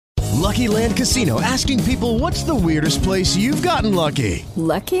Lucky Land Casino, asking people, what's the weirdest place you've gotten lucky?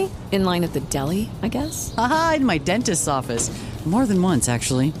 Lucky? In line at the deli, I guess? Aha, in my dentist's office. More than once,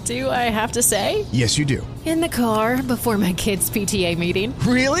 actually. Do I have to say? Yes, you do. In the car before my kids' PTA meeting.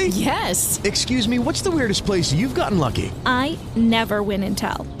 Really? Yes. Excuse me, what's the weirdest place you've gotten lucky? I never win and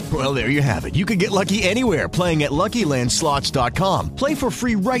tell. Well, there you have it. You can get lucky anywhere, playing at LuckyLandSlots.com. Play for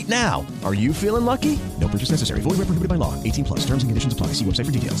free right now. Are you feeling lucky? No purchase necessary. Void where prohibited by law. 18 plus. Terms and conditions apply. See website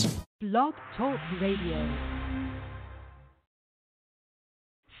for details. Blog Talk Radio.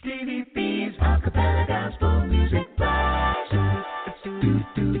 Stevie B's Acappella Gospel Music Blast.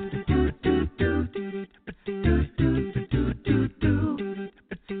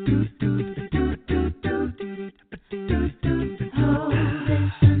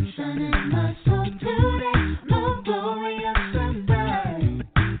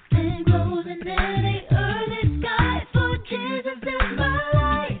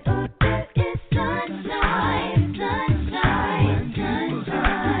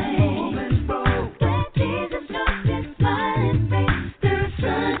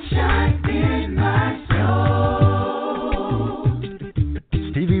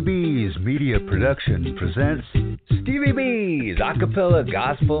 Production presents Stevie B's Acappella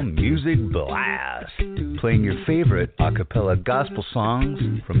Gospel Music Blast, playing your favorite acappella gospel songs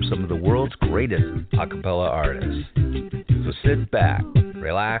from some of the world's greatest acappella artists. So sit back,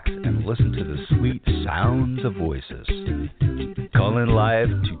 relax, and listen to the sweet sounds of voices. Call in live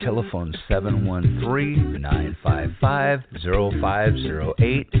to telephone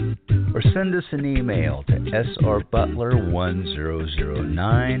 713-955-0508 or send us an email to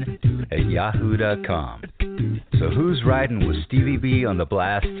srbutler1009@yahoo.com. So who's riding with Stevie B on the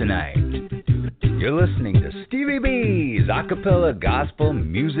blast tonight? You're listening to Stevie B's Acappella Gospel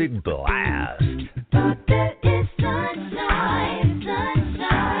Music Blast. But there is sunshine,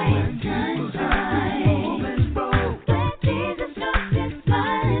 sunshine, sunshine. Where Jesus looks his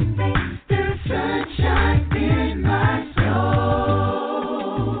smiling face, there's sunshine in my soul.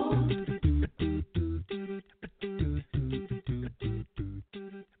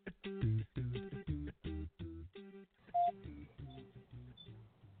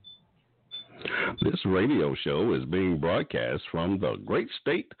 This radio show is being broadcast from the great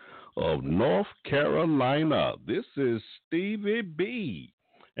state of North Carolina. This is Stevie B,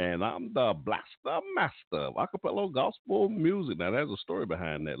 and I'm the blaster master of acapella gospel music. Now, there's a story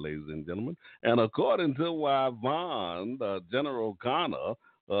behind that, ladies and gentlemen. And according to Yvonne, the General Connor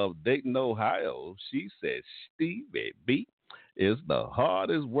of Dayton, Ohio, she says Stevie B is the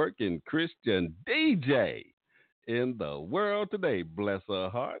hardest working Christian DJ in the world today. Bless her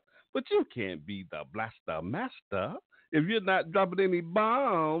heart. But you can't be the blaster master if you're not dropping any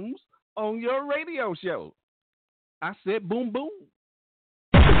bombs on your radio show. I said boom, boom.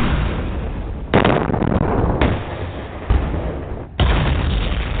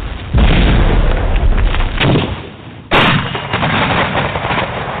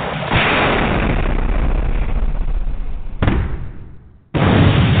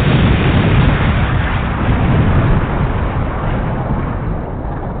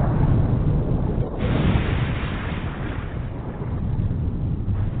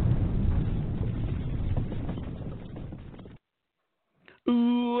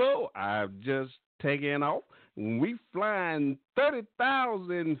 I've just taken off. We flying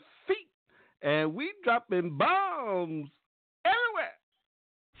 30,000 feet, and we dropping bombs everywhere.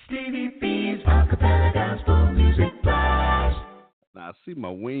 Stevie B's Acappella Gospel Music Blast. Now, I see my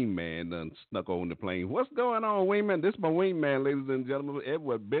wingman done snuck on the plane. What's going on, wingman? This is my wingman, ladies and gentlemen,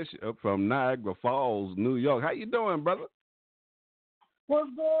 Edward Bishop from Niagara Falls, New York. How you doing, brother? What's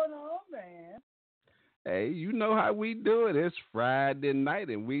going on, man? Hey, you know how we do it. It's Friday night,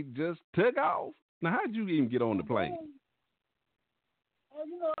 and we just took off. Now, how'd you even get on the plane? Oh,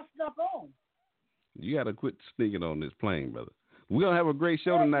 I snuck on. You got to quit sneaking on this plane, brother. We're going to have a great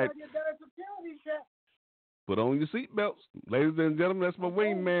show tonight. Put on your seatbelts. Ladies and gentlemen, that's my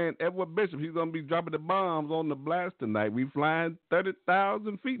wingman, Edward Bishop. He's going to be dropping the bombs on the blast tonight. We flying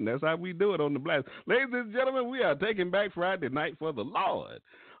 30,000 feet, and that's how we do it on the blast. Ladies and gentlemen, we are taking back Friday night for the Lord.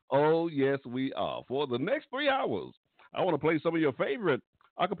 Oh, yes, we are. For the next 3 hours, I want to play some of your favorite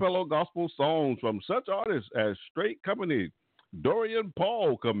acapella gospel songs from such artists as Straight Company, Dorian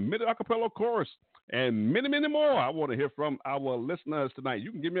Paul, Committed Acapella Chorus, and many, many more. I want to hear from our listeners tonight.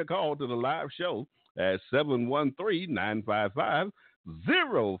 You can give me a call to the live show at 713-955-0508,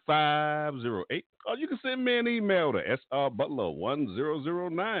 or you can send me an email to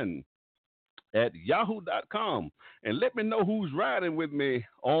srbutler1009 at yahoo.com and let me know who's riding with me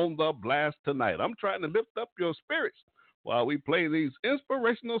on the blast tonight. I'm trying to lift up your spirits while we play these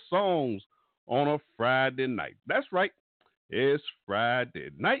inspirational songs on a Friday night. That's right, it's Friday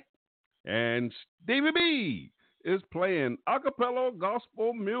night, and Stevie B is playing acapella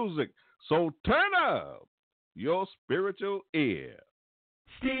gospel music. So turn up your spiritual ear.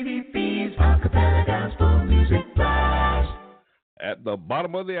 Stevie B's Acapella Gospel Music Blast. At the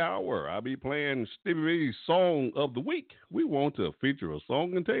bottom of the hour, I'll be playing Stevie B's Song of the Week. We want to feature a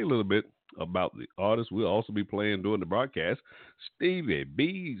song and tell you a little bit about the artist. We'll also be playing during the broadcast Stevie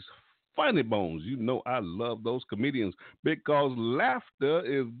B's Funny Bones. You know I love those comedians because laughter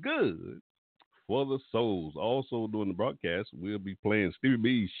is good for the souls. Also during the broadcast, we'll be playing Stevie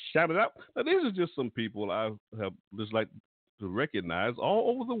B's Shout It Out. Now, these are just some people I have just like to recognize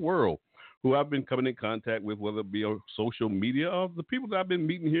all over the world who I've been coming in contact with, whether it be on social media or the people that I've been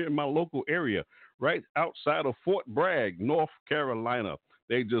meeting here in my local area, right outside of Fort Bragg, North Carolina.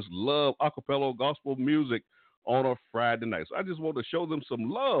 They just love acapella gospel music on a Friday night. So I just want to show them some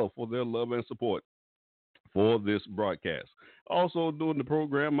love for their love and support for this broadcast. Also, during the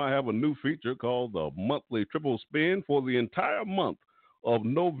program, I have a new feature called the Monthly Triple Spin. For the entire month of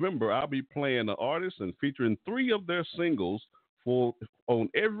November, I'll be playing the artists and featuring 3 of their singles on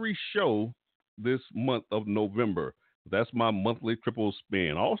every show this month of November. That's my monthly triple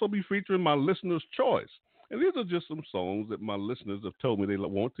spin. I'll also be featuring my listener's choice. And these are just some songs that my listeners have told me they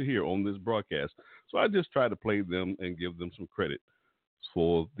want to hear on this broadcast. So I just try to play them and give them some credit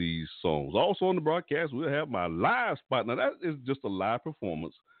for these songs. Also on the broadcast, we'll have my live spot. Now, that is just a live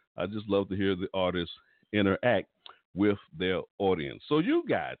performance. I just love to hear the artists interact with their audience. So you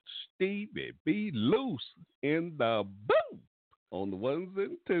got Stevie B loose in the booth on the ones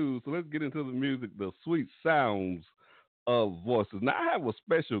and twos. So let's get into the music, the sweet sounds of voices. Now, I have a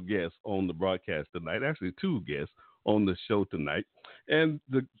special guest on the broadcast tonight, actually 2 guests on the show tonight. And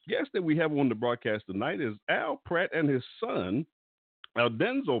the guest that we have on the broadcast tonight is Al Pratt and his son,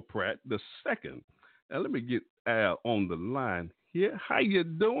 Aldanzo Pratt II. Now, let me get Al on the line here. How you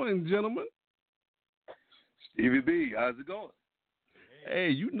doing, gentlemen? Stevie B, how's it going? Hey,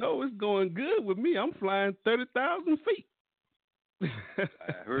 you know it's going good with me. I'm flying 30,000 feet.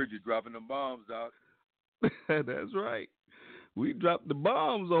 I heard you dropping them bombs out. That's right. We dropped the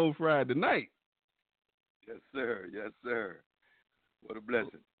bombs on Friday night. Yes, sir. Yes, sir. What a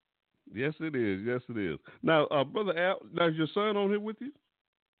blessing. Yes, it is. Yes, it is. Now, Brother Al, now is your son on here with you?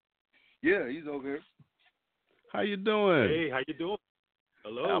 Yeah, he's over here. How you doing? Hey, how you doing?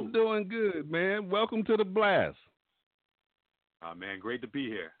 Hello. I'm doing good, man. Welcome to the blast. Man, great to be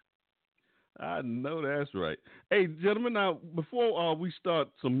here. I know that's right. Hey, gentlemen, now, before we start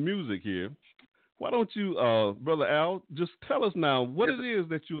some music here, why don't you, Brother Al, just tell us now what it is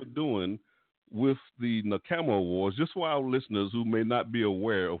that you're doing with the NACAMA Awards, just for our listeners who may not be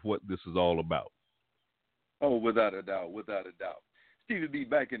aware of what this is all about. Oh, without a doubt, without a doubt. Stevie B,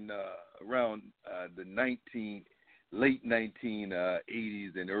 back in around the late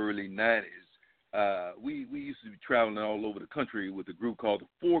 1980s and early 90s, we used to be traveling all over the country with a group called the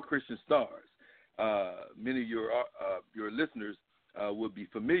Four Christian Stars. Many of your listeners would be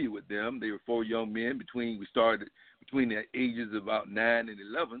familiar with them. They were 4 young men. We started between the ages of about 9 and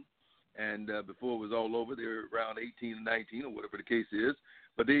 11, and before it was all over, they were around 18 and 19 or whatever the case is.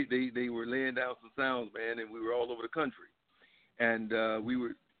 But they were laying down some sounds, man, and we were all over the country, and we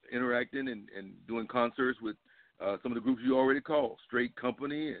were interacting and doing concerts with some of the groups you already called, Straight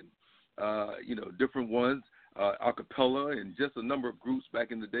Company and different ones, Acappella, and just a number of groups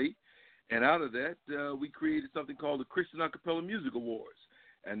back in the day. And out of that, we created something called the Christian Acappella Music Awards,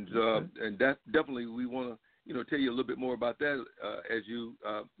 and that definitely we want to tell you a little bit more about that as you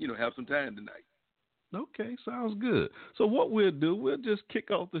have some time tonight. Okay, sounds good. So what we'll do, we'll just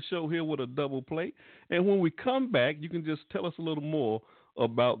kick off the show here with a double play, and when we come back, you can just tell us a little more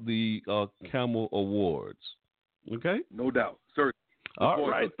about the Camel Awards. Okay? No doubt, sir. All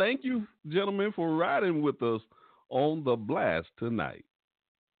right, thank you, gentlemen, for riding with us on the blast tonight.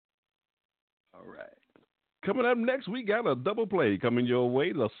 All right. Coming up next, we got a double play coming your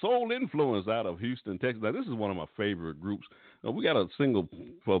way. The Soul Influence out of Houston, Texas. Now, this is one of my favorite groups. We got a single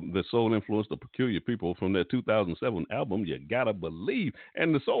from the Soul Influence, The Peculiar People, from their 2007 album, You Gotta Believe.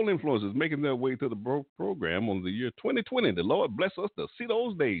 And the Soul Influence is making their way to the program on the year 2020. The Lord bless us to see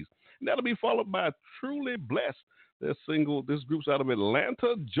those days. And that'll be followed by Truly Blessed. Their single, this group's out of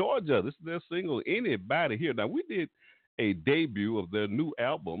Atlanta, Georgia. This is their single, Anybody Here. Now, we did a debut of their new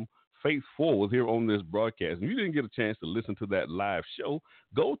album, Faith Forward, here on this broadcast. And if you didn't get a chance to listen to that live show,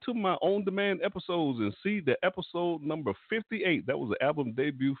 go to my on-demand episodes and see the episode number 58. That was the album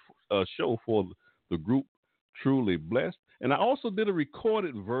debut show for the group Truly Blessed. And I also did a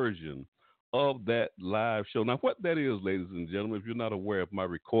recorded version of that live show. Now, what that is, ladies and gentlemen, if you're not aware of my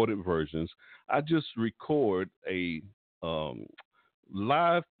recorded versions, I just record a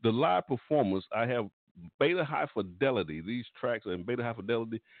live performance. I have beta high fidelity. These tracks are in beta high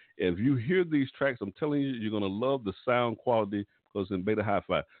fidelity. If you hear these tracks, I'm telling you, you're going to love the sound quality because it's in beta high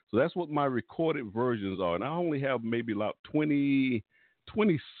fi. So that's what my recorded versions are. And I only have maybe about 26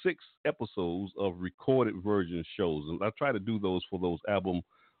 episodes of recorded version shows. And I try to do those for those album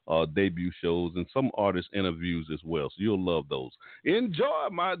debut shows and some artist interviews as well. So you'll love those. Enjoy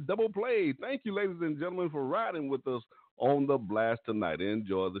my double play. Thank you, ladies and gentlemen, for riding with us on the blast tonight.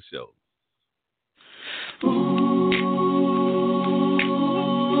 Enjoy the show. You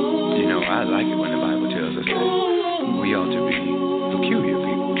know, I like it when the Bible tells us that we ought to be peculiar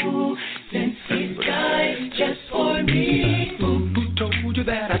people. Since He died just for me. Who told you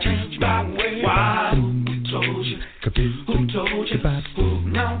that I changed my way? Why? Who told you? Who told you?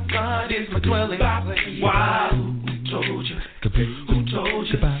 Now God is my dwelling place. Why? Who told you? Who told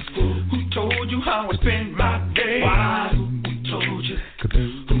you? Who told you how I spend my day? Why? Who told you?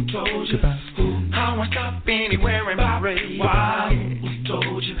 Who told you? How I stop anywhere and pray? Why? Who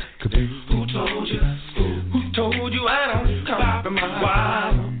told you? Who told you? Who told you I don't compromise?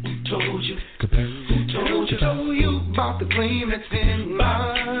 Why? Who told you? Who told you? Who told you about the gleam that's in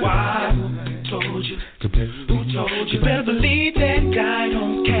mine? Why? Who told you? Who told you? Better believe that died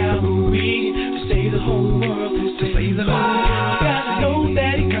on Calvary to save the whole world, to save the whole world. Gotta know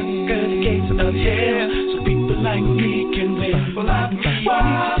that He conquered the gates of hell, so people like me can win. People like me, He's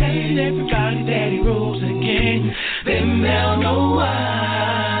telling everybody that He rose again. Then they'll know why.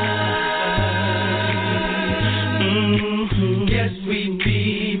 Yes, we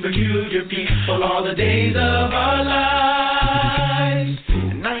be peculiar people all the days of our lives.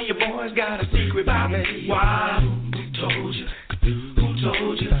 And now your boys got a secret about me. Why? Who told you? Who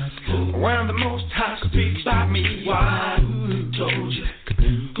told you? Where the Most High speaks about me. Why? Who told you?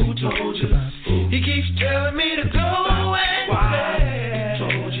 Who told you? He keeps telling me to go and why? Who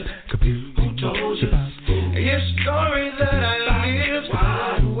told you? Who told you? It's stories that I live.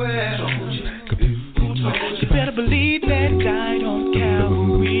 Why? Who told you? Who told you? You better believe that He died on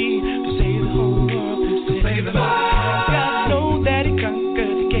Calvary to save the whole world, to save the whole world. Gotta know that He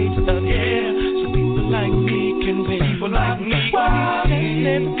conquered the gates of hell, so people like me can win. People like me, why? Telling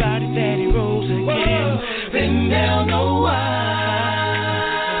everybody that He rose again. Then they'll know why.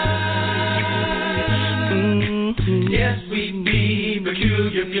 Yes, we be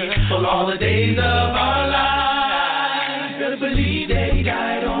peculiar people all the days of our lives. Better believe that He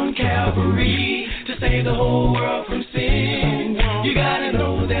died on Calvary to save the whole world from sin. You gotta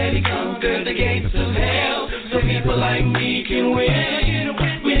know that He conquered the gates of hell, so people like me can win.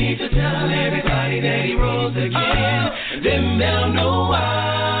 We need to tell everybody that He rose again. Then they'll know why.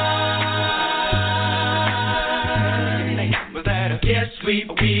 Yes, we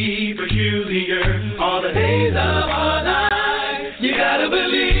be peculiar all the days of our lives. You gotta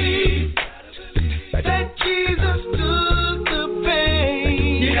believe that Jesus took the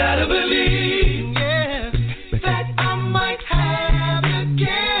pain. You gotta believe, yeah, that I might have the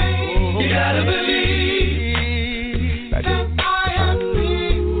gain. You gotta believe that I have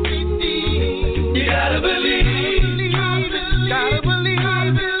been redeemed. You gotta believe, gotta believe,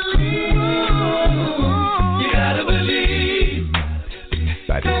 you gotta believe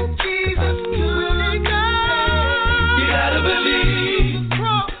that Jesus took the pain. You gotta believe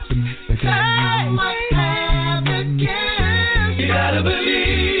that I might have the gain. You gotta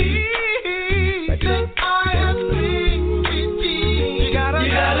believe that I have been redeemed. You gotta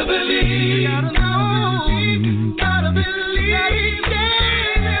believe, gotta know, gotta believe, yeah.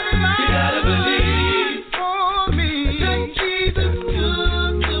 You gotta believe for me that Jesus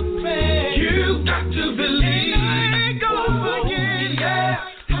took the pain. You got to believe. It goes again, yeah.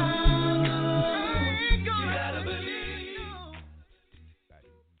 You gotta believe.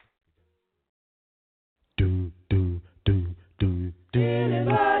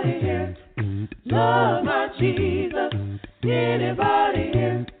 Anybody here love my Jesus? Anybody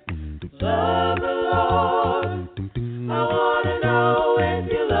here love the Lord? I wanna know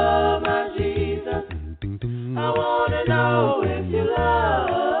if you love my Jesus. I wanna know if you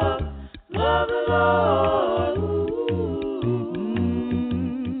love the Lord.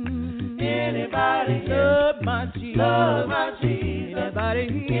 Anybody here love my Jesus? Love my Jesus.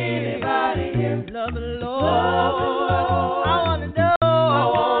 Anybody here love the Lord? Love the Lord. I wanna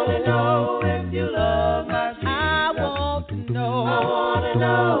know if you love my Jesus. I wanna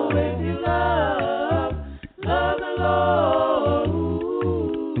know if you love the Lord.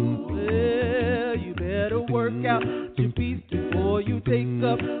 Well, you better work out your peace before you take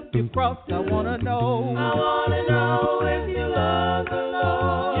up your cross. I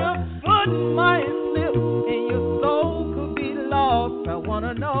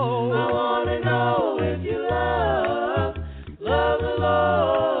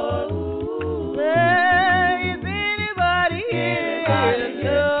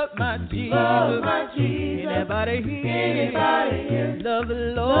my Jesus. Anybody here? Love the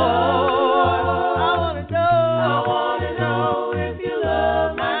Lord. I wanna know if you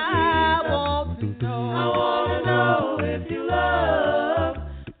love my Jesus. I wanna know if you love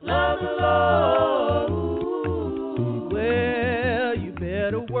the Lord. Well, you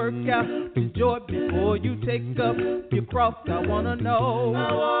better work out your joy before you take up your cross. I wanna know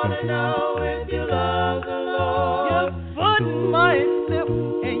if you love the Lord. Your foot might slip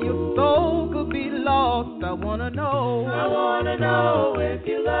and your soul could be lost. I wanna know if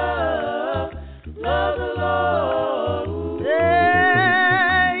you love the Lord.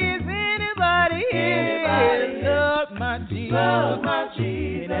 Yeah, is anybody here love my Jesus?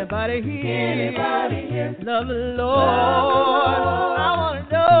 Anybody here love the Lord? I wanna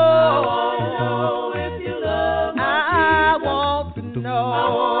know if you love my Jesus. I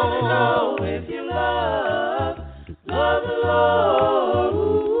want to know if you love the Lord.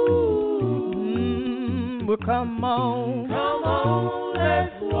 Well, come on,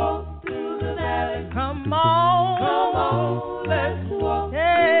 let's walk through the valley. Come on, let's walk.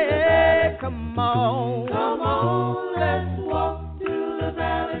 Hey, come on, let's walk through the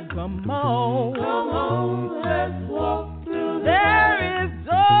valley. Come on, let's walk through the valley. There is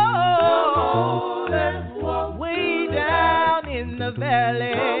joy, let's walk way down in the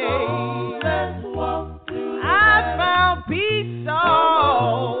valley. Let's walk through the valley. I found peace,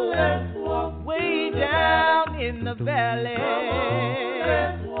 let's walk way down in the valley.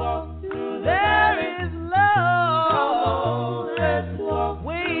 Let's walk through. There is love, let's walk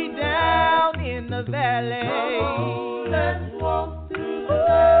way down in the valley. Let's walk through the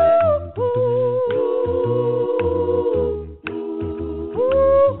valley.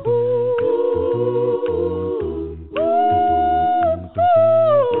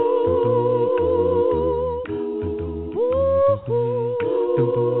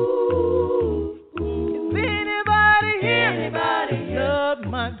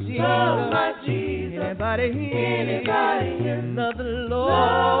 Anybody here love the Lord? I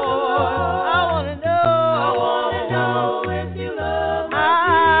wanna know if you love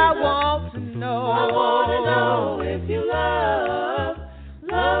my Jesus. I want to know if you love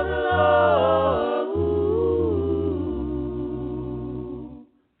the Lord. Ooh.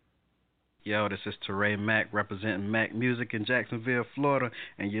 Yo, this is Ture Mack representing Mack Music in Jacksonville, Florida,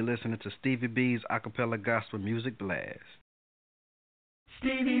 and you're listening to Stevie B's Acappella Gospel Music Blast.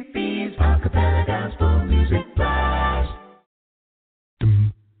 Stevie B's Acappella Gospel Music Blast.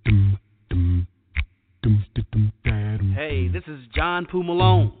 Hey, this is John Poo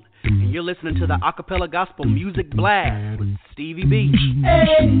Malone, and you're listening to the Acappella Gospel Music Blast with Stevie B.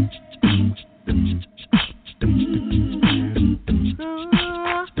 Hey.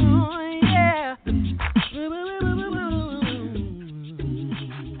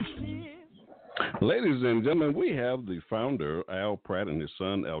 Ladies and gentlemen, we have the founder, Al Pratt, and his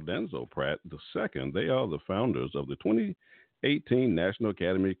son, Aldanzo Pratt II. They are the founders of the 2018 National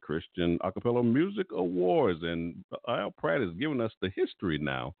Academy Christian Acapella Music Awards. And Al Pratt has given us the history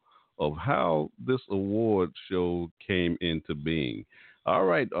now of how this award show came into being. All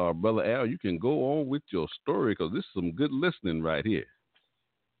right, Brother Al, you can go on with your story because this is some good listening right here.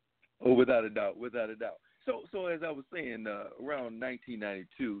 Oh, without a doubt. So as I was saying, around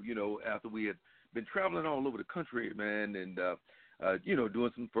 1992, after we had been traveling all over the country, man, and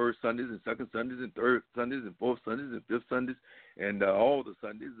doing some first Sundays and second Sundays and third Sundays and fourth Sundays and fifth Sundays and all the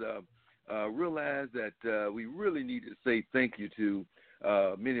Sundays, realized that we really needed to say thank you to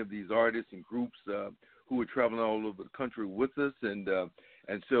many of these artists and groups who were traveling all over the country with us, and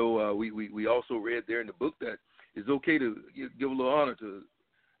so we also read there in the book that it's okay to give a little honor to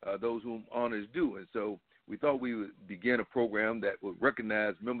those whom honor is due, and so we thought we would begin a program that would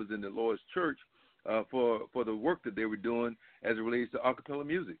recognize members in the Lord's church for the work that they were doing as it relates to acapella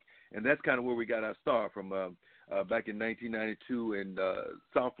music. And that's kind of where we got our start from back in 1992 in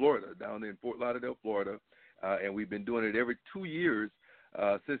South Florida, down in Fort Lauderdale, Florida. And we've been doing it every 2 years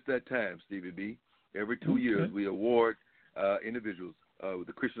since that time, Stevie B. Every 2 years we award individuals with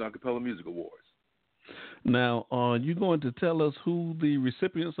the Christian Acapella Music Awards. Now, are you going to tell us who the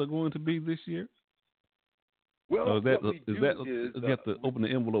recipients are going to be this year? Well, is that you have to open the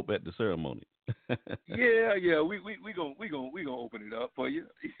envelope at the ceremony? yeah, we gonna open it up for you,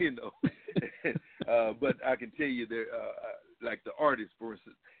 but I can tell you there, like the artists, for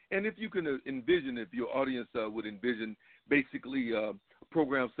instance, and if you can envision, if your audience would envision, basically a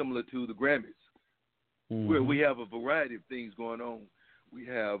program similar to the Grammys, where we have a variety of things going on. We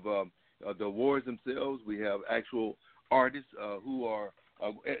have the awards themselves. We have actual artists who are.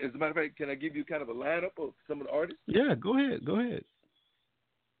 As a matter of fact, can I give you kind of a lineup of some of the artists? Yeah, go ahead.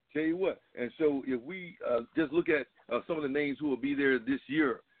 Tell you what. And so if we just look at some of the names who will be there this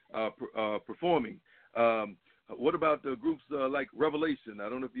year performing, what about the groups like Revelation? I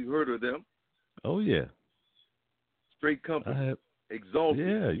don't know if you've heard of them. Oh, yeah. Straight Company. Exalted.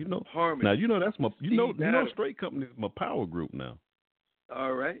 Yeah, Harmony. Now, that's my, Straight Company is my power group now.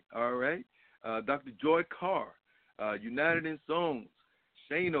 All right. Dr. Joy Carr, United in Songs,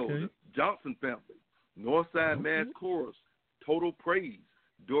 Shano, the Johnson Family, Northside Mass Chorus, Total Praise,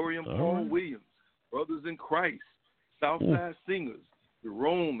 Dorian Paul Williams, Brothers in Christ, Southside Singers,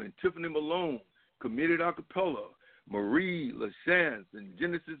 Jerome and Tiffany Malone, Committed Acappella, Marie LaChance, and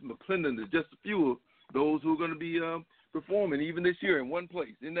Genesis McClendon. There's just a few of those who are going to be performing even this year in one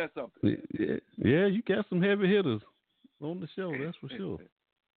place. Isn't that something? Yeah, you got some heavy hitters on the show, that's for sure.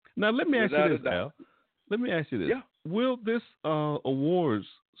 Now, let me ask you this, Al. Let me ask you this. Yeah. Will this awards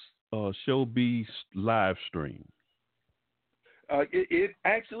show be live streamed? It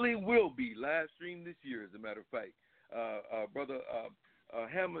actually will be live streamed this year, as a matter of fact. Brother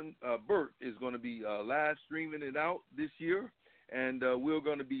Hammond Burt is going to be live streaming it out this year, and we're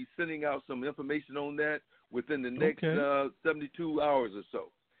going to be sending out some information on that within the next 72 hours or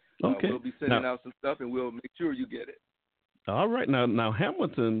so. We'll be sending out some stuff, and we'll make sure you get it. All right. Now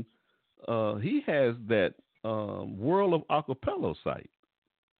Hamilton, he has that World of Acapella site.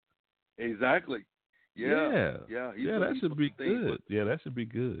 Exactly. Yeah. That should be good. Yeah, that should be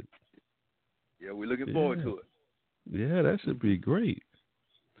good. Yeah, we're looking forward to it. Yeah, that should be great.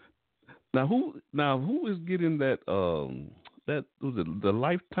 Now who is getting that that was it the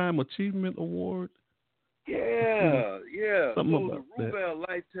Lifetime Achievement Award? Yeah. Something So about the Rubel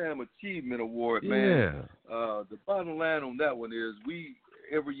Lifetime Achievement Award, man. The bottom line on that one is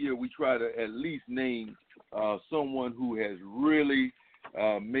every year we try to at least name someone who has really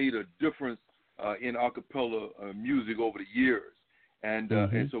made a difference in acapella music over the years, and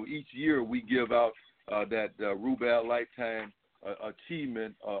so each year we give out that Rubel Lifetime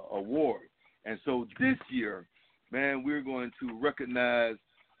Achievement Award, and so this year, man, we're going to recognize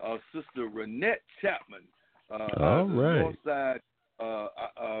Sister Renette Chapman, the Northside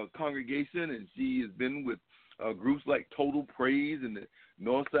congregation, and she has been with groups like Total Praise and the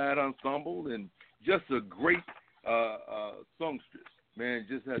Northside Ensemble, and just a great songstress. Man,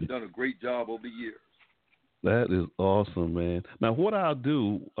 just has done a great job over the years. That is awesome, man. Now, what I'll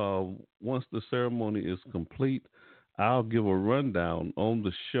do, once the ceremony is complete, I'll give a rundown on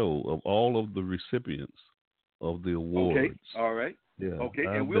the show of all of the recipients of the awards. Okay, all right. Yeah, okay,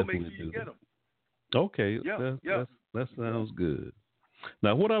 and we'll make sure you get them. Okay, that sounds good.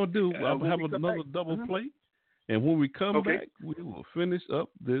 Now, what I'll do, I'll have another double plate, and when we come back, we will finish up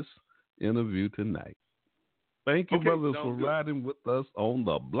this interview tonight. Thank you, brothers, for riding with us on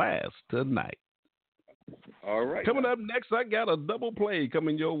the blast tonight. All right. Coming up next, I got a double play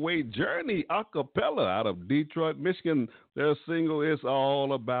coming your way. Journey Acappella out of Detroit, Michigan. Their single is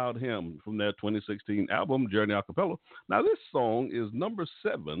All About Him from their 2016 album, Journey Acappella. Now, this song is number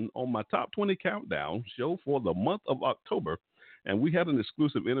 7 on my Top 20 Countdown show for the month of October. And we had an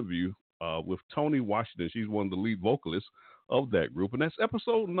exclusive interview with Toni Washington. She's one of the lead vocalists of that group, and that's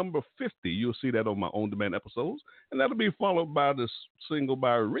episode number 50. You'll see that on my on-demand episodes, and that'll be followed by this single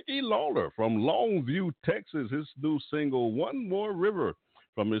by Ricky Lawler from Longview, Texas, his new single, One More River,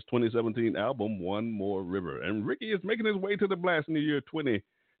 from his 2017 album, One More River. And Ricky is making his way to the blast in the year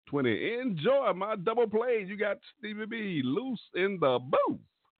 2020. Enjoy my double play. You got Stevie B, Loose in the Booth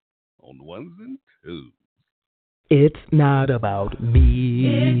on the ones and twos. It's not about me.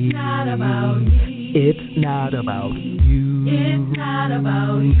 It's not about me. It's not about you. It's not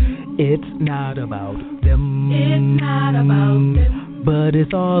about you. It's not about them. It's not about them. But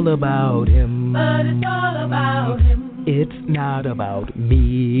it's all about him. But it's all about him. It's not about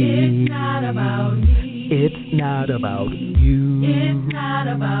me. It's not about me. It's not about you. It's not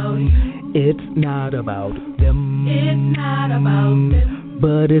about you. It's not about them. It's not about them.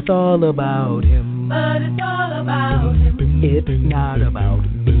 But it's all about him. But it's all about him. It's not about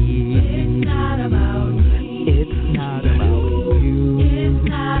me. It's not about me. It's not about you. It's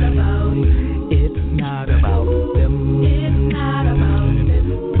not about you. It's not about them. It's not about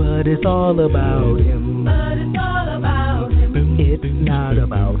them. But it's all about him. But it's all about him. It's not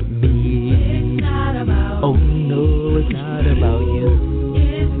about me. It's not about oh no, it's not about you.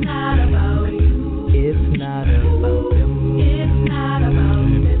 It's not about you. It's not about them. It's not about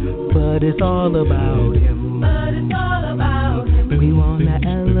them. But it's all about him. But it's all about him. We wanna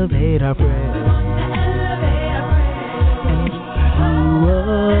elevate our prayer. We wanna elevate our prayer. And you up.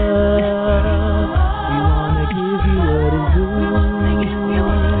 We wanna give you what is due. We wanna give you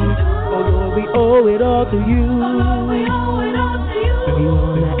what is due. Oh Lord, we owe it all to you. Oh Lord, we owe it all to you. We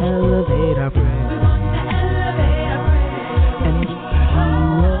wanna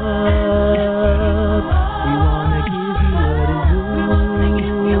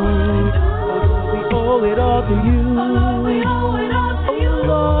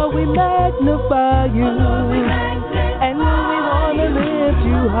we magnify you, and we want to lift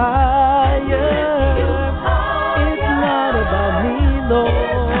you higher. It's not about me, Lord,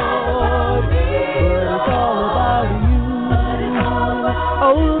 but it's all about you.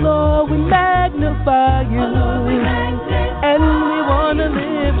 Oh Lord, we magnify you, and we want to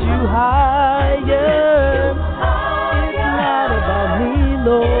lift you higher. It's not about me,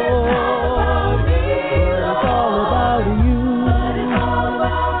 Lord, but it's all about you.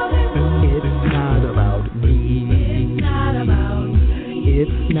 It's not about me.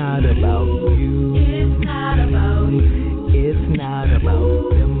 It's not about you. It's not about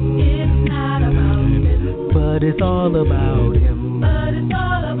them. But it's all about him.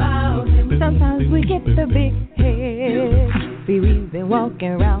 Sometimes we get the big head. See, we've been walking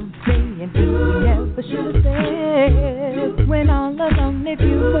around saying things we never should have said. When all alone, if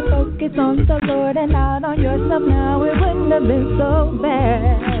you would focus on the Lord and not on yourself, now it wouldn't have been so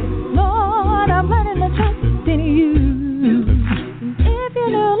bad. Lord, I'm learning to trust in you. If you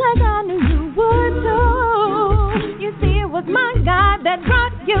knew like I knew you would too. You see, it was my God that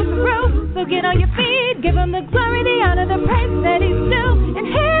brought you through. So get on your feet, give him the glory, the honor, the praise that he's due. And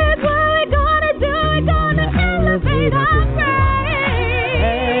here's what we're gonna do. We're gonna elevate our praise.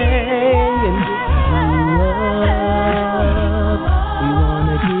 We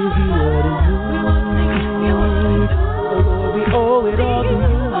wanna give you what is due. We owe it all to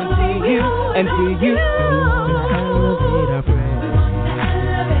you and to you. We wanna elevate our praise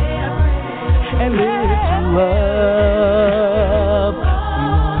and lift you up. We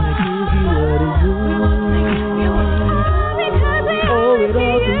wanna give you what is due. We owe it all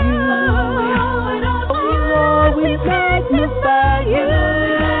to you. Oh Lord, we magnify you,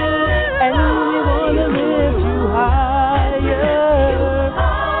 and we wanna lift you higher.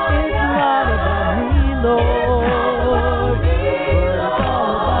 It's not about me, Lord, but it's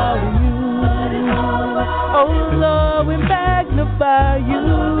all about you. Oh Lord, we magnify you,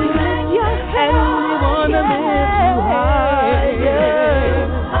 and we wanna lift you higher.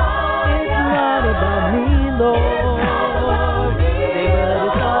 It's not about me, Lord, but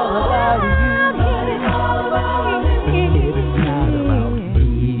it's all about you. It's not about me.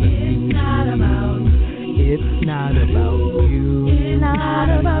 It's not about you. It's not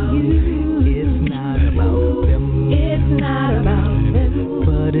about you. It's not about them. It's not about them.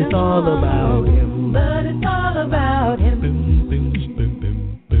 But it's all about him. But it's all about him.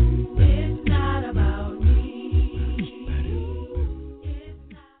 It's not about me.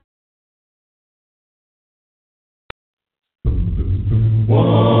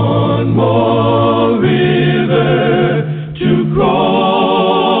 One more river to cross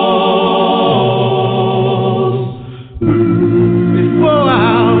before I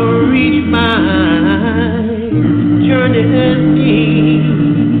reach my journey.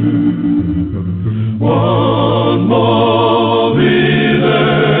 One more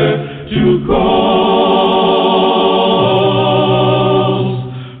river to cross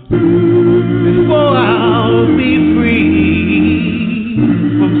before I'll be free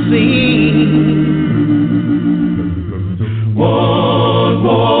from sin. One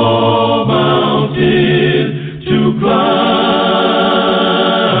more mountain to climb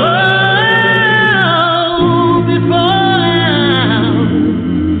before I'll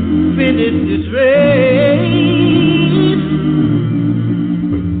finish this race.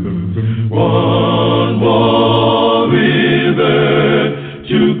 One more river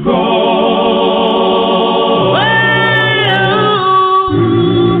to cross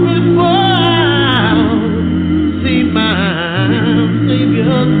before I'll see my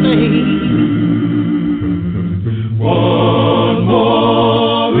Savior's face. One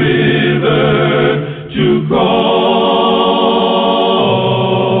more river to cross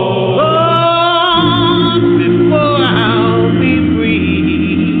before I'll be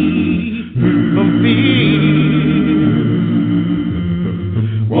free from fear.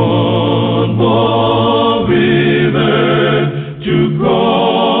 One more river to cross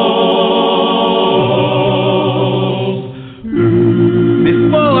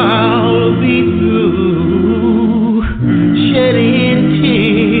before I'll be through shedding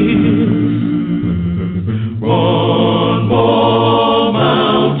tears. One more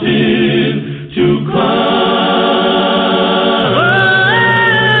mountain to climb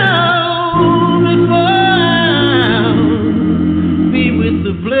before I'll be with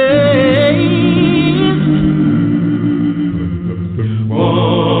the blaze.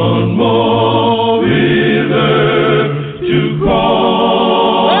 One more river to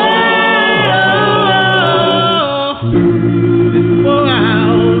cross before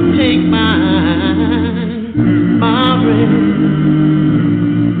I'll take my rest.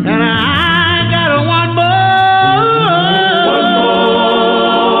 And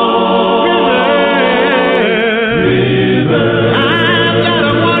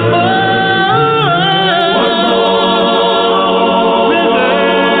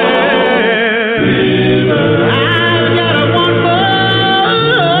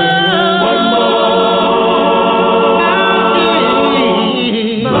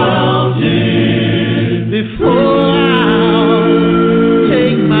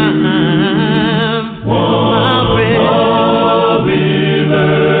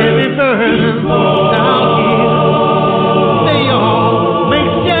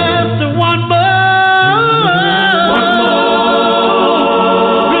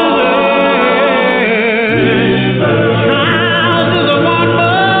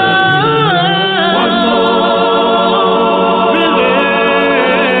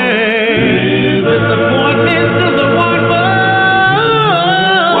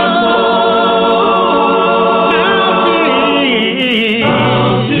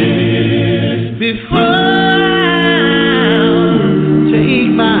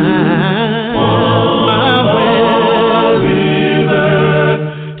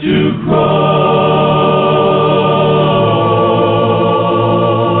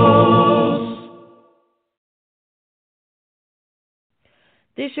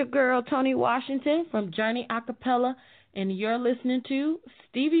This your girl, Tony Washington from Journey Acappella, and you're listening to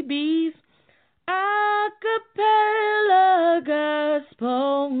Stevie B's Acappella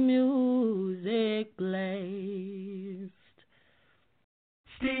Gospel Music Blast.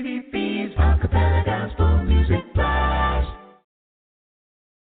 Stevie B's Acappella Gospel Music Blast.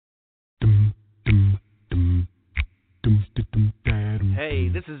 Hey,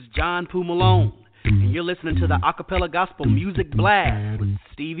 this is John Poo Malone, and you're listening to the Acappella Gospel Music Blast with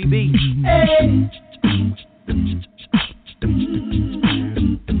Stevie B. Hey.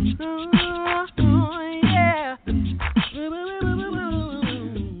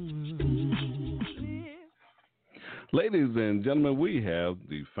 Ladies and gentlemen, we have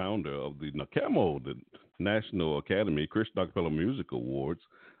the founder of the NACAMA, the National Academy Christian Acapella Music Awards,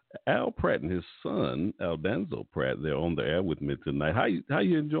 Al Pratt, and his son, Aldanzo Pratt. They're on the air with me tonight. How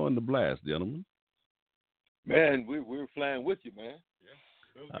you enjoying the blast, gentlemen? Man, we're flying with you, man.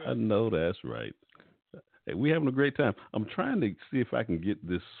 Yeah, I know that's right. Hey, we're having a great time. I'm trying to see if I can get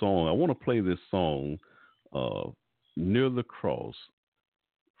this song. I want to play this song, Near the Cross,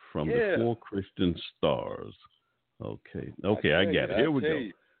 from the Four Christian Stars. Okay, I got it. Here we go.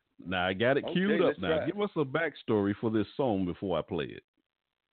 Now, I got it queued up. Now, give us a backstory for this song before I play it.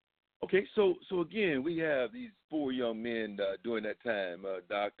 Okay, so again, we have these four young men during that time,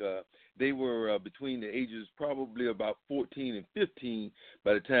 Doc. They were between the ages probably about 14 and 15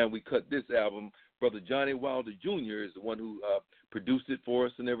 by the time we cut this album. Brother Johnny Wilder Jr. is the one who produced it for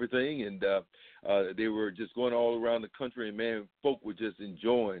us and everything, and they were just going all around the country, and, man, folk were just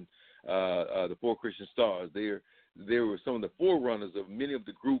enjoying the Four Christian Stars. They were some of the forerunners of many of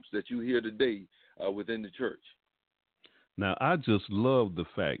the groups that you hear today within the church. Now, I just love the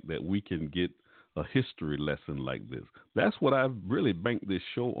fact that we can get a history lesson like this. That's what I've really banked this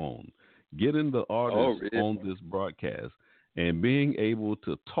show on, getting the artists on this broadcast and being able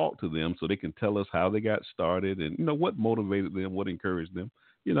to talk to them so they can tell us how they got started and, what motivated them, what encouraged them,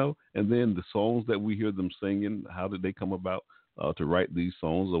 and then the songs that we hear them singing, how did they come about to write these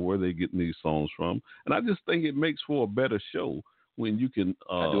songs or where they getting these songs from. And I just think it makes for a better show when you can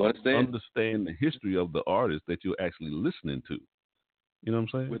understand the history of the artist that you're actually listening to. You know what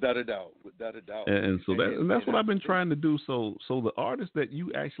I'm saying? Without a doubt. And so that's what I've been trying to do. So the artists that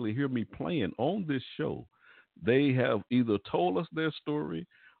you actually hear me playing on this show, they have either told us their story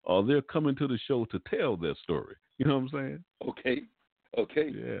or they're coming to the show to tell their story. You know what I'm saying? Okay.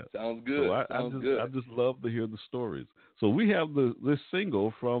 Yeah. Sounds good. So I just love to hear the stories. So we have this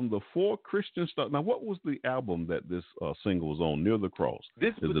single from the Four Christian Stars. Now, what was the album that this single was on? Near the Cross.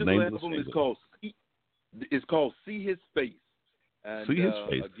 This particular album is called See His Face. And, See His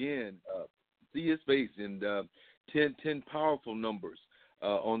Face. Again, See His Face, and 10 powerful numbers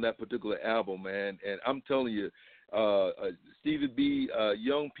on that particular album, man. And I'm telling you, Stevie B,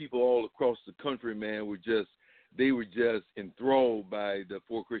 young people all across the country, man, were just enthralled by the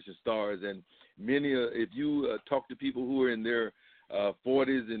Four Christian Stars. And many, if you talk to people who are in their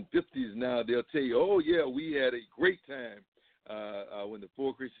 40s and 50s now, they'll tell you, oh, yeah, we had a great time when the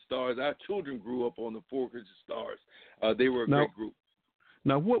Four Christian Stars, our children grew up on the Four Christian Stars. They were a great group.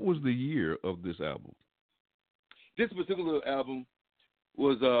 Now, what was the year of this album? This particular album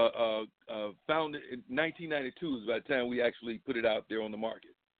was founded in 1992 is by the time we actually put it out there on the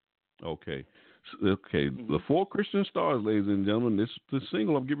market. Okay. The Four Christian Stars, ladies and gentlemen, the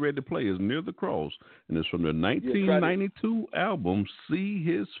single I'm getting ready to play is Near the Cross, and it's from their 1992 album, See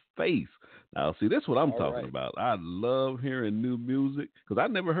His Face. Now, see, that's what I'm talking about. I love hearing new music because I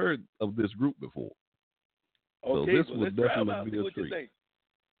never heard of this group before. So this would definitely be a treat.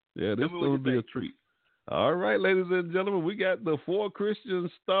 Yeah, this will be a treat. All right, ladies and gentlemen, we got the 4 Christian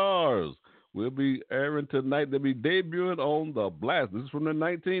Stars. We'll be airing tonight. They'll be debuting on The Blast. This is from the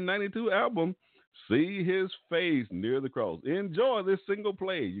 1992 album, See His Face Near the Cross. Enjoy this single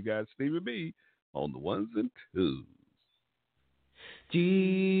play. You got Stevie B on the 1s and 2s.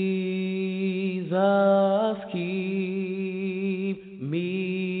 Jesus, keep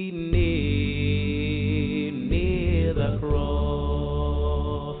me near the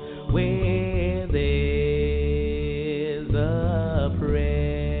cross where there's a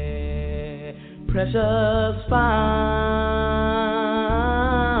precious fountain,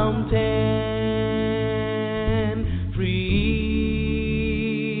 free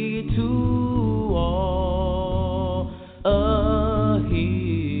to all, a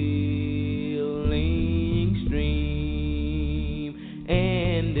healing stream,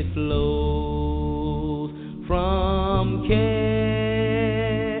 and it flows from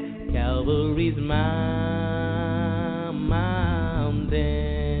Calvary's mountain.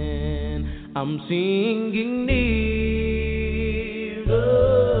 I'm singing near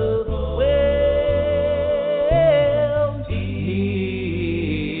the well,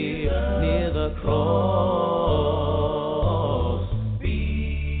 near the cross.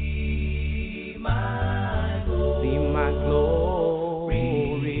 Be my glory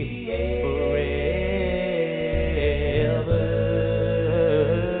forever.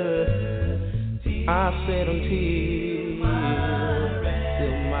 I said until my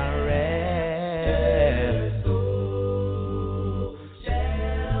rest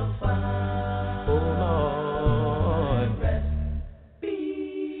shall find. Oh Lord,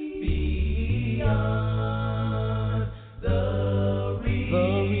 beyond the river.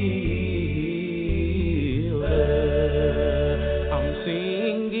 I'm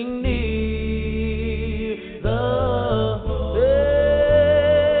singing near the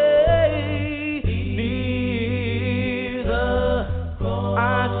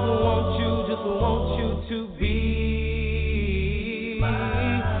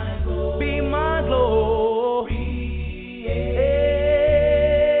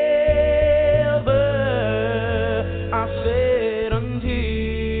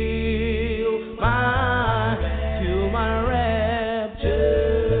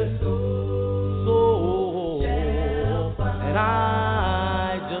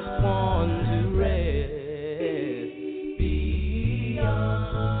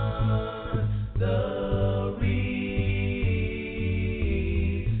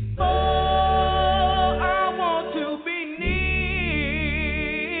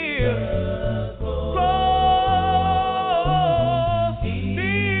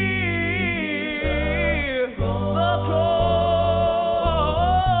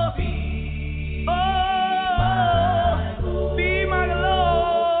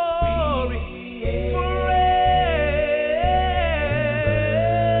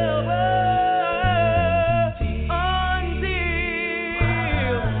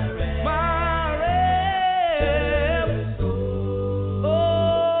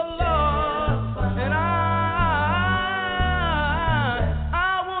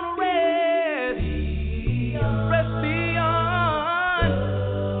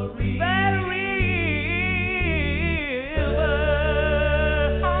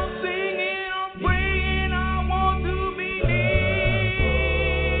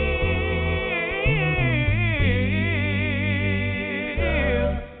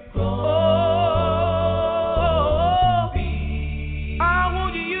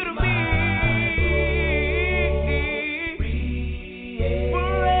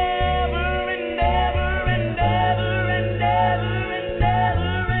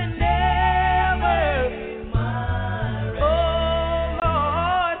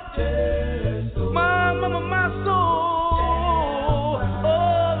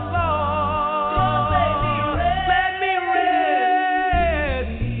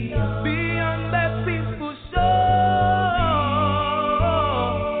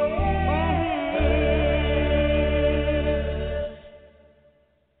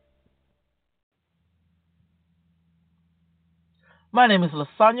My name is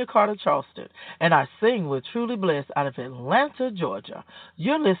LaSonia Carter Charleston, and I sing with Truly Bliss out of Atlanta, Georgia.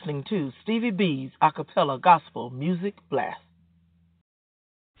 You're listening to Stevie B's Acappella Gospel Music Blast.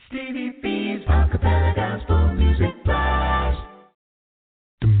 Stevie B's Acappella Gospel Music Blast.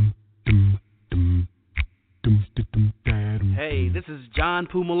 Hey, this is John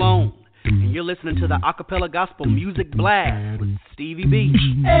Poo Malone, and you're listening to the Acappella Gospel Music Blast with Stevie B.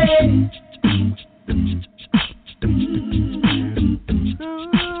 Hey.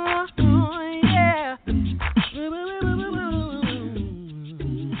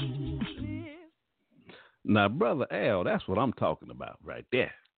 Now, Brother Al, that's what I'm talking about right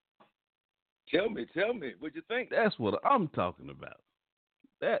there. Tell me, what you think? That's what I'm talking about.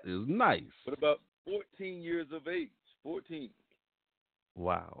 That is nice. What about 14 years of age? 14.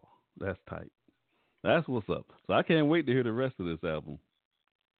 Wow, that's tight. That's what's up. So I can't wait to hear the rest of this album.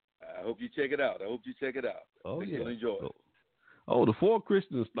 I hope you check it out. Oh, yeah. You'll enjoy it. Oh, the 4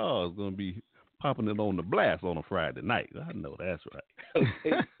 Christian Stars going to be popping it on the blast on a Friday night. I know that's right.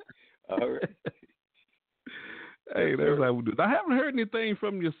 Okay. All right. Hey, that's how we do it. I haven't heard anything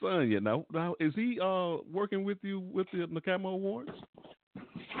from your son yet. Now is he working with you with the NACAMA Awards?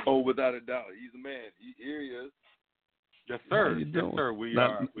 Oh, without a doubt. He's a man. Here he is. Yes, sir. Yes, sir. We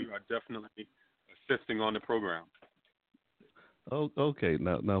are definitely assisting on the program. Oh, okay.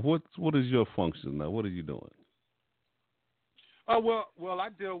 Now, what is your function? Now, what are you doing? Oh, well, I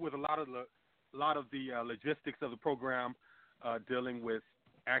deal with a lot of the logistics of the program, dealing with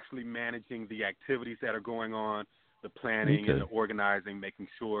actually managing the activities that are going on, the planning and the organizing, making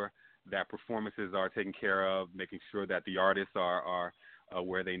sure that performances are taken care of, making sure that the artists are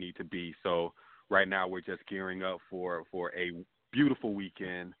where they need to be. So right now we're just gearing up for a beautiful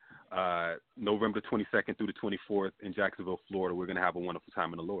weekend, November 22nd through the 24th in Jacksonville, Florida. We're going to have a wonderful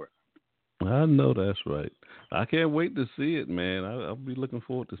time in the Lord. I know that's right. I can't wait to see it, man. I'll be looking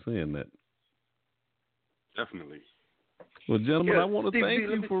forward to seeing that. Definitely. Well, gentlemen, Yeah, I want to Steve, thank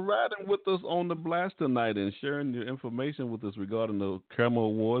you for riding with us on the blast tonight and sharing your information with us regarding the NACAMA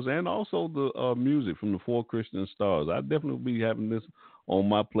Awards and also the music from the 4 Christian Stars. I definitely will be having this on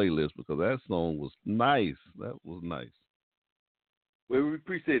my playlist because that song was nice. That was nice. Well, we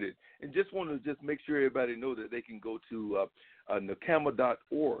appreciate it. And just want to make sure everybody know that they can go to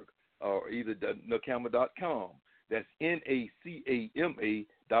NACAMA.org or either NACAMA.com. That's NACAMA.com.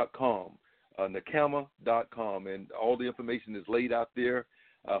 NACAMA.com, and all the information is laid out there.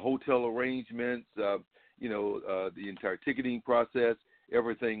 Hotel arrangements, the entire ticketing process,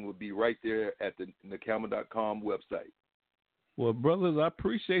 everything will be right there at the NACAMA.com website. Well, brothers, I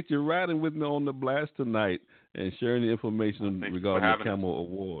appreciate you riding with me on the blast tonight and sharing the information regarding the NACAMA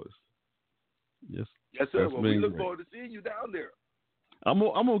Awards. Yes, sir. Well, we look forward to seeing you down there. I'm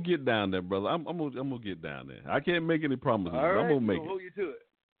gonna get down there, brother. I'm gonna get down there. I can't make any promises. All right, I'm gonna make it. Hold you to it.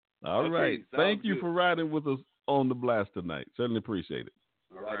 All right. Thank you for riding with us on the blast tonight. Certainly appreciate it.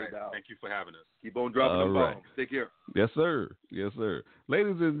 All right. Thank you for having us. Keep on dropping the bombs. Take care. Yes, sir. Yes, sir.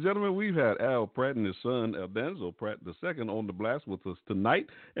 Ladies and gentlemen, we've had Al Pratt and his son, Aldanzo Pratt II, on the blast with us tonight,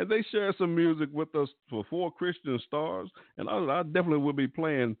 and they share some music with us for 4 Christian Stars, and I definitely will be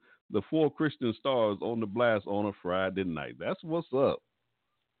playing the 4 Christian Stars on the blast on a Friday night. That's what's up.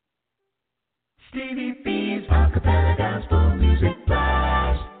 Stevie B's Acappella Gospel Music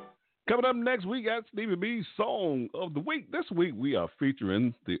Blast. Coming up next, we got Stevie B's Song of the Week. This week, we are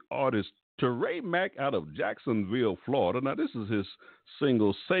featuring the artist Ture Mack out of Jacksonville, Florida. Now, this is his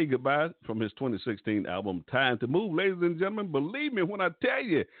single, Say Goodbye, from his 2016 album, Time to Move. Ladies and gentlemen, believe me when I tell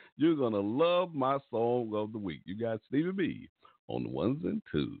you, you're going to love my Song of the Week. You got Stevie B on the ones and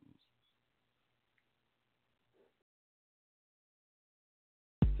twos.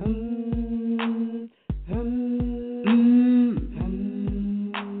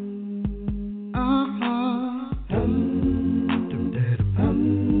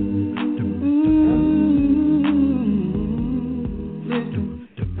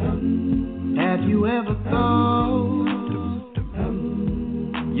 Have you ever thought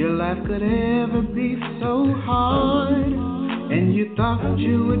your life could ever be so hard, and you thought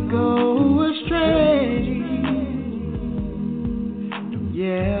you would go astray?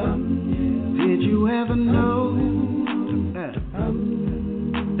 Yeah, did you ever know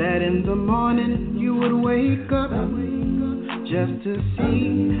that in the morning you would wake up just to see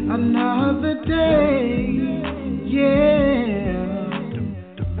another day? Yeah,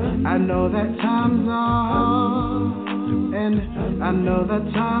 I know that times are hard, and I know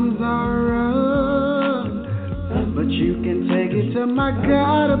that times are rough, but you can take it to my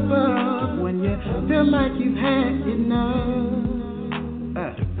God above when you feel like you've had enough.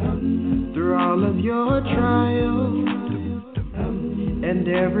 Through all of your trials and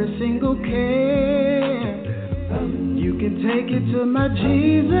every single care, you can take it to my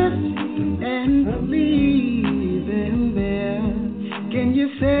Jesus and leave him there. Can you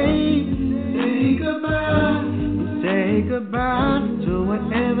say goodbye? Say goodbye to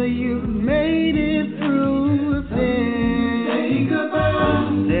whatever you made it through. Say goodbye.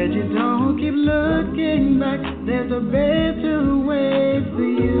 Said you don't keep looking back. There's a better way for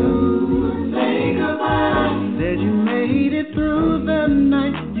you. Say goodbye. Said you made it through the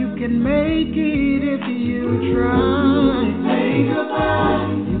night. You can make it if you try. Say goodbye.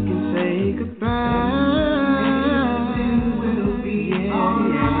 You can say goodbye.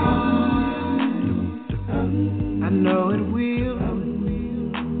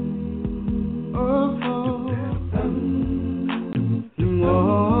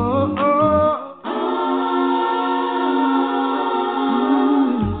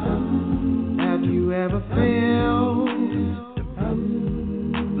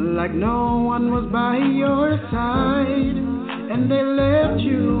 without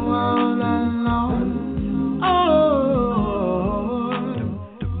you all alone. Oh,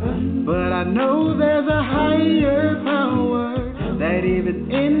 but I know there's a higher power that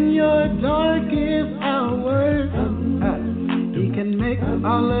even in your darkest hour, He can make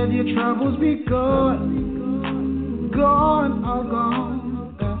all of your troubles be gone, gone, all gone.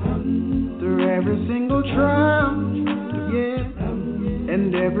 Through every single trial, yeah,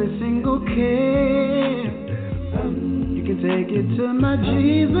 and every single care, you can take it to my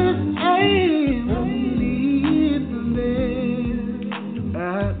Jesus and leave there.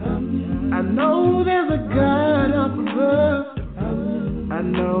 I know there's a God up above. I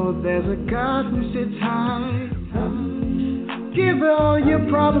know there's a God who sits high. Give all your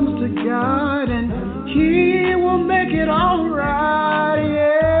problems to God and He will make it alright,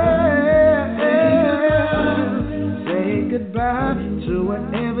 yeah. Say goodbye to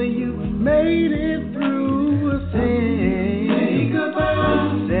whatever you made it through. Say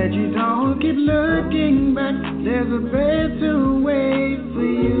goodbye. Said you don't keep looking back. There's a better way for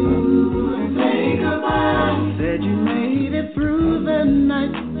you. Say goodbye. Said you made it through the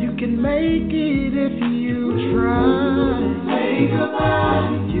night. You can make it if you try. Say goodbye.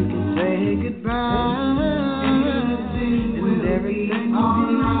 You can say goodbye. And everything will be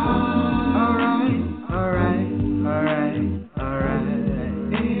alright, alright, alright, alright.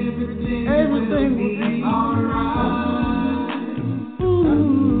 Everything will be alright.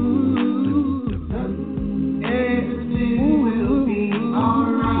 Everything will be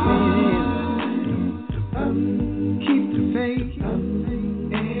alright. Keep the faith.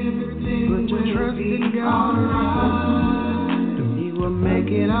 Put your trust in God. He will make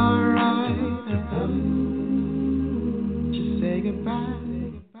it alright. Just say goodbye.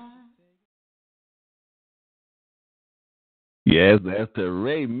 Yes, that's the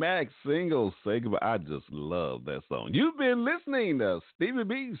Ture Mack single, Say Goodbye. I just love that song. You've been listening to Stevie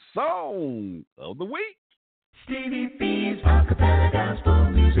B's Song of the Week. Stevie B's Acappella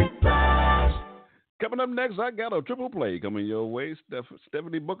Gospel Music Blast. Coming up next, I got a triple play coming your way.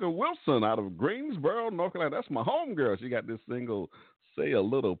 Stephanie Booker Wilson out of Greensboro, North Carolina. That's my homegirl. She got this single, Say a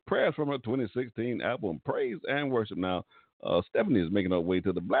Little Prayer, from her 2016 album, Praise and Worship. Now, Stephanie is making her way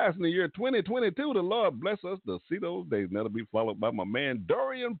to the blast in the year 2022. The Lord bless us to see those days. And that'll be followed by my man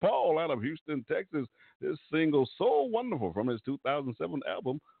Dorian Paul out of Houston, Texas. This single, So Wonderful, from his 2007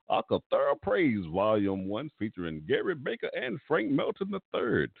 album, Acappella Praise Volume 1, featuring Gary Baker and Frank Melton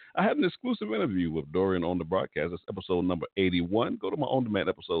III. I had an exclusive interview with Dorian on the broadcast. That's episode number 81. Go to my on-demand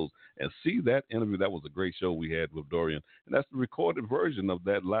episodes and see that interview. That was a great show we had with Dorian. And that's the recorded version of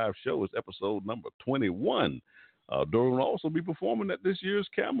that live show. It's episode number 21. Dorian will also be performing at this year's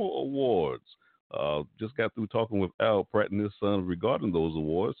Camel Awards. Just got through talking with Al Pratt and his son regarding those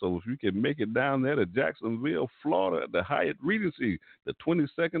awards. So if you can make it down there to Jacksonville, Florida, at the Hyatt Regency, the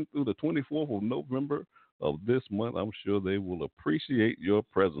 22nd through the 24th of November of this month, I'm sure they will appreciate your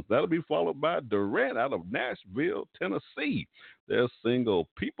presence. That'll be followed by Durant out of Nashville, Tennessee. Their single,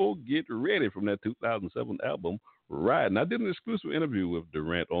 People Get Ready, from that 2007 album, Right. And I did an exclusive interview with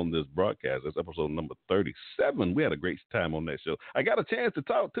Durant on this broadcast. That's episode number 37. We had a great time on that show. I got a chance to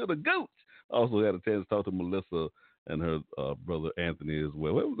talk to the Gooch. I also had a chance to talk to Melissa and her brother Anthony as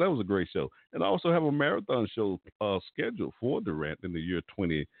well. That was a great show. And I also have a marathon show scheduled for Durant in the year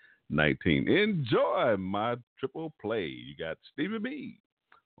 2019. Enjoy my triple play. You got Stevie B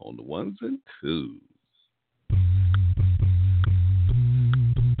on the ones and twos.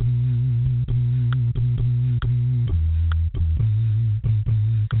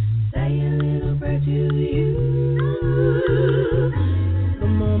 Say a little prayer to you. The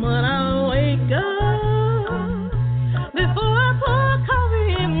moment I wake up, before I pour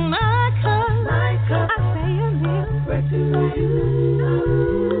coffee in my cup, I say a little prayer to you.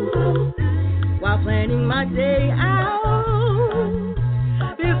 While planning my day out,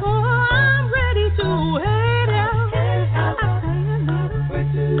 before I'm ready to head out, I say a little prayer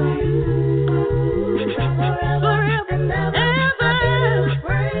to you. Forever and ever.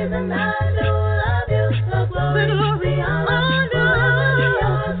 And I do love you so glory beyond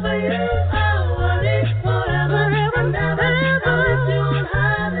yours for you. I want it forever and ever. I lift you on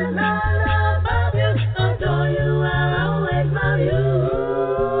high, there's none above you. Adore you, I'll always love you.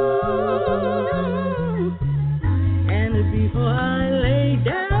 And before I lay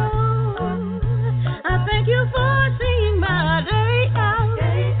down, I thank you for seeing my day out.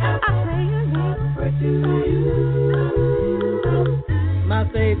 I say a little prayer to you. My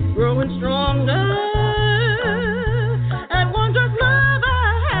faith growing stronger. That wondrous love I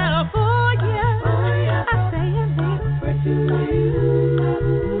have for you. I say a little prayer to you.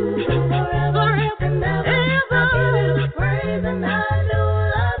 Forever and ever. I give you the praise and I do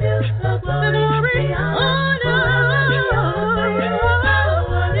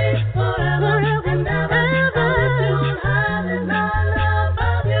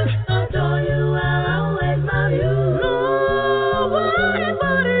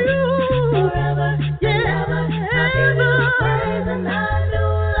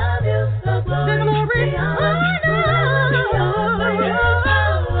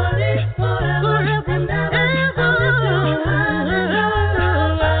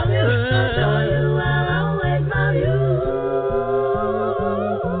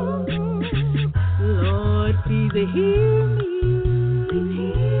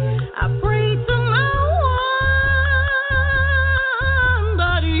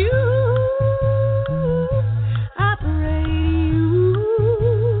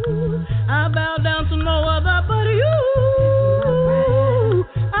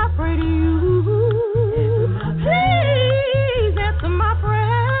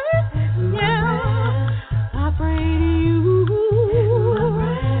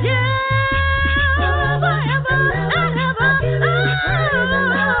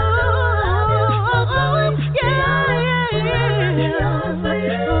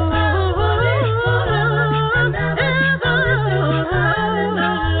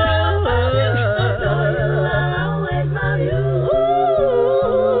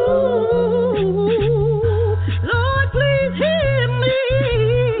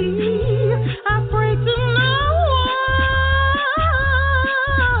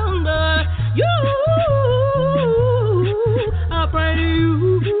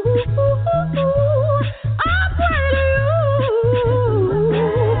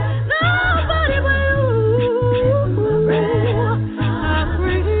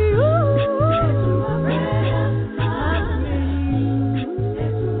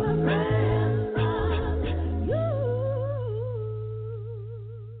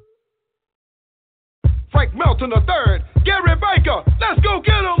Frank Melton III, Gary Baker. Let's go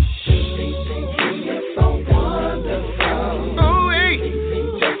get him. He is so wonderful. Oh, hey.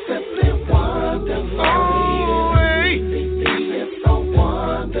 Just simply wonderful. Oh, hey. He is so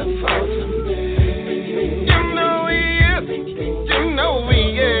wonderful to me. You know he is. You know he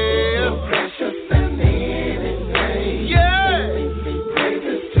is. More precious than anything. Yeah.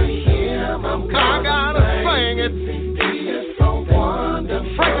 Praises to him. I gotta sing it. He is so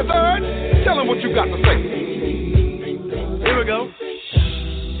wonderful. Frank III, tell him what you got to say. Here we go.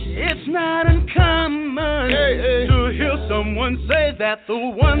 It's not uncommon to hear someone say that the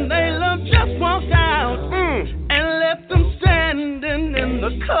one they love just walked out and left them standing in the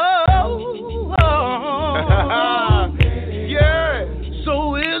cold. Yeah.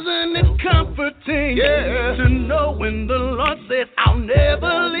 So isn't it comforting to know when the Lord says, I'll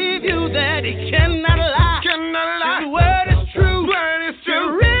never leave you, that He cannot lie. Cannot lie. His word is true. Word is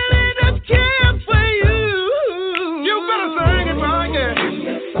true. He really does care for you. You better sing it, man. Yeah.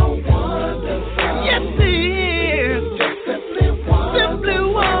 Yes, He is. Simply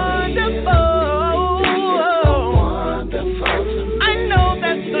wonderful. I know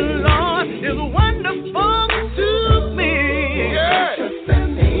that the Lord is wonderful to me. Yeah.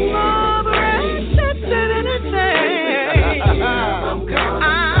 More precious than anything. I'm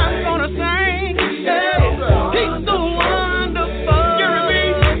gonna sing. He's so wonderful. Gary B,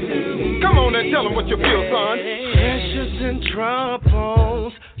 come on and tell him what you feel, son. Precious in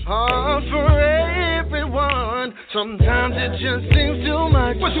troubles, hard for everyone. Sometimes it just seems too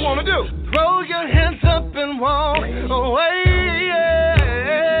much. What you wanna do? Throw your hands up and walk away.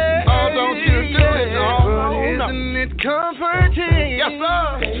 Oh, don't you do it, no. Isn't it comforting? Yes,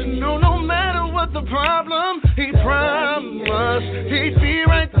 sir. To know no matter what the problem, He promised He'd be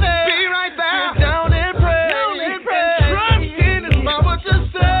right there. Be right there. Sit down and pray. And trust in His power to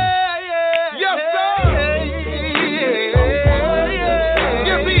say. Yes, sir.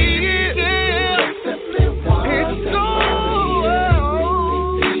 Yes, He is. It's so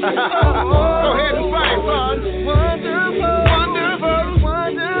Go ahead and sing, son. wonderful, wonderful,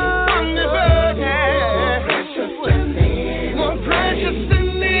 wonderful, yeah. More precious than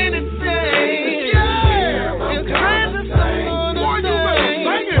anything. Yeah. It's precious than Boy, you better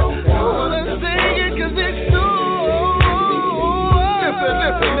sing it. I wanna sing it 'cause it's so.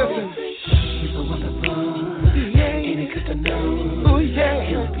 Listen. He's so wonderful. Yeah. Ain't it good to know? Oh yeah.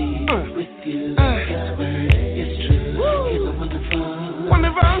 He'll be with you. His word is true. He's so wonderful.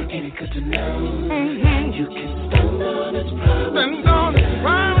 Wonderful. Ain't it good to know? Mm-hmm. You can stand on His promise. Stand on His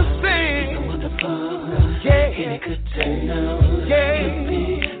promise, sing. He's so wonderful. Yeah. Ain't it good to know? Yeah. He'll be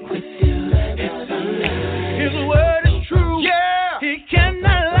with you. It's alive. His word is true. Yeah. He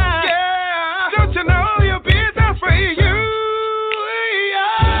cannot lie. Yeah. Don't you know you'll be there for you?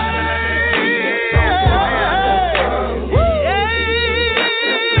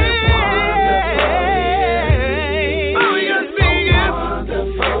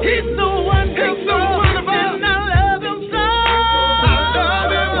 He's so wonderful. And I love Him so.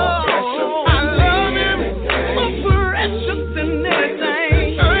 I love Him. More precious than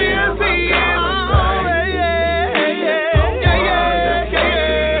anything. Oh, yes, He is.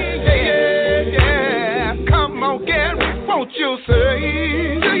 Yeah. Come on, Gary, won't you say?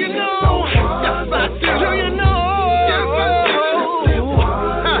 Do you know? Yes, I do. Do you know? Yes, I do.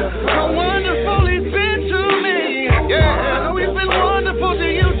 How wonderful He's been to me. Yeah. I know He's been wonderful to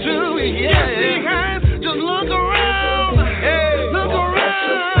you too. Yes, He has. Just look around. Hey. Look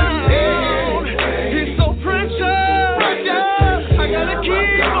around. He's so precious. I gotta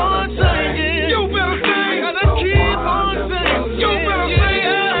keep on singing. You better sing. I gotta keep on singing. You better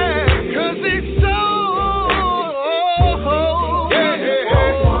sing. 'Cause He's so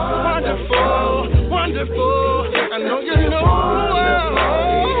wonderful. I know you know. I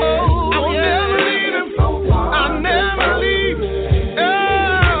will never leave Him. I'll never leave.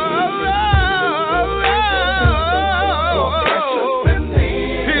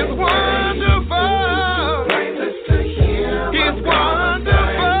 He's wonderful. He's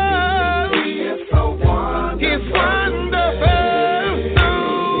wonderful. He's wonderful.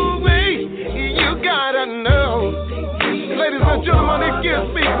 Oh, you gotta know. Ladies and gentlemen, it gives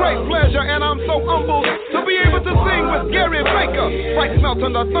me great pleasure, and I'm so humbled to be able to sing with Gary Baker, Frank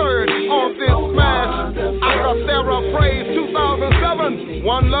Melton III, on this smash Acappella Praise 2007.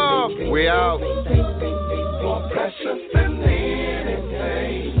 One love, we out. More precious than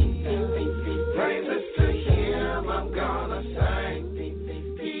anything. Praises to Him, I'm gonna sing.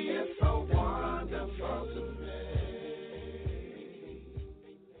 He is so wonderful to me.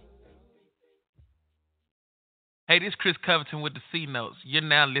 Hey, this is Chris Covington with the C Notes. You're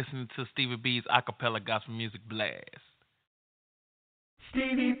now listening to Stevie B's Acapella Gospel Music Blast.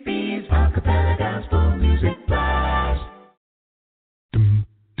 Stevie B's Acapella Gospel Music Blast.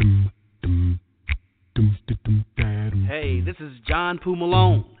 Hey, this is John Poo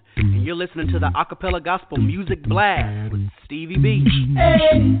Malone, and you're listening to the Acapella Gospel Music Blast with Stevie B.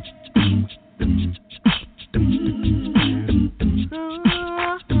 Hey.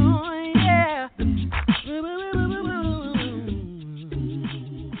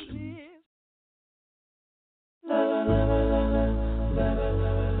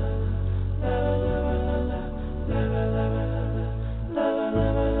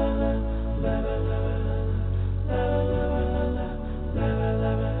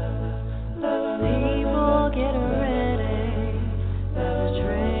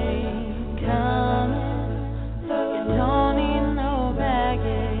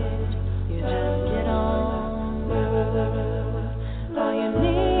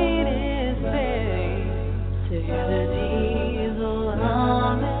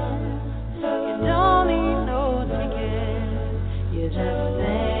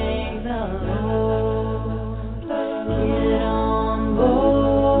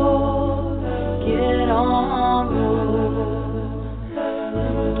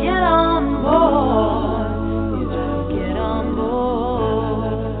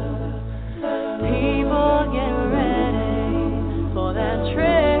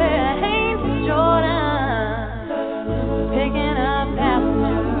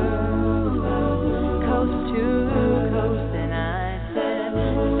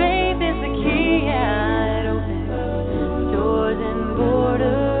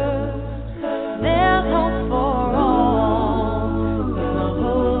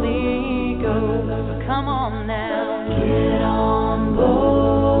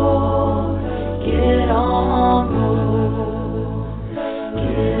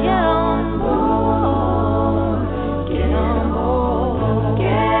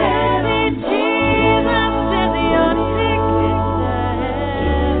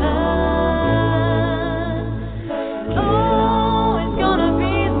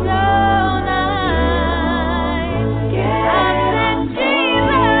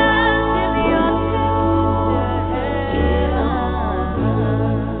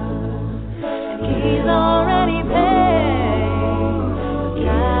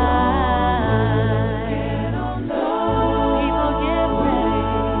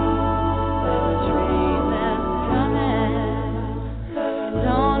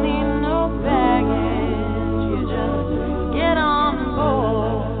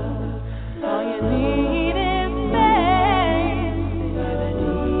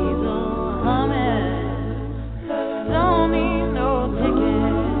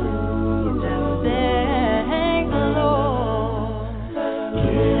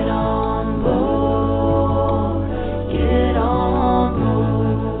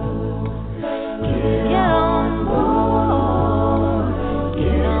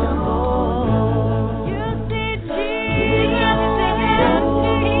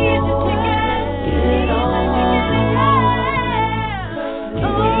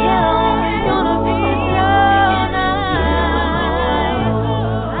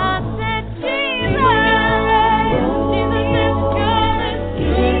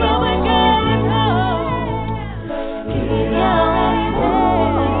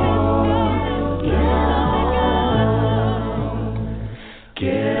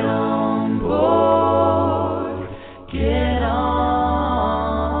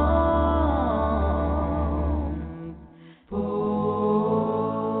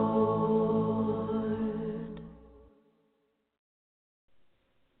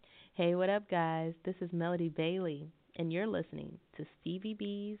 Hey, what up, guys? This is Melody Bailey, and you're listening to Stevie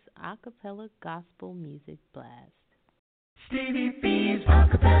B's Acapella Gospel Music Blast. Stevie B's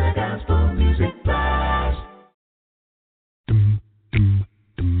Acapella Gospel Music Blast.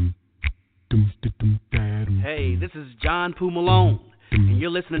 Hey, this is John Poo Malone, and you're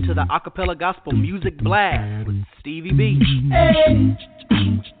listening to the Acapella Gospel Music Blast with Stevie B. Hey.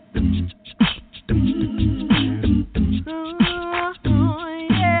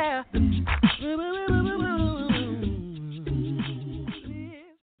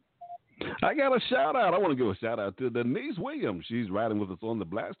 I got a shout out. I want to give a shout out to Denise Williams. She's riding with us on the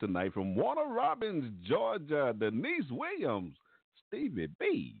blast tonight from Warner Robins, Georgia. Denise Williams, Stevie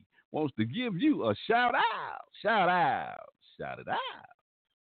B wants to give you a shout out. Shout out. Shout it out.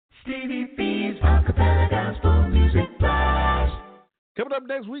 Stevie B's Acapella Gospel Music Blast. Coming up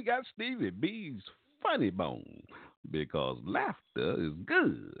next week, got Stevie B's Funny Bone, because laughter is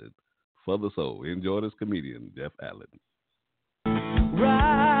good for the soul. Enjoy this comedian, Jeff Allen.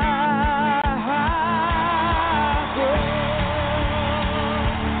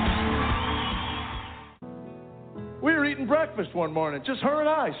 We were eating breakfast one morning, just her and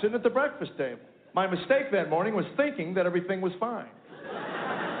I, sitting at the breakfast table. My mistake that morning was thinking that everything was fine.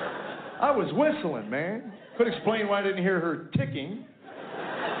 I was whistling, man. Could explain why I didn't hear her ticking.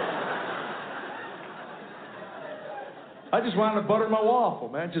 I just wanted to butter my waffle,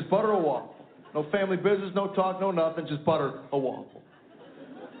 man. Just butter a waffle. No family business, no talk, no nothing. Just butter a waffle.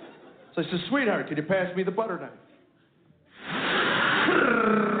 So I said, sweetheart, could you pass me the butter knife?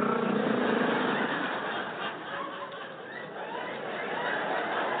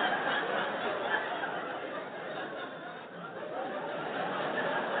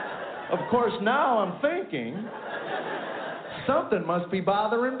 Of course, now I'm thinking, something must be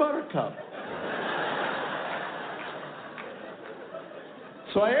bothering Buttercup.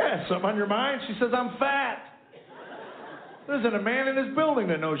 So I asked, something on your mind? She says, I'm fat. There isn't a man in this building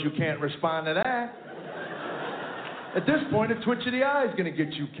that knows you can't respond to that. At this point, a twitch of the eye is going to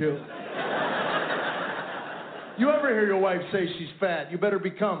get you killed. You ever hear your wife say she's fat, you better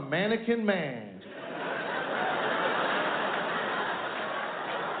become Mannequin Man.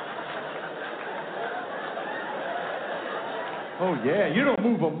 Oh, yeah, you don't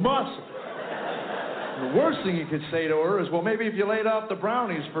move a muscle. The worst thing you could say to her is, well, maybe if you laid off the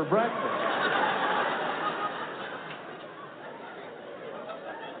brownies for breakfast.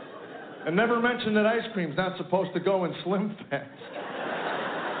 And never mention that ice cream's not supposed to go in Slim Fast.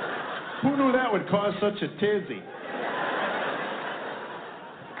 Who knew that would cause such a tizzy?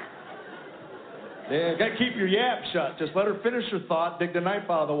 Yeah, gotta keep your yap shut. Just let her finish her thought, dig the knife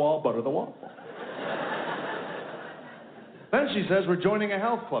out of the wall, butter the waffle. Then she says, we're joining a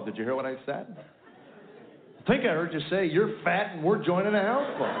health club. Did you hear what I said? I think I heard you say, you're fat and we're joining a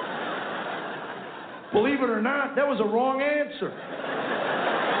health club. Believe it or not, that was a wrong answer.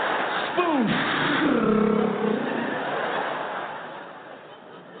 Spoon.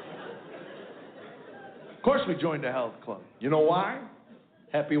 Of course we joined a health club. You know why?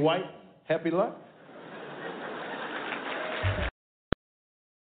 Happy wife, happy life.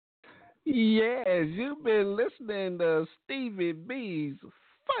 Yes, you've been listening to Stevie B's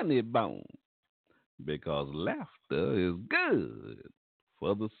Funny Bone, because laughter is good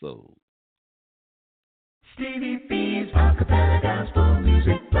for the soul. Stevie B's Acappella Gospel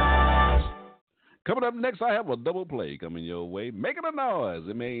Music Blast. Coming up next, I have a double play coming your way. Making a Noise,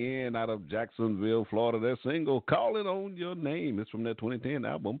 M-A-N, out of Jacksonville, Florida. Their single, Calling on Your Name. It's from their 2010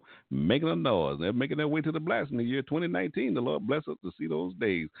 album, Making a Noise. They're making their way to the blast in the year 2019. The Lord bless us to see those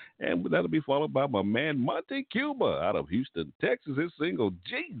days. And that'll be followed by my man, Monte Cuba, out of Houston, Texas. His single,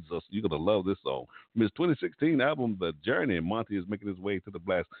 Jesus. You're going to love this song. From his 2016 album, The Journey, Monte is making his way to the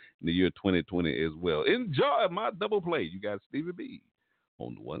blast in the year 2020 as well. Enjoy my double play. You got Stevie B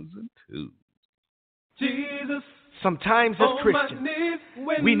on the ones and twos. Jesus. Sometimes as Christians,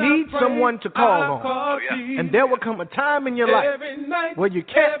 we need someone to call on. And there will come a time in your life where you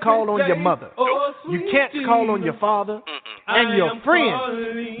can't call on your mother, you can't call on your father, and your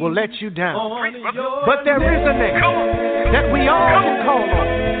friends will let you down. But there is a name that we all can call on,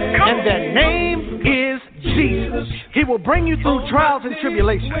 and that name is Jesus. He will bring you through trials and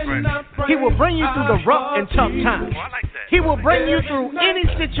tribulations. He will bring you through the rough and tough times. He will bring you through any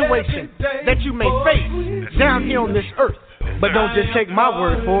situation that you may face down here on this earth. But don't just take my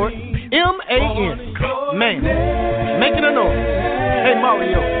word for it. M-A-N, man, making a noise. Hey,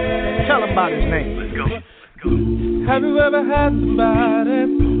 Mario, tell him about his name. Let's go. Have you ever had somebody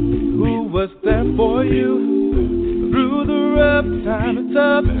who was there for you? Through the rough time and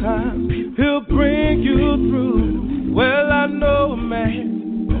tough times, he'll bring you through. Well, I know a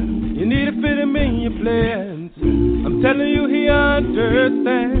man, you need to fit him in your plans. I'm telling you, he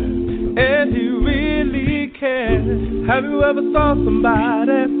understands, and he really cares. Have you ever saw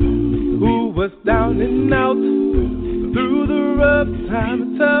somebody who was down and out? Through the rough time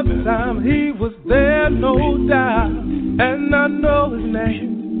and tough time, he was there, no doubt. And I know his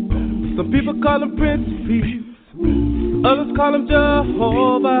name. Some people call him Prince of Peace, others call him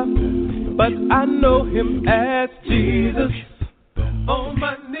Jehovah, but I know him as Jesus. On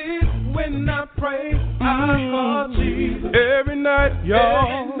my knees when I pray, I call Jesus. Every night, y'all.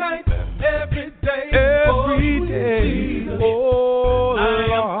 Every night, every day. Every day. Oh, I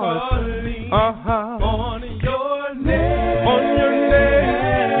am calling on your name. On your name.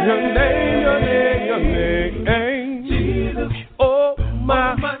 Your name, your name, your name. Jesus. Oh,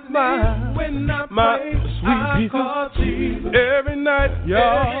 my when I pray, I call Jesus. Every night,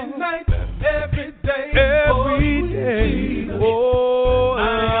 y'all. Every night, every day. Every day. Oh, I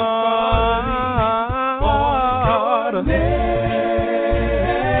am calling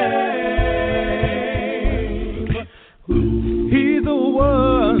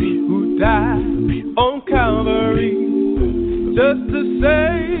just to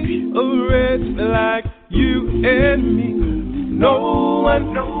save a wretch like you and me. No one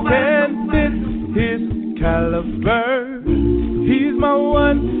can fit his caliber. He's my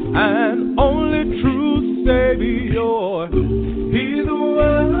one and only true Savior. He's the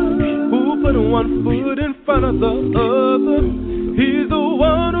one who put one foot in front of the other. He's the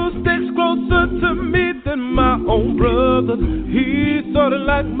one who sticks closer to me than my own brother. He's sort of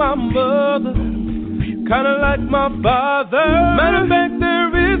like my mother, kind of like my father. Matter of fact,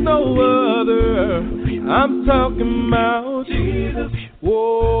 there is no other. I'm talking about Jesus.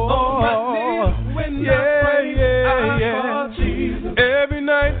 Whoa, yeah, yeah, yeah. Jesus. Every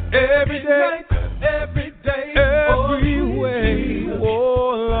night, every day, every day, every way.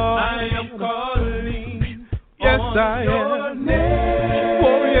 Oh Lord, I am calling. Yes, I am.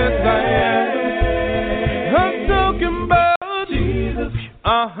 Oh, yes, I am. I'm talking about Jesus.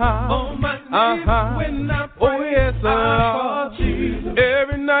 When I pray, oh, yes, Lord. Jesus.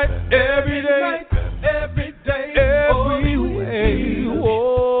 Every night, every day, every day, every way.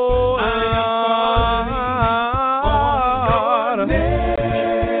 Oh, I am calling.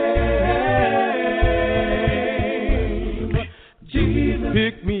 Jesus.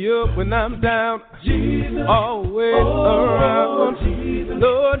 Pick me up when I'm down. Jesus. Always around. Jesus.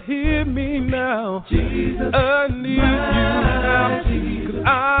 Lord, hear me now. Jesus. I need you now. 'Cause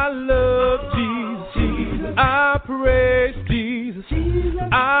I love Jesus. I praise Jesus.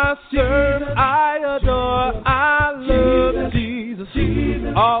 I serve, I adore, I love Jesus.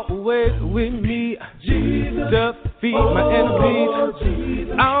 Always with me. Defeat my enemies.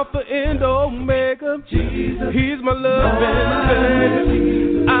 Alpha and Omega. He's my love and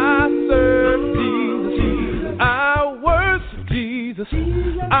faith. I serve Jesus. I worship Jesus.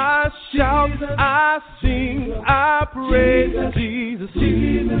 I shout, I sing, I praise Jesus.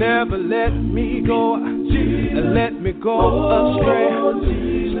 Never let me go, let me go astray.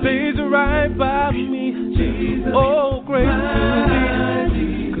 Stays right by me. Oh, grace to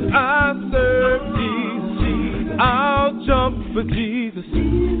me. 'Cause I serve Jesus. I'll jump for Jesus.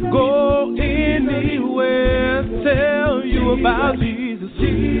 Go anywhere, tell you about Jesus.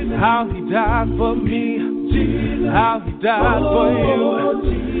 How he died for me. How he died for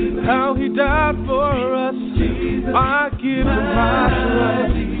you. How he died for us. I give him my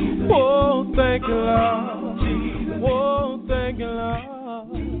trust. Oh, thank you, Lord. Oh, thank you, Lord.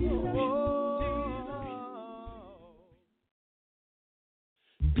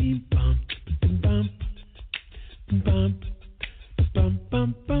 Beep bump, bump, bump, bump,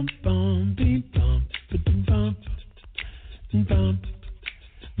 bump, bump, bump, beep bump, bump, bump.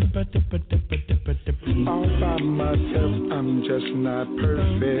 All by myself, I'm just not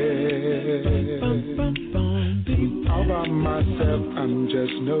perfect. All by myself, I'm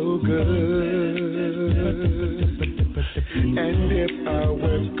just no good. And if I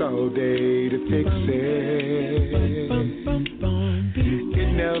work all day to fix it, it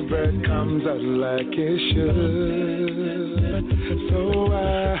never comes out like it should. So I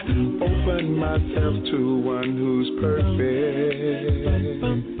open myself to one who's perfect.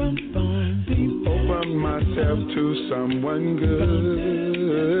 Open myself to someone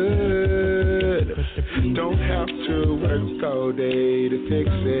good. Don't have to work all day to fix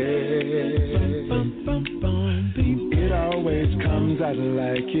it. It always comes out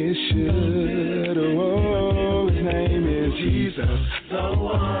like it should. Oh, his name is Jesus, the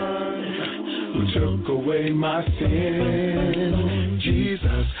one who took away my sin.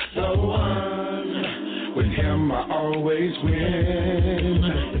 Jesus, the one. With him I always win.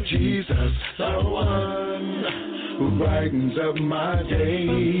 Jesus, the one who brightens up my day.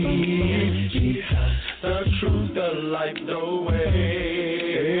 Jesus, the truth, the light, the way.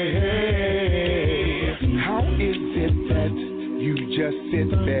 How is it that you just sit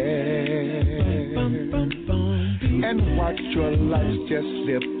there and watch your life just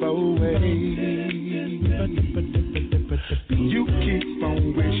slip away? You keep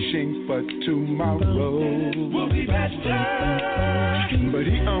on wishing for tomorrow will be better, but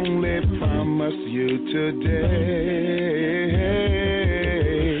he only promised you today.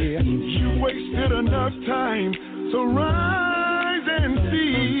 You wasted enough time, so rise and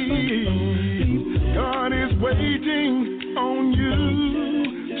see. God is waiting on you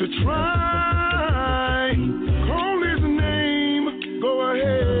to try. Call his name, go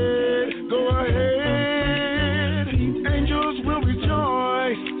ahead, go ahead. Will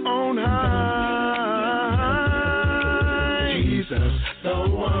rejoice on high. Jesus, the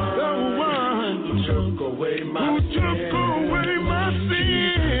one who took away my sin.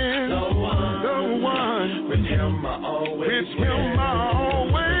 The one with him I always win.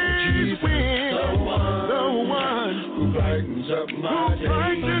 The one who brightens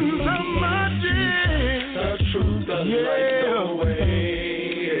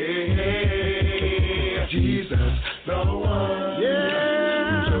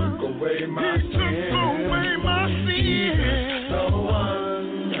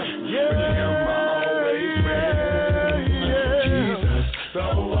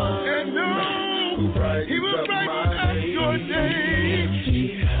He will brighten up your day.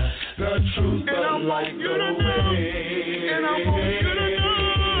 The truth, the light, the way. And I want you to know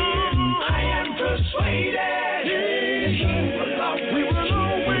I am persuaded we will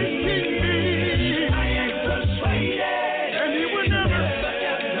always keep me. I am persuaded, and He will never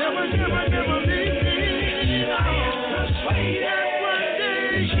leave me. I am persuaded. And one day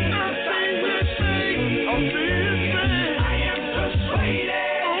I'll see His face. I'll see His face. I am persuaded.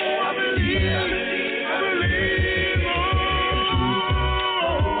 Oh, I believe.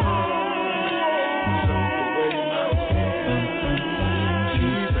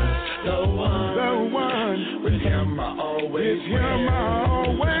 With Him I always win.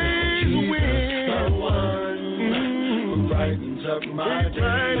 The one who brightens up my day.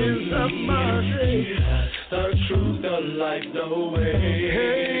 The truth, the light, the way.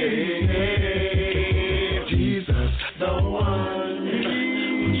 Jesus, the one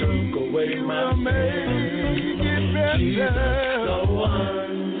who took away my pain. Jesus, the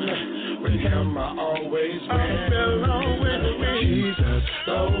one. With Him I always win. Jesus,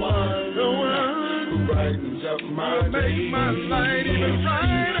 the one. Brightens up my day. Make my light even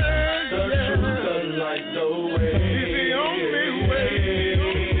brighter. The truth, the light, the way. He's the only way.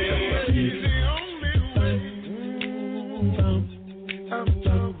 He's the only way.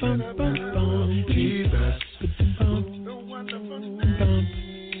 Jesus, the wonderful name.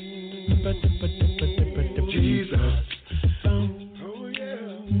 Jesus, oh yeah.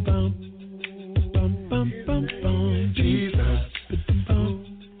 Jesus.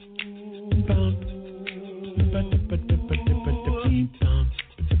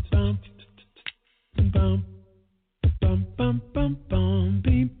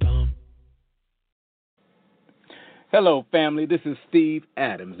 Hello, family. This is Steve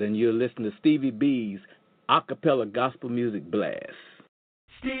Adams, and you're listening to Stevie B's Acappella Gospel Music Blast.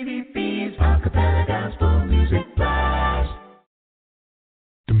 Stevie B's Acappella Gospel Music Blast.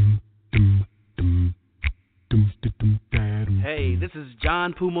 Hey, this is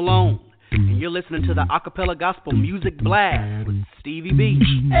John Poo Malone, and you're listening to the Acappella Gospel Music Blast with Stevie B.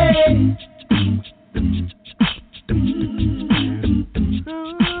 Hey.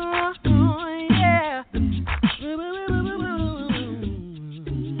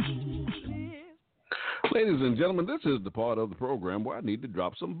 Ladies and gentlemen, this is the part of the program where I need to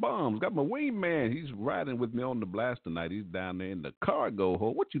drop some bombs. Got my wingman. He's riding with me on the blast tonight. He's down there in the cargo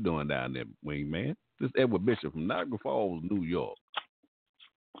hold. What you doing down there, wingman? This is Edward Bishop from Niagara Falls, New York.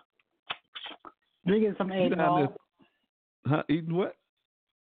 Drinking some eggnog. Huh? Eating what?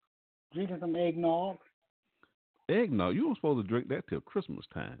 Drinking some eggnog. Eggnog? You weren't supposed to drink that till Christmas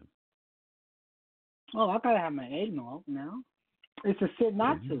time. Oh, I gotta have my eggnog now. It's a sin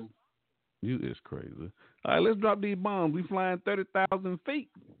not to. You is crazy. All right, let's drop these bombs. We flying 30,000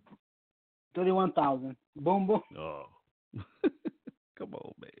 feet. 31,000. Boom, boom. Oh. Come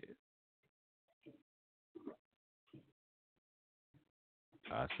on, man.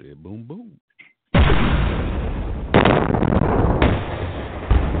 I said boom, boom.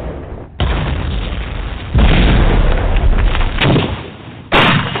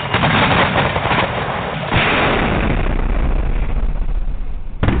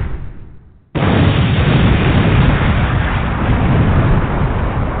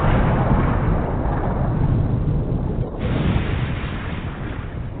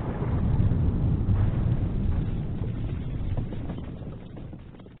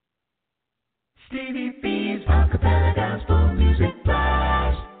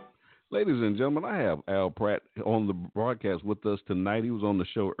 Ladies and gentlemen, I have Al Pratt on the broadcast with us tonight. He was on the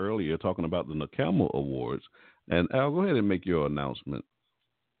show earlier talking about the NACAMA Awards. And Al, go ahead and make your announcement.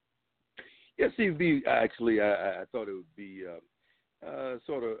 Yes, Steve B, actually, I thought it would be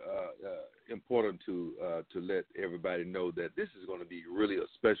important to let everybody know that this is going to be really a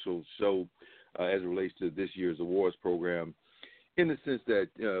special show as it relates to this year's awards program, in the sense that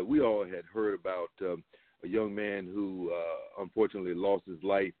we all had heard about a young man who unfortunately lost his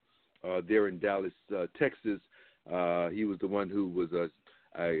life there in Dallas, Texas. He was the one who was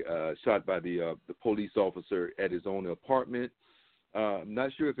shot by the police officer at his own apartment. I'm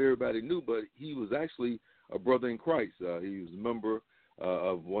not sure if everybody knew, but he was actually a brother in Christ. He was a member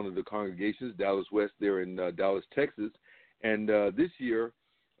of one of the congregations, Dallas West, there in Dallas, Texas. And this year,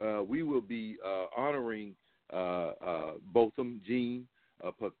 we will be honoring Botham Jean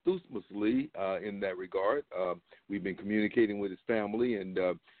posthumously in that regard. We've been communicating with his family, and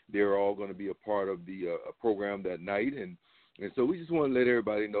they're all going to be a part of the program that night. And so we just want to let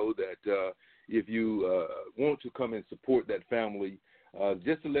everybody know that if you want to come and support that family,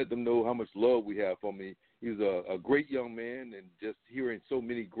 just to let them know how much love we have for him. He was a great young man, and just hearing so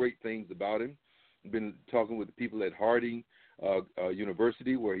many great things about him. Been talking with the people at Harding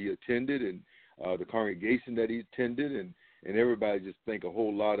University where he attended, and the congregation that he attended, and everybody just think a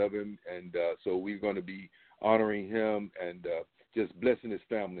whole lot of him. And so we're going to be honoring him and just blessing his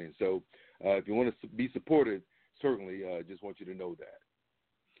family. And so if you want to be supported, certainly just want you to know that.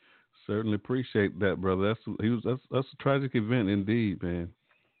 Certainly appreciate that, brother. That's a tragic event indeed, man.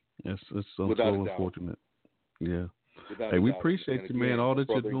 It's so unfortunate. Yeah. Hey, we appreciate you, man. All that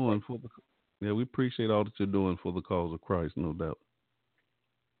you're doing we appreciate all that you're doing for the cause of Christ, no doubt.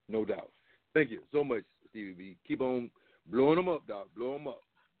 No doubt. Thank you so much, Stevie B. Keep on blowing them up, Doc. Blow them up.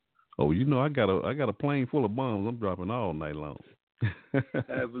 Oh, you know, I got a plane full of bombs. I'm dropping all night long.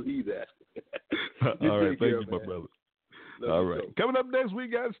 I believe that. All right, thank you, my brother. All right. Coming up next, we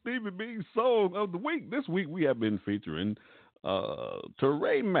got Stevie B's Song of the Week. This week, we have been featuring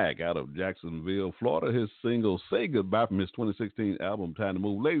Ture Mack out of Jacksonville, Florida. His single, Say Goodbye, from his 2016 album, Time to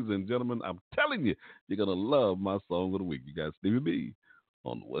Move. Ladies and gentlemen, I'm telling you, you're going to love my Song of the Week. You got Stevie B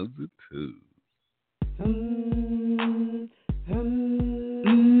on the ones and twos.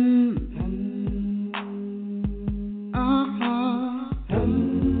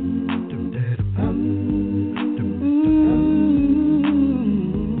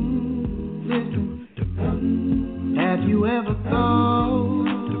 Have you ever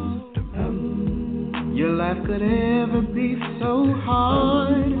thought your life could ever be so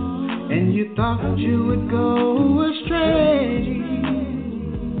hard, and you thought you would go astray?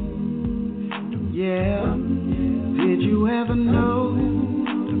 Yeah. Did you ever know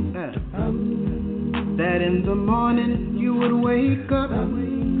that in the morning you would wake up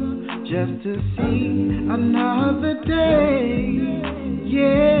just to see another day?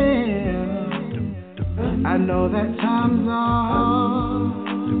 Yeah. I know that times are hard,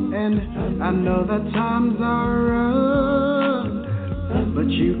 and I know that times are rough, but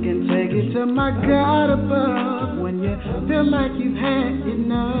you can take it to my God above when you feel like you've had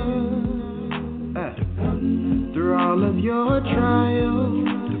enough. Through all of your trials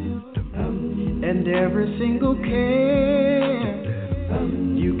and every single care,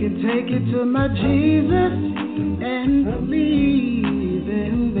 you can take it to my Jesus and leave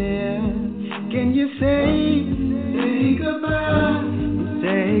him there. Can you say goodbye?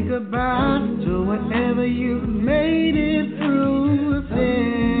 Say goodbye to whatever you made it through.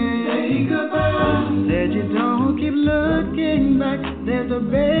 Say goodbye. Said you don't keep looking back. There's a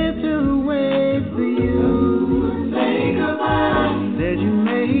better way for you. Say goodbye. Said you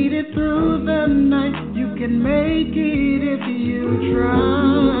made it through the night. You can make it if you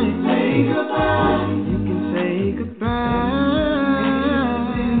try. Say goodbye. You can say goodbye.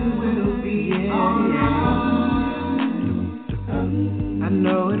 I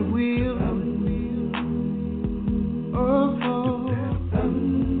know it will. Oh, oh,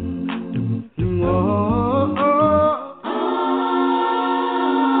 oh, oh.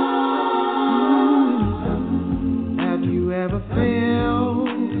 Have you ever felt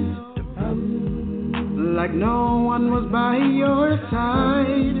like no one was by your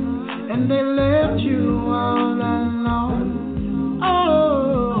side and they left you all alone?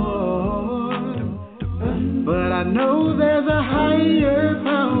 But I know there's a higher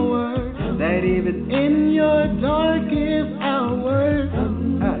power that even in your darkest hour,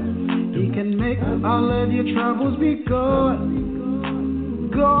 he can make all of your troubles be gone,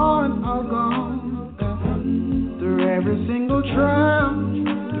 gone, all gone. Through every single trial,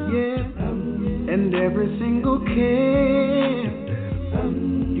 yeah, and every single care,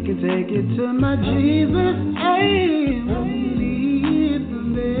 you can take it to my Jesus and leave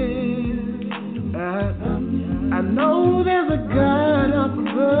him there. I know there's a God up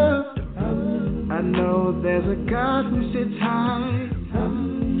above. I know there's a God who sits high.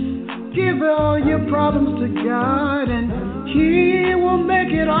 Give all your problems to God and He will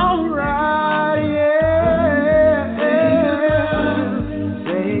make it alright. Yeah.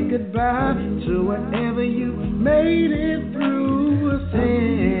 Say goodbye to whatever you made it through.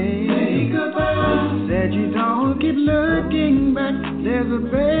 Say goodbye. Said you don't keep looking back. There's a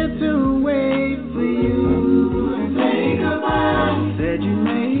better way for you. Say goodbye. Said you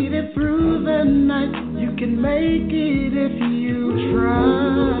made it through the night. You can make it if you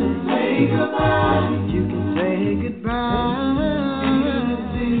try. Say goodbye. You can say goodbye.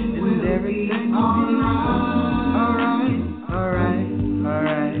 And everything will be alright, alright,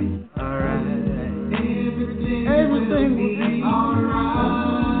 alright, alright. Everything will be alright.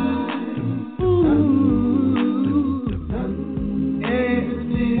 Ooh,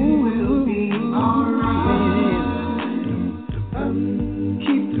 everything will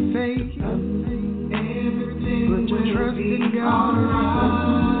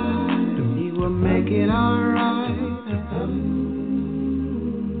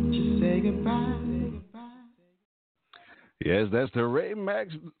Yes, that's the Ray Mack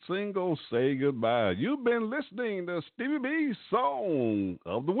single, Say Goodbye. You've been listening to Stevie B's Song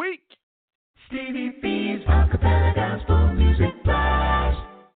of the Week. Stevie B's Acappella Gospel Music Blast.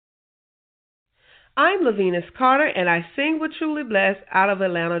 I'm Lavinus Carter, and I sing with Truly Blessed out of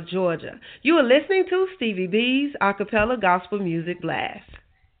Atlanta, Georgia. You are listening to Stevie B's Acappella Gospel Music Blast.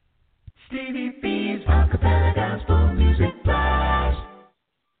 Stevie B's Acappella Gospel Music Blast.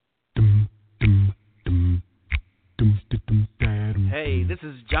 Hey, this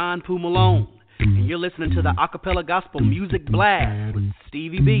is John Poo Malone, and you're listening to the Acappella Gospel Music Blast with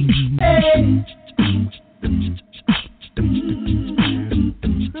Stevie B. Hey.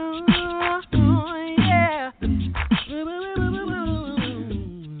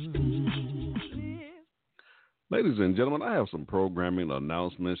 Ladies and gentlemen, I have some programming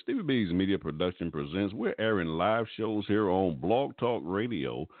announcements. Stevie B's Media Production presents. We're airing live shows here on Blog Talk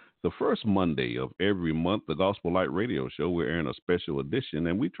Radio the first Monday of every month. The Gospel Light Radio Show, we're airing a special edition,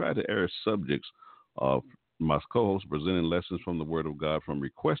 and we try to air subjects of my co-hosts presenting lessons from the Word of God from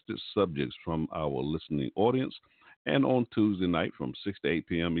requested subjects from our listening audience. And on Tuesday night from 6 to 8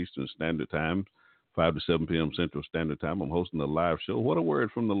 p.m. Eastern Standard Time, 5 to 7 p.m. Central Standard Time, I'm hosting a live show, What a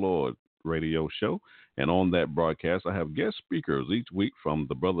Word from the Lord radio show. And on that broadcast, I have guest speakers each week from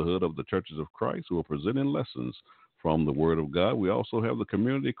the Brotherhood of the Churches of Christ who are presenting lessons from the Word of God. We also have the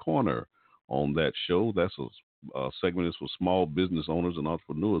Community Corner on that show. That's a segment is for small business owners and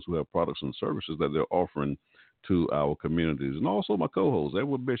entrepreneurs who have products and services that they're offering to our communities. And also my co-host,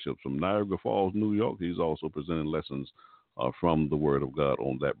 Edward Bishop from Niagara Falls, New York. He's also presenting lessons from the Word of God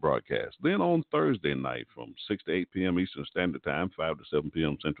on that broadcast. Then on Thursday night from 6 to 8 p.m. Eastern Standard Time, 5 to 7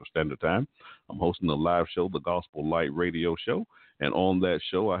 p.m. Central Standard Time, I'm hosting a live show, the Gospel Light Radio Show. And on that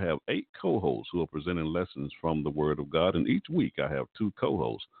show, I have 8 co-hosts who are presenting lessons from the Word of God. And each week, I have 2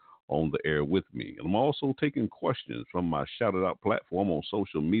 co-hosts on the air with me. And I'm also taking questions from my Shout It Out platform on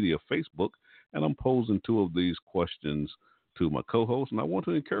social media, Facebook, and I'm posing 2 of these questions to my co-host, and I want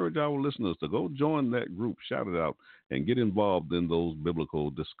to encourage our listeners to go join that group, Shout It Out, and get involved in those biblical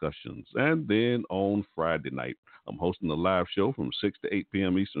discussions. And then on Friday night, I'm hosting a live show from 6 to 8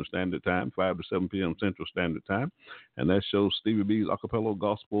 p.m. Eastern Standard Time, 5 to 7 p.m. Central Standard Time, and that shows Stevie B's Acapella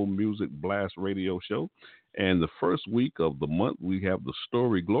Gospel Music Blast Radio Show. And the first week of the month, we have the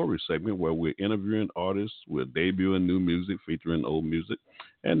Story Glory segment where we're interviewing artists, we're debuting new music, featuring old music.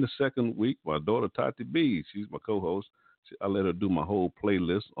 And the second week, my daughter Tati B, she's my co-host, I let her do my whole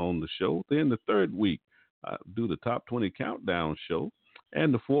playlist on the show. Then the third week, I do the Top 20 Countdown show.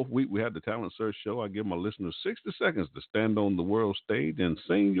 And the fourth week, we have the Talent Search show. I give my listeners 60 seconds to stand on the world stage and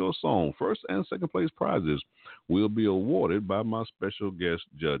sing your song. First and second place prizes will be awarded by my special guest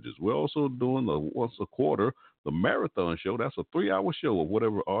judges. We're also doing once a quarter, the Marathon show. That's a 3-hour show of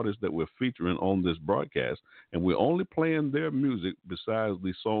whatever artists that we're featuring on this broadcast. And we're only playing their music besides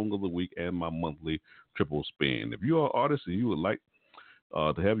the Song of the Week and my monthly triple spin. If you are an artist and you would like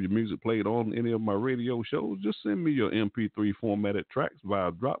to have your music played on any of my radio shows, just send me your MP3 formatted tracks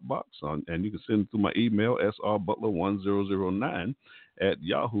via Dropbox, and you can send it to my email,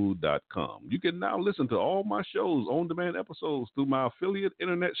 srbutler1009@yahoo.com. You can now listen to all my shows, on-demand episodes, through my affiliate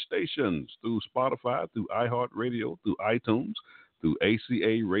internet stations, through Spotify, through iHeartRadio, through iTunes, through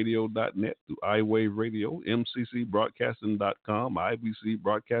acaradio.net, through iWave Radio, mccbroadcasting.com,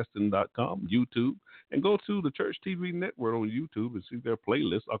 ibcbroadcasting.com, YouTube, and go to the Church TV Network on YouTube and see their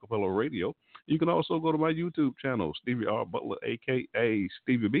playlist, Acapella Radio. You can also go to my YouTube channel, Stevie R. Butler, a.k.a.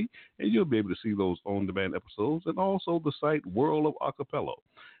 Stevie B, and you'll be able to see those on-demand episodes, and also the site World of Acapella.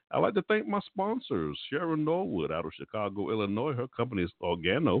 I'd like to thank my sponsors, Sharon Norwood out of Chicago, Illinois. Her company is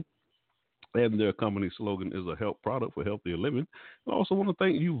Organo, and their company slogan is a health product for healthier living. I also want to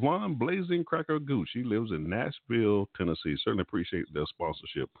thank Yvonne Blazing Cracker Goose. She lives in Nashville, Tennessee. Certainly appreciate their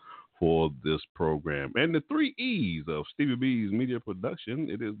sponsorship for this program. And the 3 E's of Stevie B's Media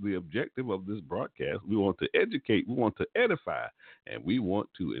Production, it is the objective of this broadcast. We want to educate, we want to edify, and we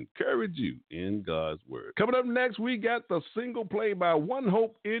want to encourage you in God's Word. Coming up next, we got the single play by One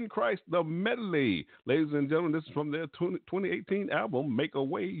Hope in Christ, the medley. Ladies and gentlemen, this is from their 2018 album, Make a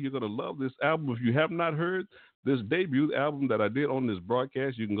Way. You're going to love this album. If you have not heard this debut album that I did on this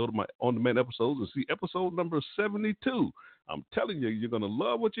broadcast, you can go to my on-demand episodes and see episode number 72. I'm telling you, you're going to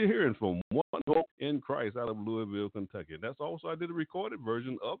love what you're hearing from One Hope in Christ out of Louisville, Kentucky. That's also, I did a recorded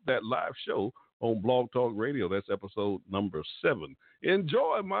version of that live show on Blog Talk Radio. That's episode number 7.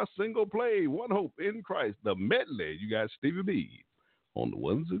 Enjoy my single play, One Hope in Christ, the medley. You got Stevie B on the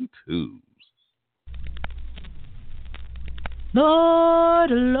 1s and 2s. Lord,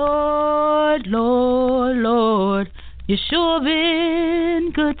 Lord, Lord, Lord, You sure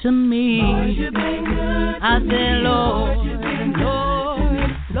been good to me. Lord, you've been good to I said, Lord,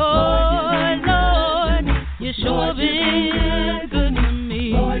 Lord, Lord, you sure been good to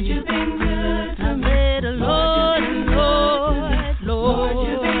me. Lord, you've been good to me. I said, Lord, Lord,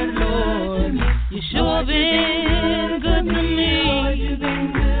 Lord, you sure been good to me.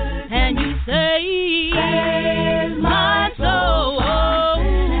 And you saved my soul.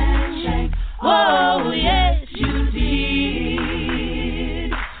 Oh, yes, you did.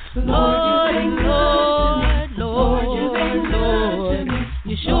 Lord, Lord,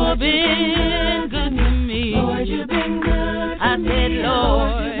 you sure been good to me. Lord, you've been good. I said,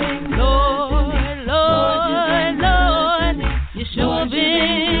 Lord, Lord, you sure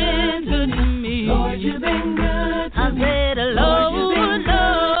been good to me. Lord, you've been good. I said, Lord,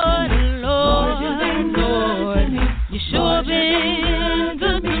 Lord, you sure been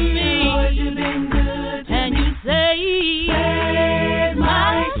good to me. Lord, you've been good. And you saved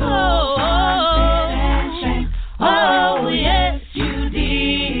my soul. Oh, yes, you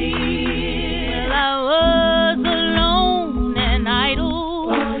did. Well, I was alone and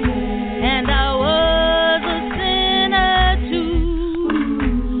idle, and I was a sinner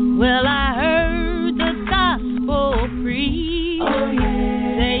too. Well, I heard the gospel preached,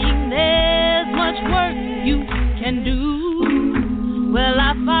 saying there's much work you can do. Well,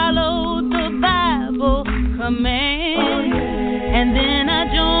 I followed the Bible command, and then I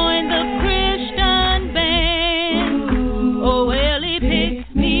joined the Christian band. Oh, well, he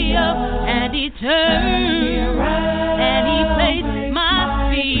picked me up and he turned me around, and he placed my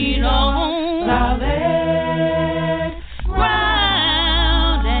feet on solid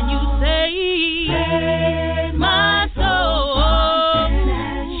ground, and you saved my soul.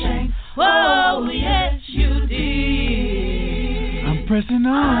 Oh, yes, you did. I'm pressing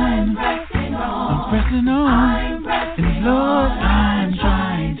on, I'm pressing on, and Lord, I'm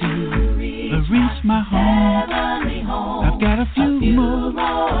trying to reach my home. I've got a few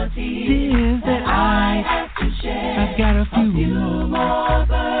more tears that I've got a few more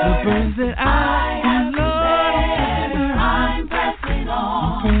the burdens that and Lord, I'm pressing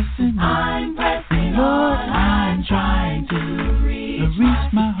on, and Lord, I'm trying to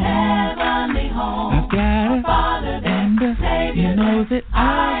reach my home. I've got a Father, and you know that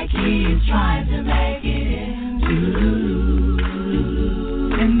I keep trying to make it into.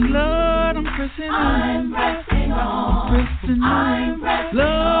 And Lord, I'm pressing on,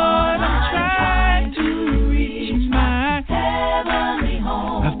 Lord, I'm trying to reach my heavenly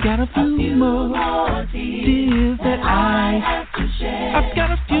home. I've got a few more tears that I've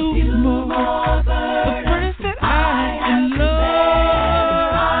got a few more the burdens that and Lord,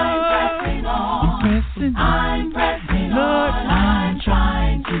 I'm pressing, Lord, I'm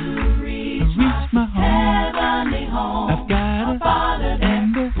trying to reach my heavenly home. I've got a Father,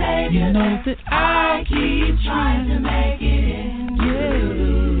 and you know that I keep trying to make it in. Yeah.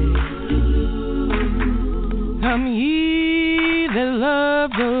 Come ye that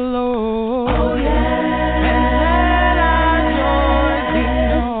love the Lord. Oh, yeah. And let our joy be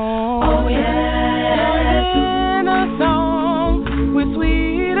known. Oh, yeah. Sing a song with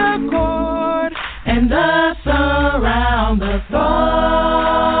sweet accord, and thus around the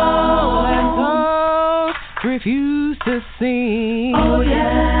throne. And those refuse to sing. Oh,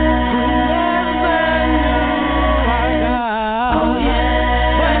 yeah.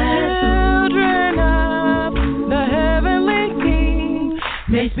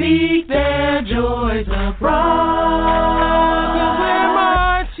 Speak their joys abroad.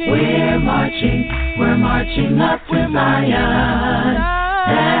 We're marching up to Zion,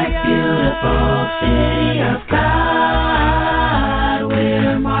 that beautiful city of God.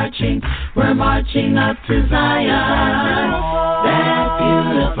 We're marching up to Zion, that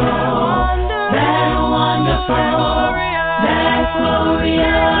beautiful, that wonderful, that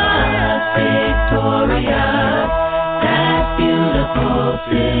glorious, victorious, that beautiful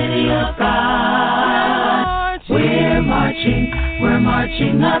city of God. We're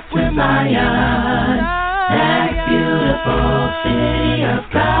marching up to Zion, that beautiful city of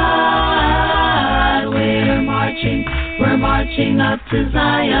God. We're marching up to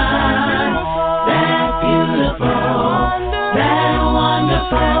Zion, that beautiful, that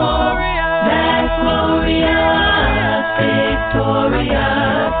wonderful, that glorious,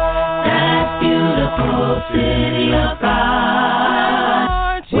 victorious, that beautiful city of God.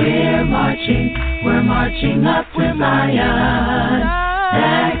 We're marching up to Zion,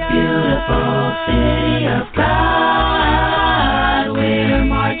 that beautiful city of God.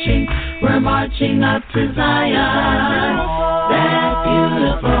 We're marching up to Zion, that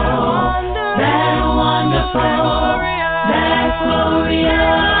beautiful, that wonderful,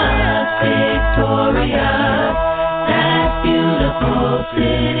 glorious, victorious, that beautiful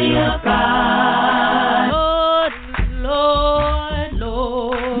city of God. Lord, Lord,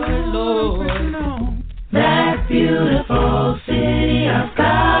 Lord, Lord, that beautiful city of God.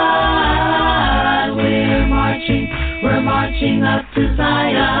 We're marching up to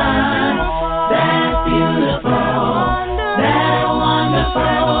Zion. That beautiful, that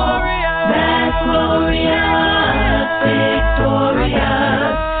wonderful, that glorious,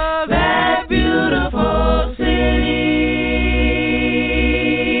 victorious, that beautiful city,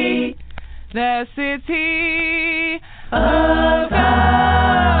 the city of God.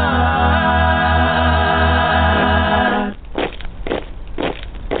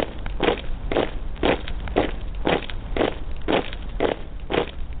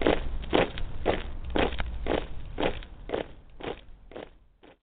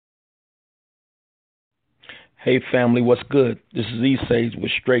 Hey family, what's good? This is E-Sage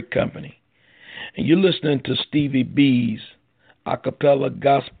with Straight Company. And you're listening to Stevie B's Acappella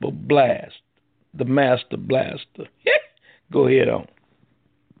Gospel Blast, the Master Blaster. Go ahead on.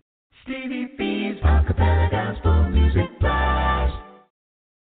 Stevie B's Acappella Gospel Music Blast.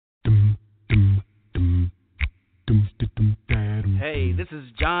 Hey, this is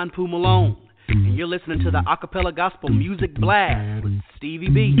John Poo Malone, and you're listening to the Acappella Gospel Music Blast with Stevie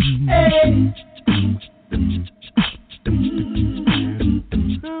B. Hey.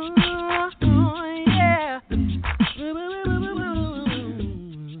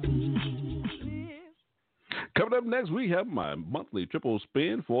 Coming up next, we have my monthly triple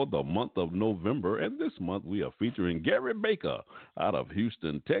spin for the month of November. And this month, we are featuring Gary Baker out of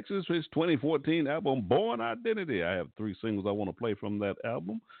Houston, Texas, his 2014 album, Born Identity. I have 3 singles I want to play from that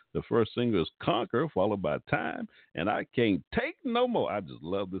album. The first single is Conquer, followed by Time, and I Can't Take No More. I just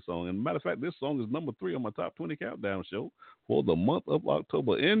love this song. And matter of fact, this song is number 3 on my top 20 countdown show for the month of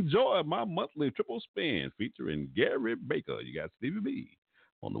October. Enjoy my monthly triple spin featuring Gary Baker. You got Stevie B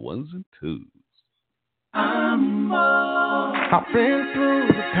on the ones and twos. I've been through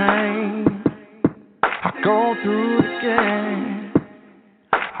the pain, I go through it again.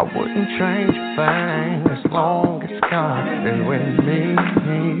 I wouldn't change a thing as long as God is with me.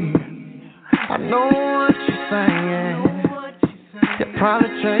 I know what you're saying, you'll probably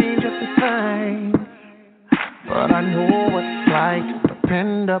change everything, but I know what it's like to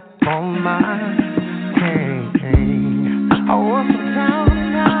depend upon my king. I was so down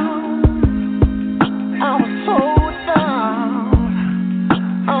and out, I was so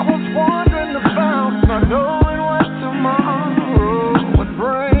down, I was wondering about not knowing what tomorrow would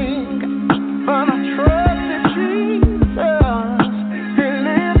bring, but I trusted Jesus, He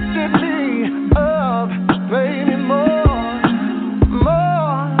lifted me up, made me more than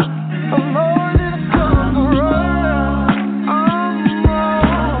a conqueror. I'm more than a conqueror.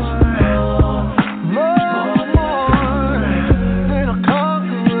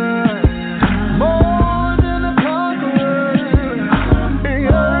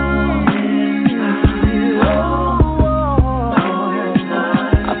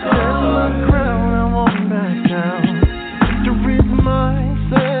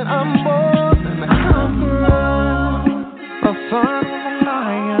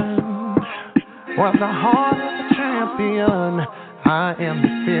 With the heart of a champion, I am the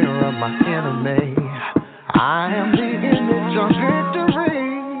fear of my enemy. I am the image of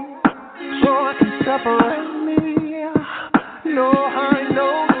victory, so I can separate me. No, I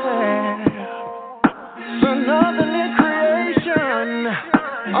know that there's nothing in creation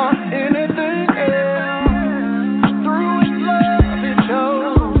or anything else. Through His love, He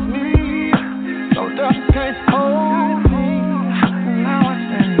chose me, so death can't hold me. Now I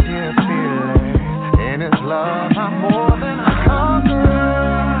stand here feeling in His love, I'm more than a conqueror.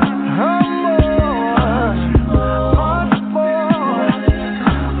 I'm more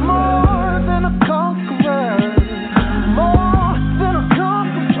than a conqueror. More than a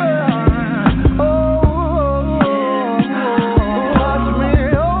conqueror. Oh, watch me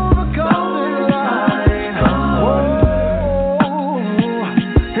overcome this life. Oh,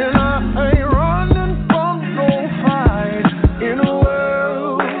 and I ain't running from no fight in a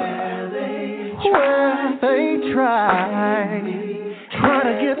world where they try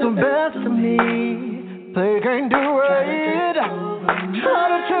to get the best of me. They can't do it. Try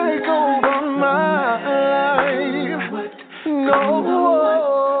to take over my life. No,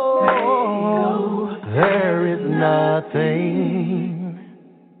 there is nothing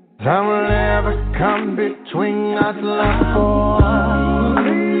that will ever come between us, love for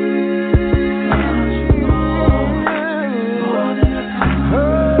me.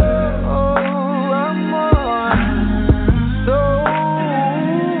 So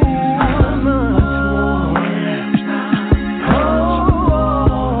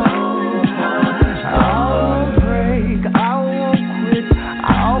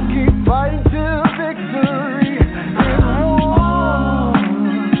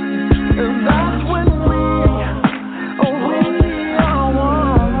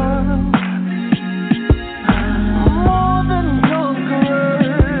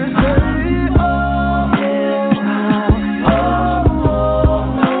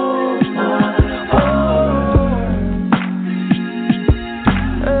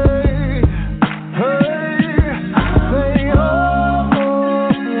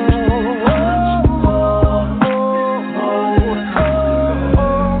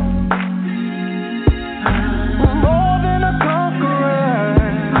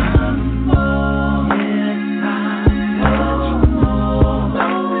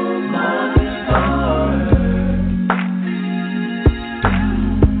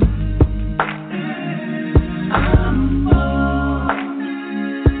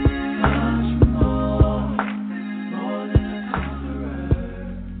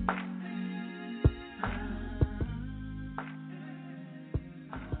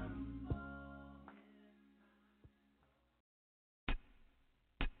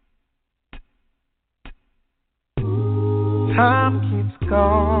time keeps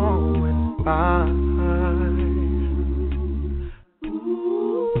going by,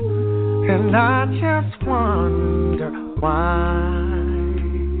 and I just wonder why.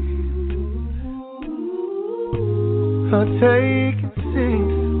 I take it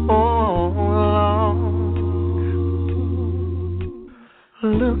seems so long.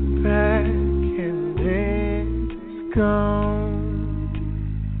 Look back and it's gone.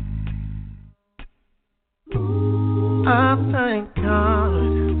 I thank God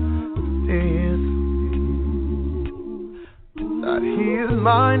is that He is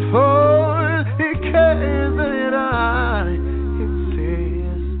mindful, He cares that I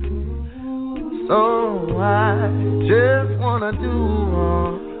exist. So I just wanna do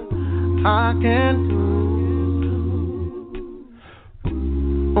all I can do,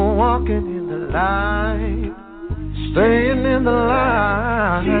 walking in the light, staying in the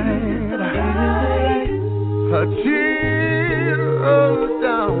light. A tear rolls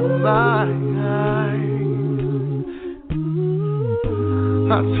down my eyes.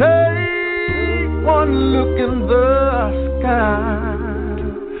 I take one look in the sky.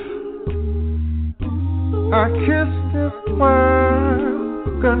 I kiss this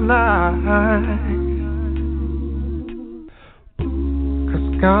world goodnight. 'Cause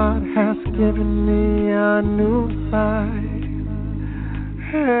God has given me a new life.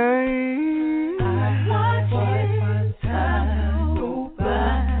 Hey,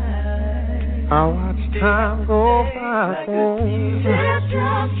 I watch time go by,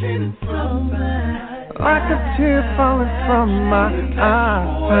 like a tear falling from my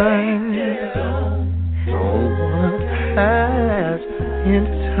eyes. Don't wanna pass in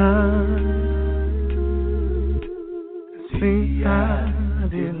time. See, I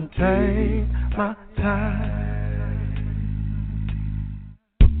didn't take my time.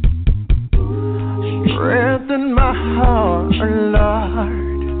 Strengthen my heart, Lord.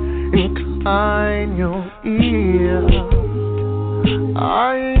 Incline your ear. I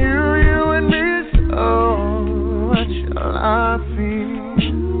hear you in me, so what shall I feel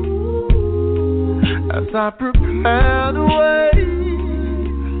as I prepare the way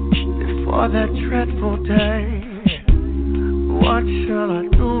before that dreadful day? What shall I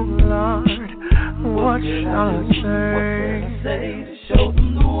do, Lord? What shall I say to show them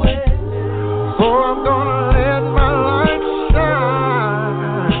the way? For I'm gonna let my light shine.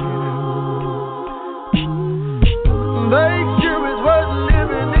 They sure is worth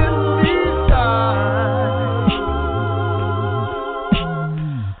living in these times.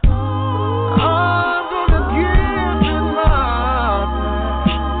 I'm gonna give it my best.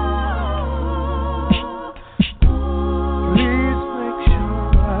 Please make sure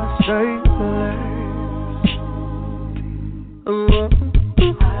I stay blessed.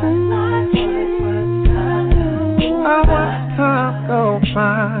 I watch time go by,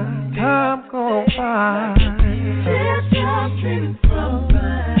 time go by.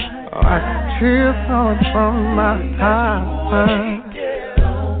 Like a tear falling from my eyes.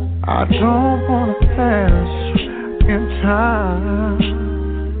 I don't wanna perish in time.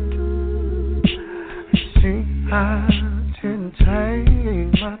 See, I didn't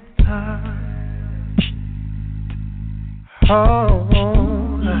take my time. Oh,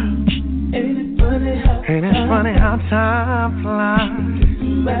 ain't it funny how time flies?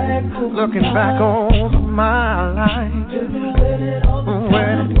 Looking back over my life,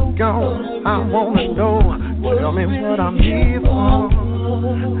 where did it go? I wanna know. Tell me what I'm here for.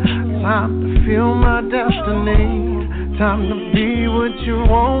 Time to feel my destiny. Time to be what you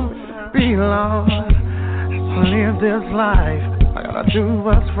want me to be, Lord. To live this life, I gotta do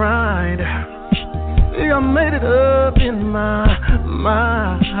what's right. See, I made it up in my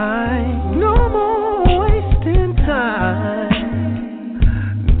mind. No more wasting time.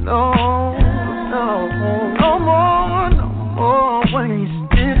 No more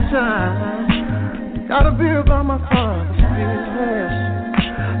wasting time. Gotta be about my Father's business.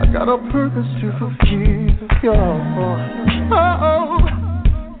 I got a purpose to fulfill. Oh,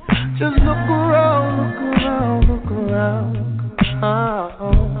 just look around.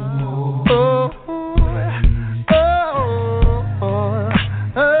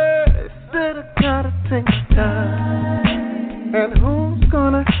 Hey, said I gotta take time. And who's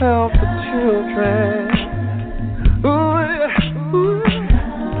gonna help the children?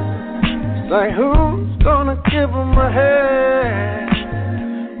 Say, who's gonna give them a hand?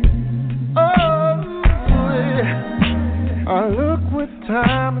 Oh, yeah. I look what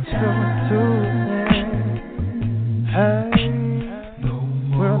time is coming to them. Hey,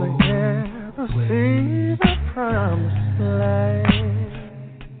 will they ever see the promised land?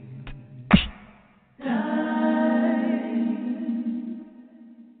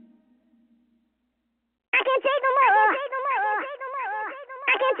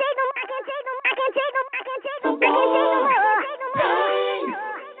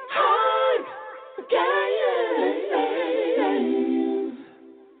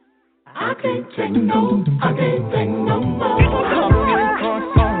 can't take no more. I've been waiting for a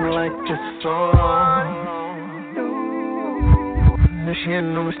song like this so long.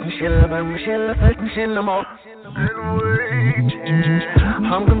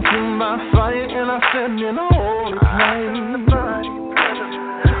 I'm consumed by fire and I stand in a holy place.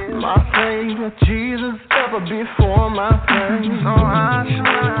 My Savior Jesus ever before my face. So I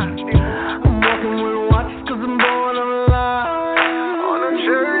shine. I'm walking with watch 'cause I'm born alive. On a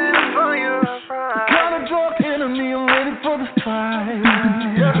chariot of fire. Got a dark enemy, I'm ready for the fight.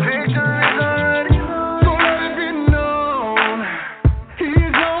 Yeah, victory's already won. So let it be known.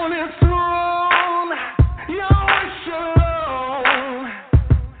 He's on his throne. Yahweh Shalom.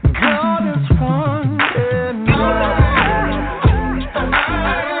 God is fun and one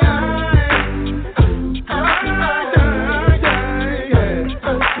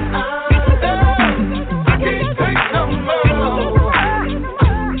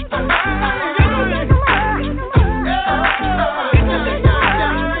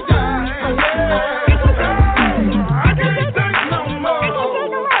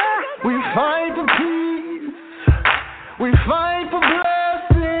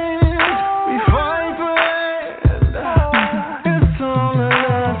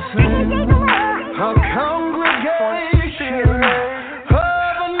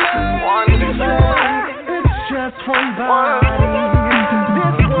body.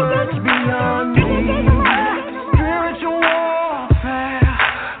 This world's beyond me. Spiritual warfare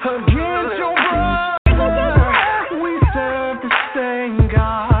against your brother. We serve the same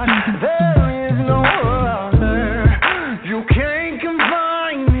God. There is no other. You can't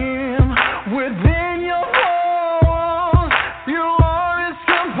confine him within your walls. You are his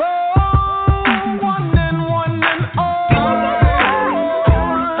temple, one and all.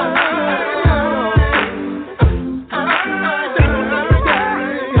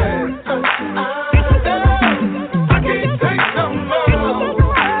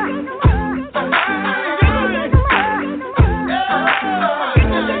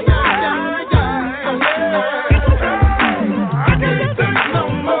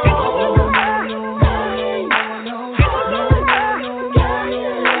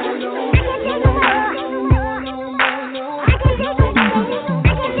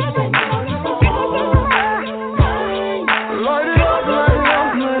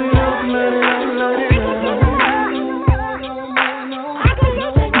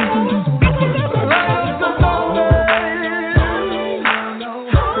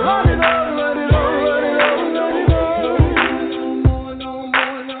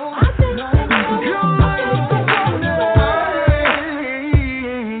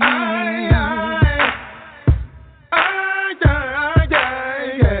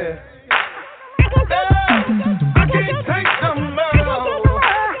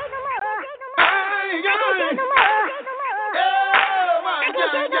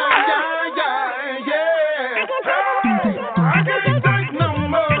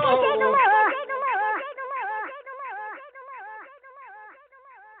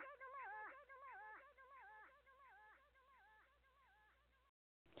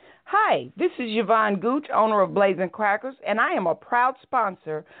 Hi, this is Yvonne Gooch, owner of Blazing Crackers, and I am a proud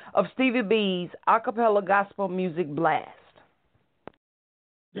sponsor of Stevie B's Acappella Gospel Music Blast.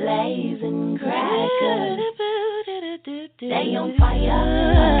 Blazing crackers, they on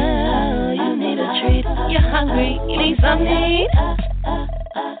fire. You need a treat, you're hungry, you need something to eat.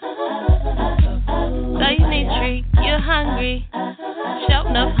 So you need a treat, you're hungry,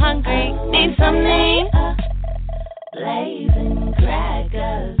 shouting up hungry, need something to eat. Blazing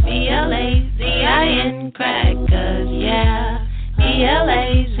crackers, BLAZIN crackers, yeah.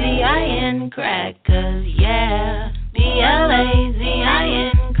 BLAZIN crackers, yeah.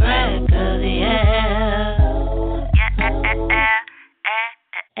 BLAZIN crackers, yeah.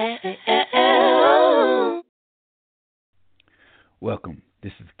 Welcome.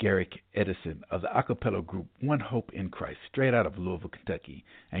 This is Garrick Edison of the Acappella group One Hope in Christ, straight out of Louisville, Kentucky.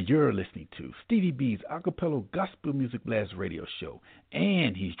 And you're listening to Stevie B's Acappella Gospel Music Blast radio show.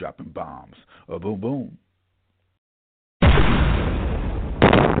 And he's dropping bombs. Boom, boom.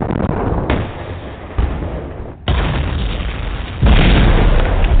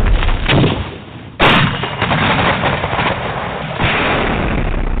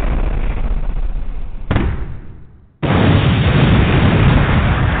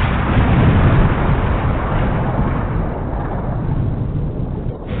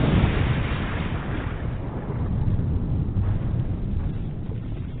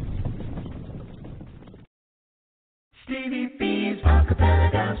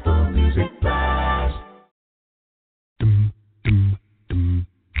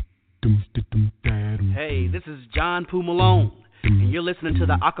 Hey, this is John Poo Malone, and you're listening to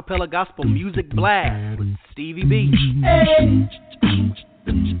the Acappella Gospel Music Blast with Stevie B. Hey.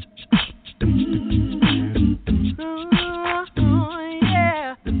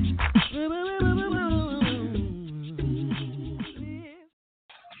 Yeah.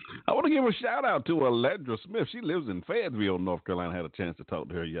 I want to give a shout out to Aledra Smith. She lives in Fayetteville, North Carolina. I had a chance to talk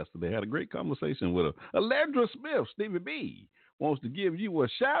to her yesterday. Had a great conversation with her. Aledra Smith, Stevie B, wants to give you a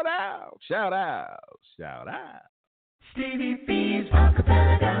shout out. Shout out. Shout out. Stevie B's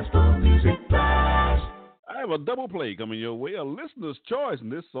Acapella Gospel Music Blast. I have a double play coming your way, a listener's choice,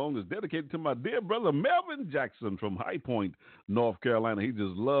 and this song is dedicated to my dear brother Melvin Jackson from High Point, North Carolina. He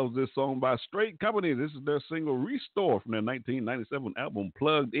just loves this song by Straight Company. This is their single Restore from their 1997 album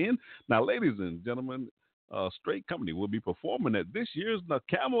Plugged In. Now, ladies and gentlemen, Straight Company will be performing at this year's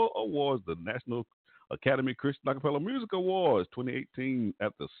NACAMA Awards, the National Academy Christian Acapella Music Awards 2018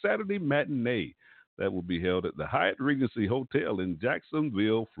 at the Saturday Matinee. That will be held at the Hyatt Regency Hotel in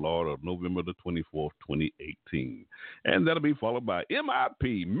Jacksonville, Florida, November the 24th, 2018. And that'll be followed by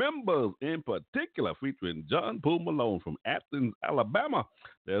MIP members in particular, featuring John Poo Malone from Athens, Alabama.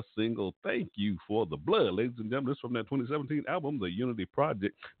 Their single, Thank You for the Blood. Ladies and gentlemen, this is from their 2017 album, The Unity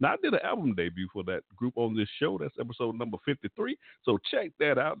Project. Now, I did an album debut for that group on this show. That's episode number 53. So check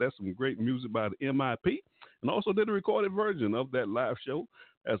that out. That's some great music by the MIP. And also did a recorded version of that live show.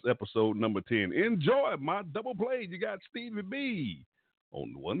 That's episode number 10. Enjoy my double play. You got Stevie B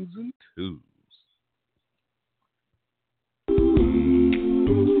on ones and twos.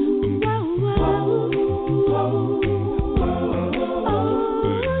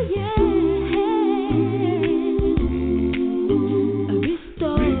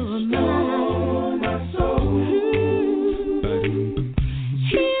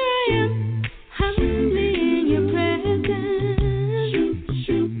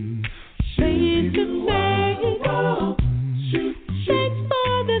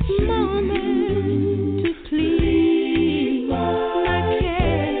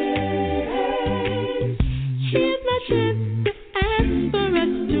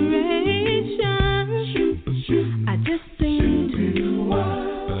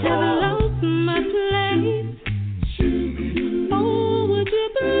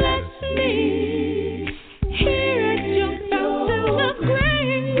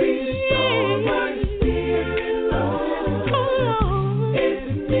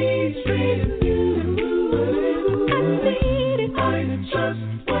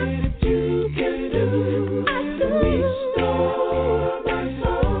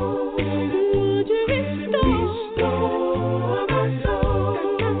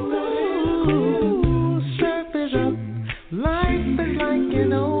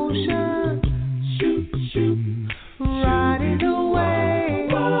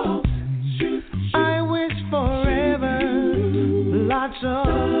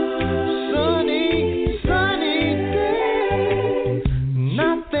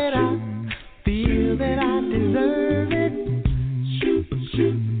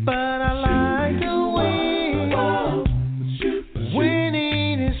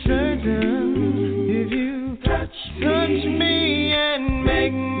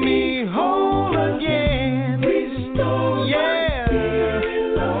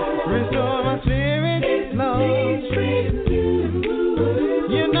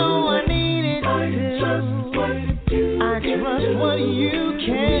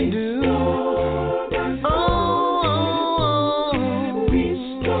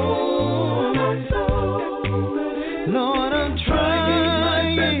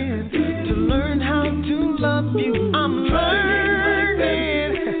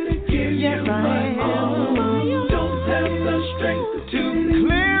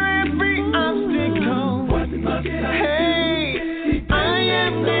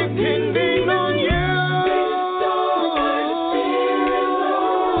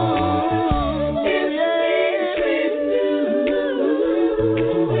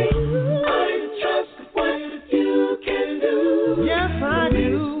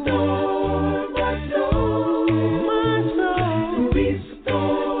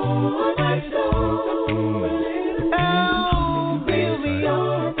 Oh, baby,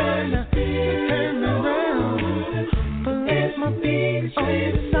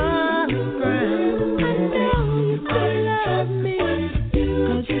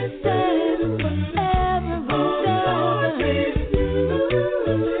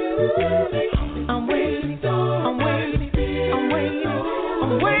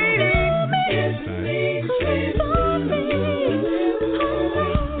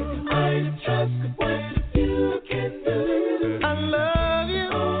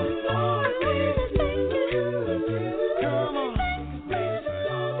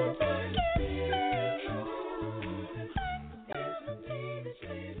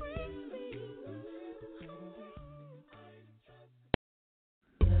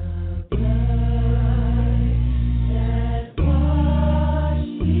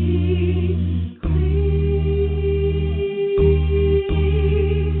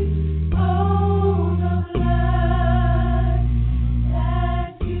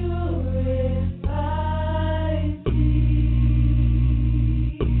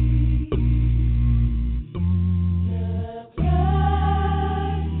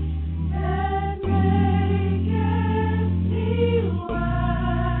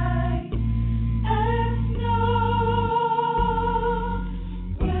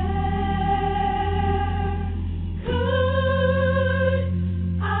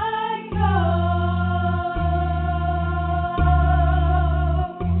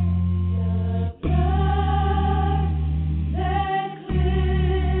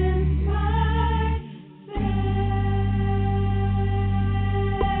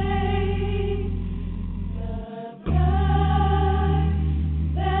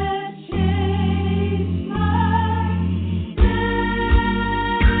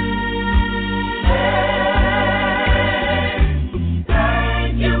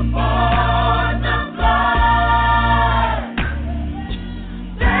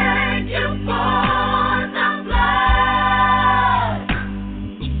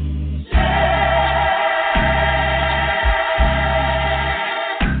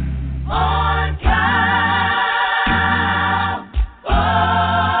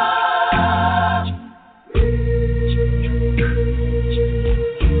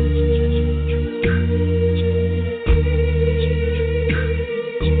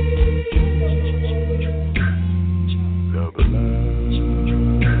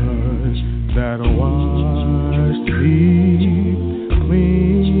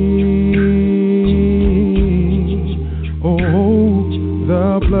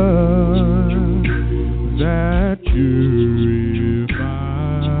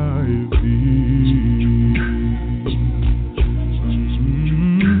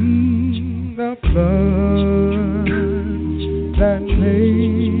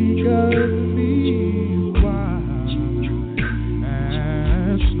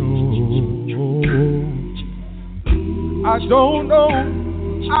 don't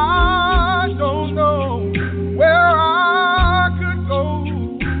know where I could go.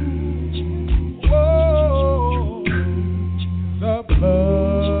 Oh, the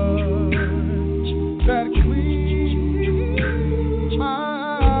blood that cleans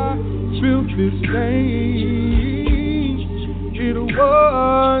my filthy stain. It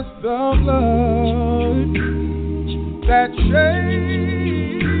was the blood that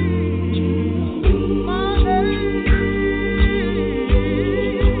changed my name.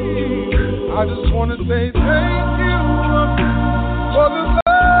 I just want to say thank you for the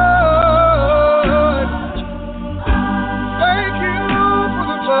blood. Thank you for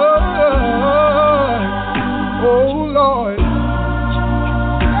the blood. Oh Lord.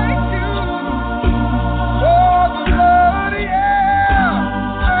 Thank you for the blood, yeah.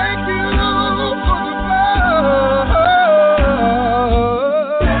 Thank you for the blood.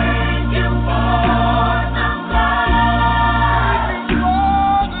 Thank you for the blood. Thank you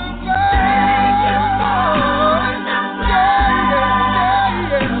for the blood. Thank you for the blood.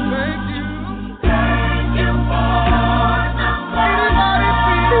 Yeah, thank you. Thank you for the blood. Anybody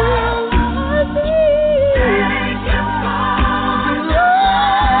feel me? Thank you for the blood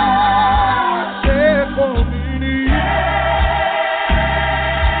shed for me.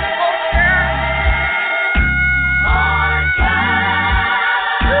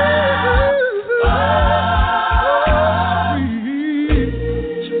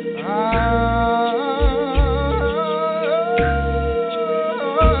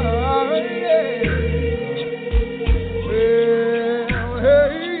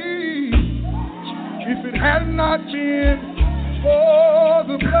 If it had not been for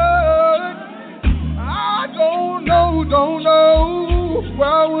the blood, I don't know where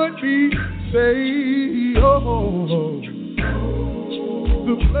I would be saved. Oh,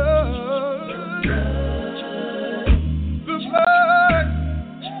 the blood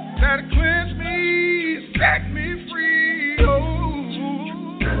that cleansed me, set me free. Oh,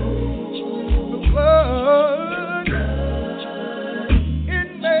 the blood, it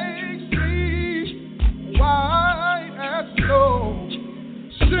makes me white as snow.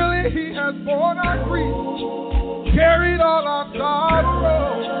 Surely He has borne our grief, carried all our sorrow.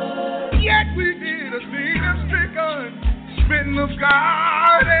 Yet we did a thing of stricken, smitten of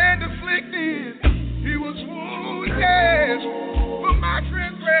God and afflicted. He was wounded for my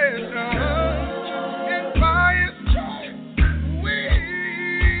transgression, and by His stripes we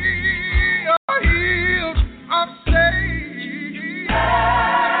are healed. I'm saved,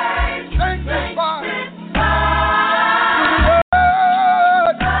 sanctified.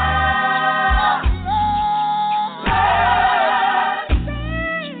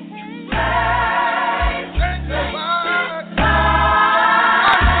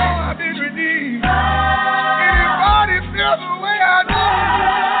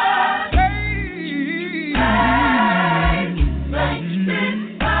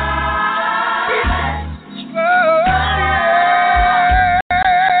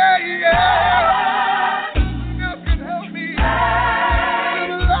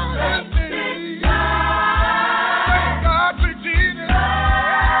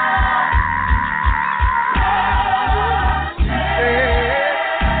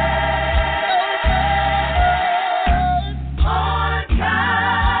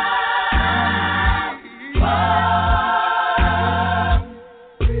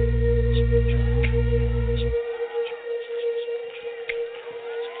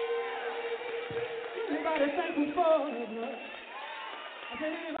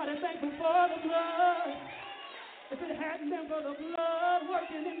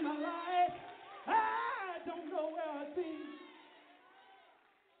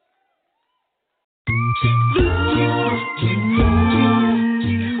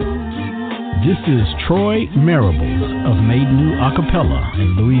 This is Troy Marables of Made New Acappella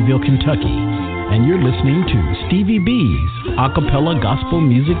in Louisville, Kentucky, and you're listening to Stevie B's Acappella Gospel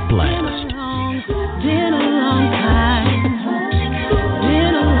Music Blast. Been a long time.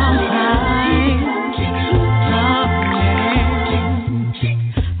 Been a long time.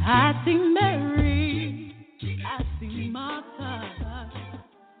 I see Mary. I see Martha.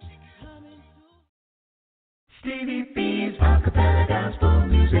 Stevie B's Acappella Gospel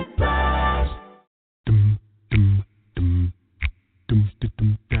Music Blast.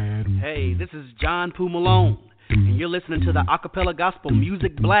 Hey, this is John Poo Malone, and you're listening to the Acappella Gospel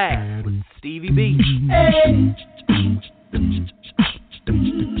Music Blast with Stevie B. Hey.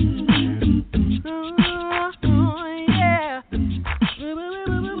 Yeah.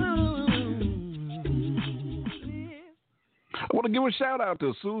 I want to to give a shout out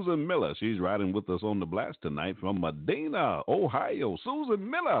to Susan Miller. She's riding with us on the blast tonight from Medina, Ohio. Susan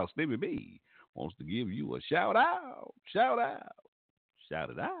Miller, Stevie B, wants to give you a shout out. Shout out. Shout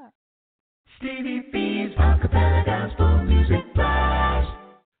it out. Stevie B's Acapella Gospel Music Blast.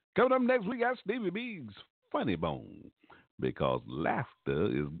 Coming up next, we got Stevie B's Funny Bone, because laughter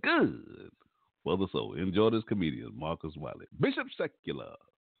is good for the soul. Enjoy this comedian, Marcus Wiley. Bishop Secular.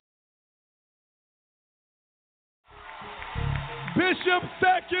 Bishop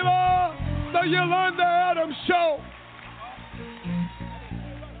Secular, the Yolanda Adams Show.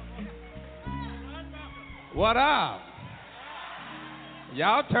 What up?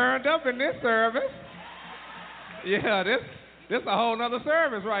 Y'all turned up in this service. Yeah, this a whole nother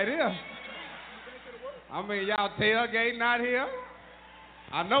service right here. I mean, y'all tailgating out here.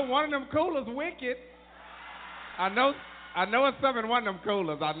 I know one of them coolers wicked. I know it's something in one of them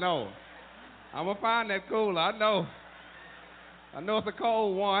coolers. I know. I'm gonna find that cooler. I know it's a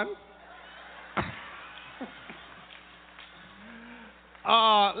cold one.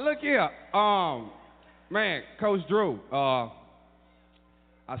 Look here. Man, Coach Drew, I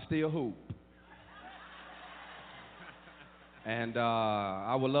still hoop. And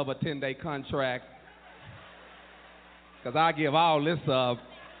I would love a 10-day contract, because I give all this up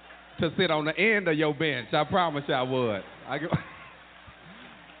to sit on the end of your bench. I promise you I would.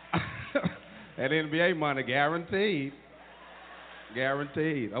 That NBA money, guaranteed.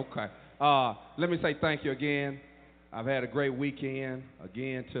 Guaranteed. Okay. Let me say thank you again. I've had a great weekend.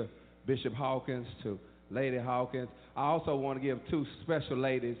 Again, to Bishop Hawkins, to Lady Hawkins. I also want to give two special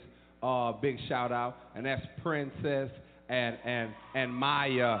ladies a big shout out, and that's Princess and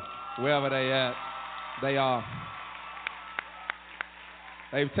Maya, wherever they at.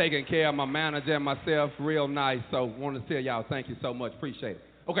 They've taken care of my manager and myself real nice, so want to tell y'all thank you so much. Appreciate it.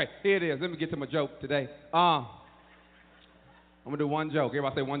 Okay, here it is. Let me get to my joke today. I'm going to do one joke.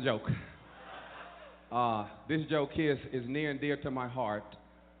 Everybody say one joke. This joke here is near and dear to my heart.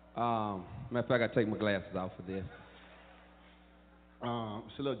 Matter of fact, I got to take my glasses off for this.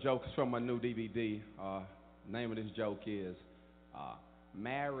 It's a little joke. It's from my new DVD. Name of this joke is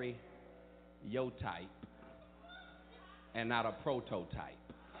Marry Your Type and Not a Prototype.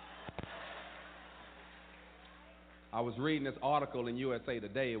 I was reading this article in USA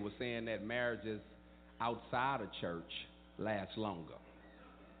Today. It was saying that marriages outside of church last longer.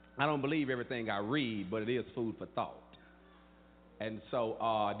 I don't believe everything I read, but it is food for thought. And so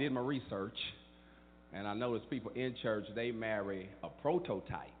I did my research, and I noticed people in church, they marry a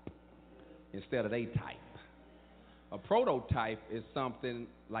prototype instead of a type. A prototype is something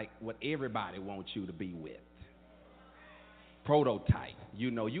like what everybody wants you to be with. Prototype.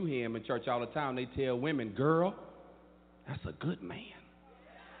 You know, you hear them in church all the time. They tell women, girl, that's a good man.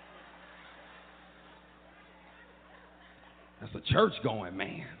 That's a church-going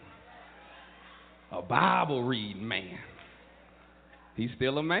man. A Bible-reading man. He's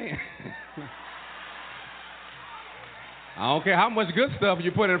still a man. I don't care how much good stuff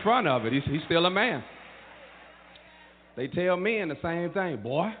you put in front of it. He's still a man. They tell men the same thing.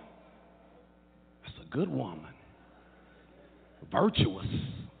 Boy, that's a good woman. A virtuous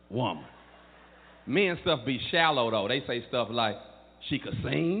woman. Men stuff be shallow, though. They say stuff like, she could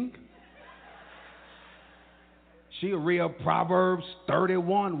sing. She a real Proverbs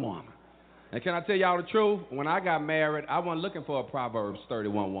 31 woman. And can I tell y'all the truth? When I got married, I wasn't looking for a Proverbs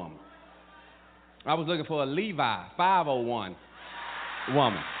 31 woman. I was looking for a Levi 501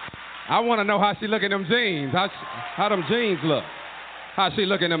 woman. I want to know how she look in them jeans. How them jeans look. How she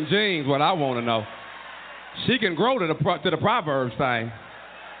look in them jeans, what I want to know. She can grow to the Proverbs thing.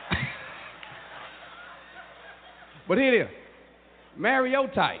 But here it is. Marry your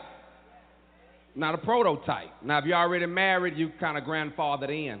type. Not a prototype. Now, if you're already married, you kind of grandfathered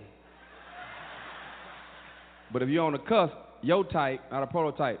in. But if you're on the cusp, your type, not a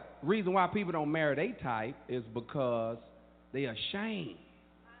prototype. Reason why people don't marry their type is because they're ashamed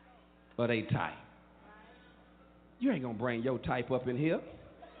of their type. You ain't going to bring your type up in here.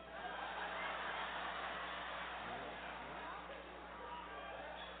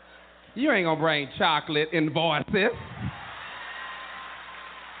 You ain't going to bring chocolate invoices.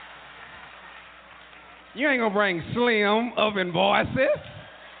 You ain't going to bring slim of invoices.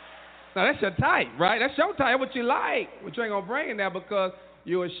 Now, that's your type, right? That's your type, what you like. But you ain't going to bring in there because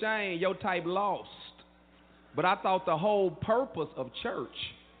you're ashamed your type lost. But I thought the whole purpose of church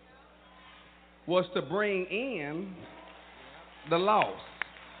was to bring in the lost.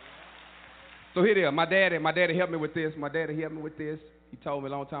 So here it is. My daddy helped me with this. He told me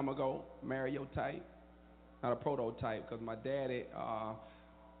a long time ago, marry your type, not a prototype, because my daddy,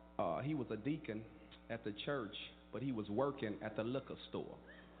 he was a deacon at the church but he was working at the liquor store.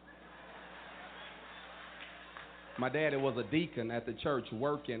 My daddy was a deacon at the church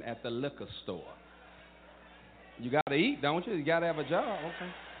working at the liquor store. You got to eat, don't you? You got to have a job,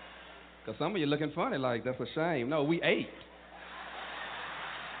 okay? Because some of you looking funny like that's a shame. No, we ate.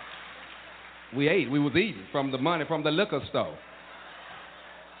 We ate. We was eating from the money from the liquor store.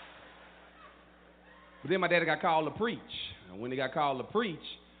 But then my daddy got called to preach. And when he got called to preach,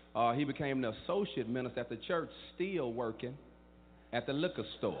 he became the associate minister at the church, still working at the liquor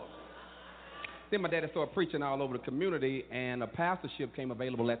store. Then my daddy started preaching all over the community, and a pastorship came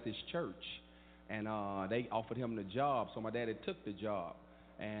available at this church. And they offered him the job, so my daddy took the job.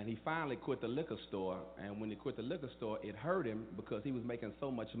 And he finally quit the liquor store. And when he quit the liquor store, it hurt him because he was making so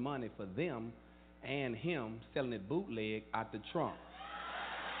much money for them and him selling it bootleg out the trunk.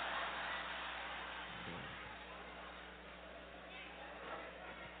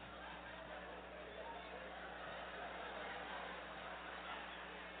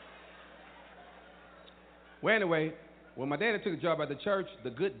 Well, anyway, when my daddy took a job at the church, the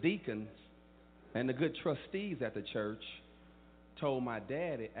good deacons and the good trustees at the church told my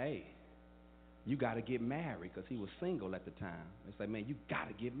daddy, hey, you got to get married, because he was single at the time. They said, man, you got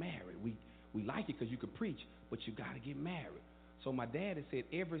to get married. We like you because you could preach, but you got to get married. So my daddy said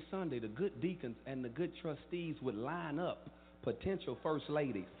every Sunday the good deacons and the good trustees would line up potential first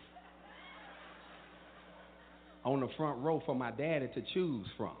ladies on the front row for my daddy to choose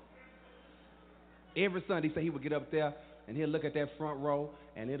from. Every Sunday, he said he would get up there and he'll look at that front row,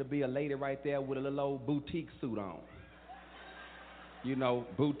 and it'll be a lady right there with a little old boutique suit on. You know,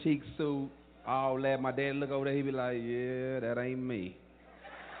 boutique suit, all that. My daddy look over there, he'd be like, yeah, that ain't me.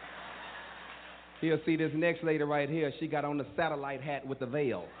 He'll see this next lady right here. She got on the satellite hat with the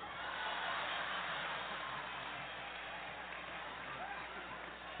veil.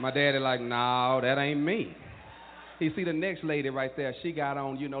 My daddy like, no, that ain't me. He see the next lady right there. She got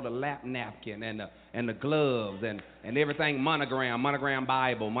on, you know, the lap napkin and the gloves and everything monogram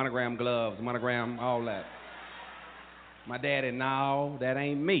Bible, monogram gloves, monogram, all that. My daddy, no, that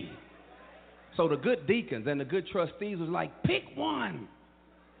ain't me. So the good deacons and the good trustees was like, pick one.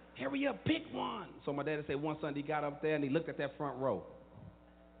 Hurry up, pick one. So my daddy said one Sunday he got up there and he looked at that front row.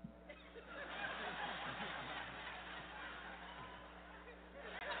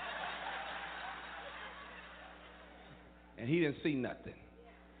 And he didn't see nothing.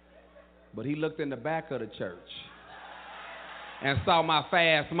 But he looked in the back of the church and saw my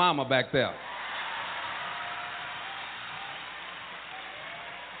fast mama back there.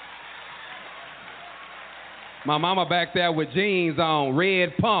 My mama back there with jeans on,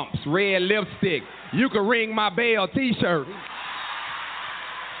 red pumps, red lipstick. You can ring my bell t-shirt.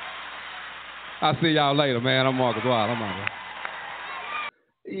 I'll see y'all later, man. I'm Marcus Wild. I'm out.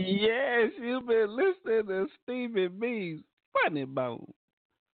 Yes, you've been listening to Stevie B's Funny Bone,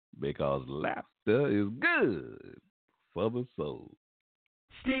 because laughter is good for the soul.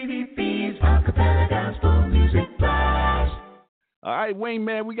 Stevie B's Acappella Gospel Music Blast. All right, Wayne,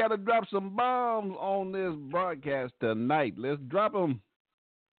 man, we got to drop some bombs on this broadcast tonight. Let's drop them.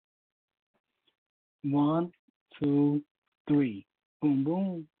 1, 2, 3. Boom,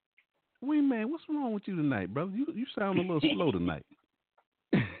 boom. Wayne, man, what's wrong with you tonight, brother? You sound a little slow tonight.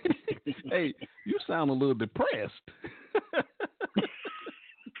 Hey, you sound a little depressed.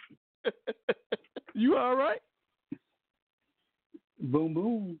 You all right? Boom,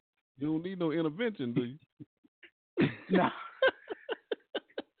 boom. You don't need no intervention, do you? No.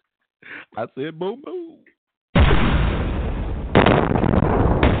 I said boom, boom.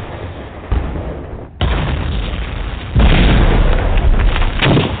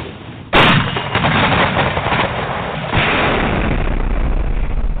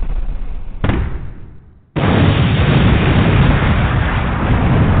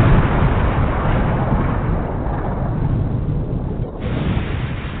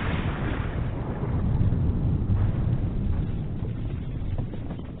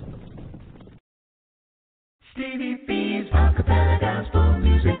 Stevie B's Acappella Gospel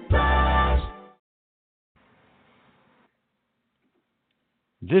Music Blast.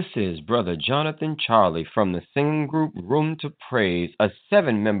 This is Brother Jonathan Charlie from the singing group Room to Praise, a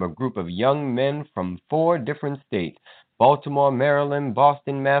 7-member group of young men from 4 different states: Baltimore, Maryland,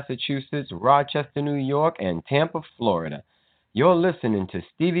 Boston, Massachusetts, Rochester, New York, and Tampa, Florida. You're listening to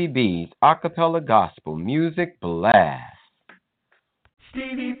Stevie B's Acappella Gospel Music Blast.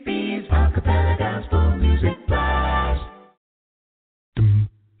 Stevie B's Acappella Gospel Music Blast.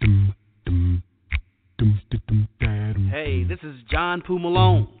 Hey, this is John Poo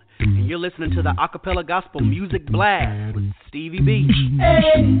Malone, and you're listening to the Acappella Gospel Music Blast with Stevie B.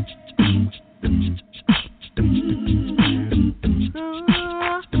 Hey.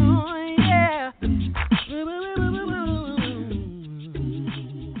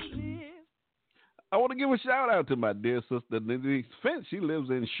 give a shout out to my dear sister Denise Finch. She lives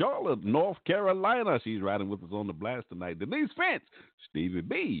in Charlotte, North Carolina. She's riding with us on the blast tonight. Denise Finch, Stevie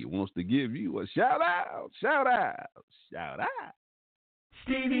B wants to give you a shout out. Shout out. Shout out.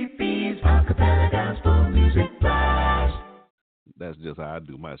 Stevie B's Acapella Gospel Music Blast. That's just how I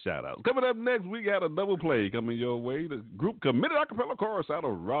do my shout outs. Coming up next, we got a double play coming your way. The group Committed Acapella Chorus out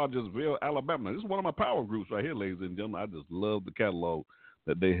of Rogersville, Alabama. This is one of my power groups right here, ladies and gentlemen. I just love the catalog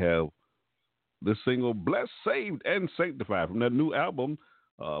that they have. The single Blessed, Saved, and Sanctified from their new album,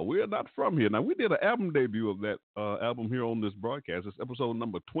 We're Not From Here. Now, we did an album debut of that album here on this broadcast. It's episode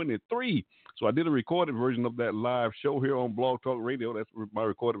number 23. So I did a recorded version of that live show here on Blog Talk Radio. That's my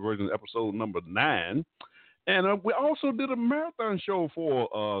recorded version, episode number 9. And we also did a marathon show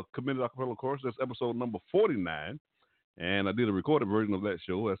for Committed Acapella Chorus. That's episode number 49. And I did a recorded version of that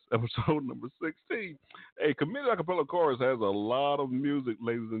show. That's episode number 16. Hey, Committed Acapella Chorus has a lot of music,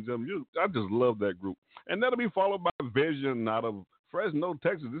 ladies and gentlemen. I just love that group. And that'll be followed by Vision out of Fresno,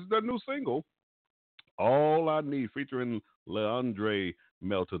 Texas. This is their new single, All I Need, featuring Leandre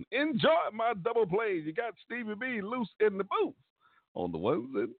Melton. Enjoy my double plays. You got Stevie B loose in the booth on the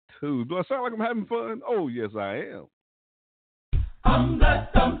ones and twos. Do I sound like I'm having fun? Oh, yes, I am. I'm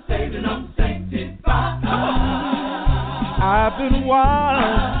blessed, I'm saved, and I'm sanctified. I've been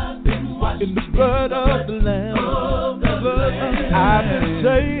washed in the blood of the Lamb. I've been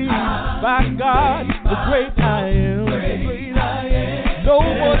saved by God, the great I am. No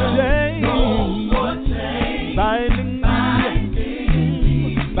more chains binding me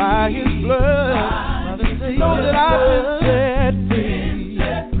by His blood. Know that I've been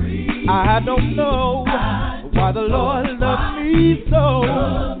set free. I don't know why the Lord loved me so.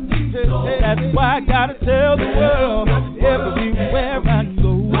 That's why I gotta tell the world everywhere I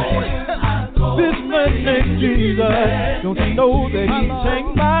go. This man named Jesus, don't you know that He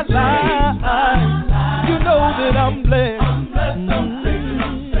changed my life? You know that I'm blessed.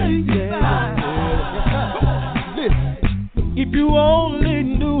 Listen, if you only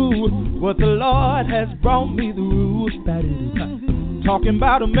knew what the Lord has brought me through, talking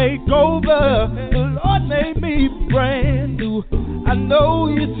about a makeover, the Lord made me brand new. I know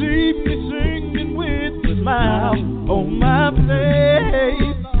you see me singing with a smile on my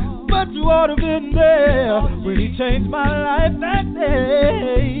face, but you ought to have been there when He changed my life that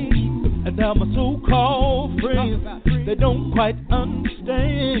day. And now my so-called friends, they don't quite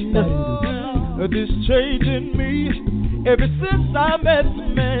understand this change in me ever since I met the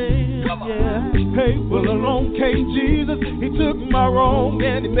man. Yeah. Hey, well, along came Jesus. He took my wrong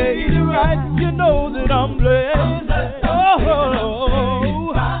and He made it right. You know that I'm blessed.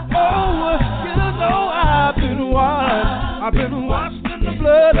 You know I've been washed in the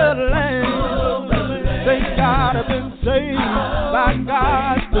blood of the Lamb. Thank God I've been saved by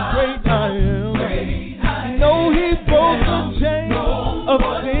God, the great I am. No, He broke the chain of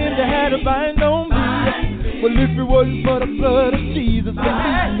sin that had to bind on me. Well, if it wasn't for the blood of Jesus, believe me,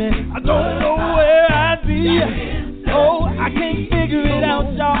 I don't know where I'd be. Oh, I can't figure it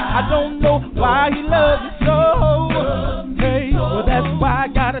out, y'all. I don't know why He loves you so. Hey, well, that's why I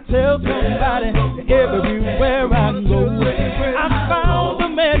gotta tell somebody everywhere I go. I found a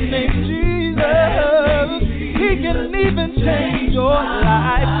man named Jesus. He can even change your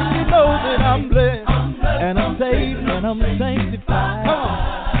life. You know that I'm blessed, and I'm saved, and I'm sanctified. Come on.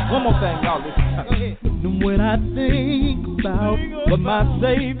 One more thing, y'all listen. When I think about what my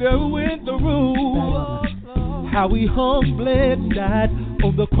Savior went through, how He hung, bled, died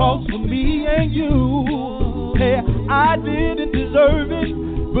on the cross for me and you. Hey, I didn't deserve it,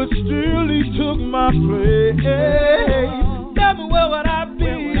 but still He took my place. Tell me where would I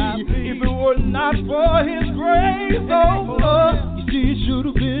be if it were not for His grace? Oh, you see, it should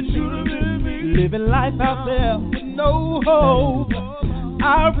have been living life out there with no hope.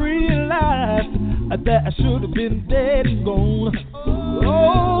 I realized that I should have been dead and gone.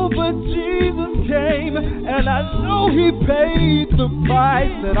 Oh, but Jesus came, and I know He paid the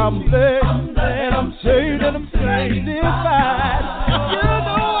price. That I'm blessed, and I'm saved, and I'm sanctified. You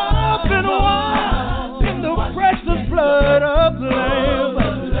know I've been washed in the precious blood of the Lamb.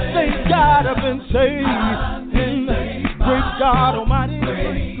 Thank God I've been saved. Great God Almighty.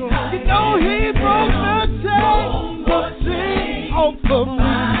 You know He broke the chain of sin off of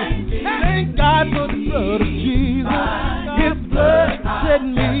me. Thank God for the blood of Jesus. His blood set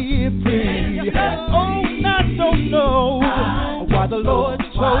me free. Oh, I don't know why the Lord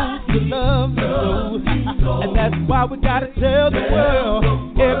chose to love me so. And that's why we gotta tell the world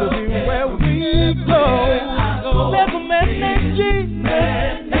everywhere we go. There's a man named Jesus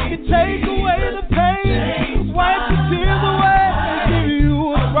that can take away the pain, wipe the tears away, and give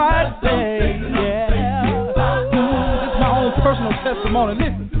you a bright day. Yeah. on and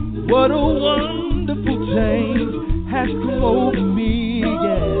listen. What a wonderful change has come over me,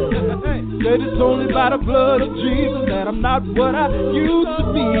 yeah. Said it's only by the blood of Jesus that I'm not what I used to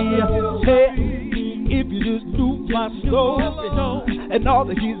be. Hey, if you just knew my soul and all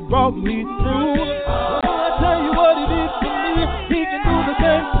that He's brought me through, I tell you what He did for me, He can do the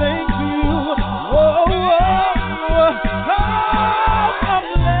same thing to you. Oh, I'm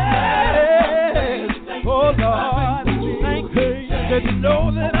blessed. Oh, Lord, thank you that you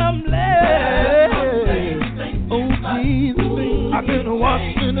know that I'm blessed. Oh, Jesus, I've been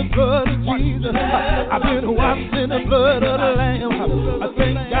washed in the blood of Jesus. I've been washed in the blood of the Lamb. I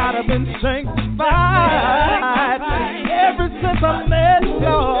thank God I've been sanctified ever since I met the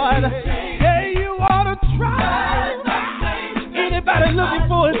Lord. Yeah, you ought to try. Anybody looking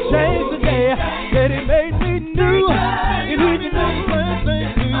for a change today, that He made me new, and He can do the same thing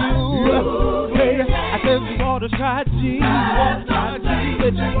to you. Hey, I said you ought to try Jesus.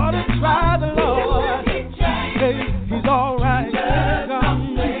 That you ought to try the Lord. Hey, He's alright.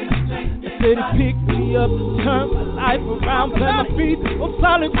 Said He picked me up, turned my life around, plant my feet on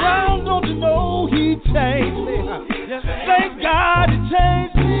solid ground. Don't you know He changed me? Thank God He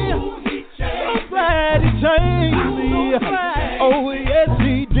changed me. So glad He changed me. Oh yes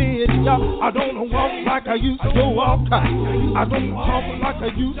He did. I don't walk like I used to walk. I don't talk like I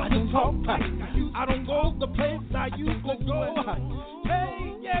used to talk. I don't go the place I used to go.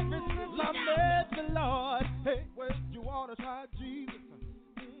 Hey, ever since I met the Lord, hey, well, you ought to try Jesus.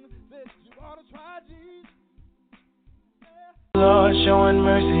 You ought to try Jesus. Lord, showing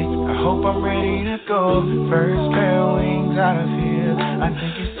mercy. I hope I'm ready to go. First pair of wings out of here. I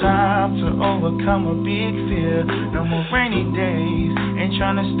think it's time to overcome a big fear. No more rainy days. Ain't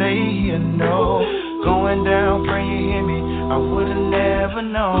trying to stay here, no. Going down, pray you hear me. I would've never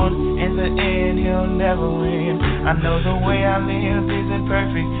known. In the end, He'll never win. I know the way I live isn't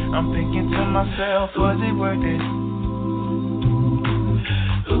perfect. I'm thinking to myself, was it worth it?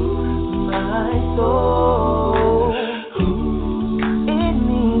 My soul, it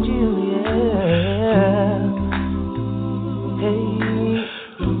needs you, yeah. Hey,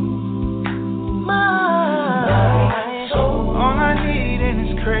 my soul, all I need in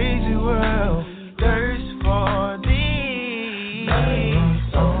this crazy world, thirst for Thee.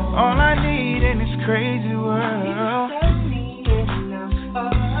 All I need in this crazy world,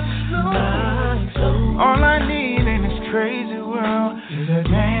 all I need in this crazy world is a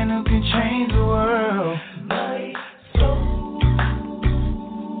man who can change the world. My soul,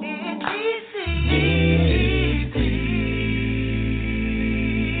 it needs Thee.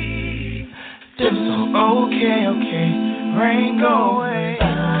 Okay, rain go away,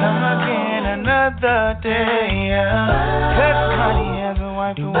 come again another day. Cause money hasn't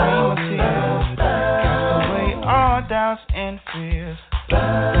wiped away my tears, cast away all doubts and fears. You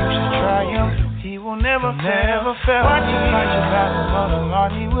should triumph, He will never fail. Watch Him fight your battles, for the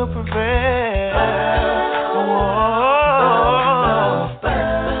Lord He will prevail.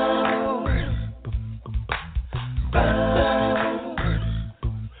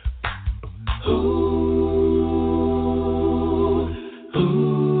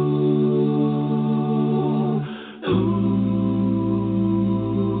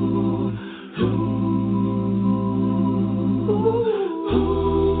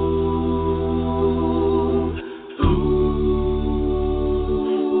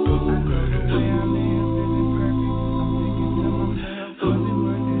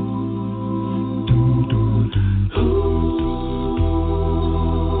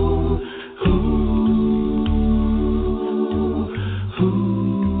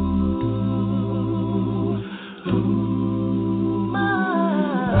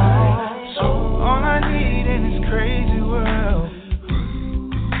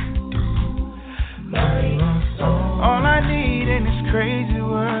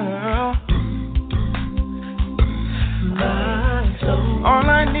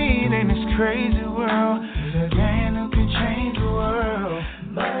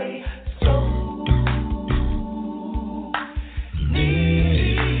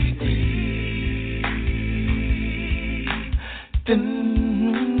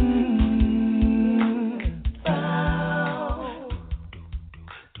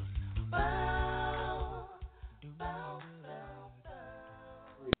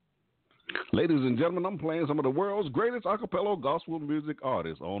 Ladies and gentlemen, I'm playing some of the world's greatest acapella gospel music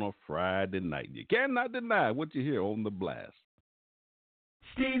artists on a Friday night. You cannot deny what you hear on the blast.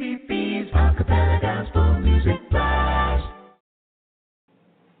 Stevie B's Acapella Gospel Music Blast.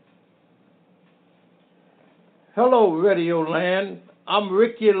 Hello, Radio Land. I'm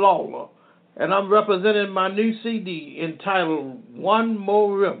Ricky Lawler, and I'm representing my new CD entitled One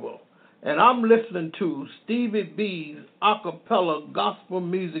More River. And I'm listening to Stevie B's Acappella Gospel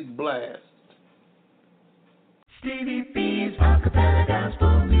Music Blast. Stevie B's Acappella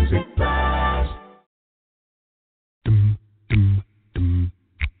Gospel Music Blast.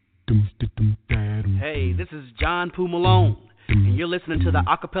 Hey, this is John Poo Malone, and you're listening to the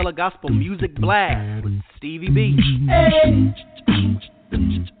Acappella Gospel Music Blast with Stevie B. Hey.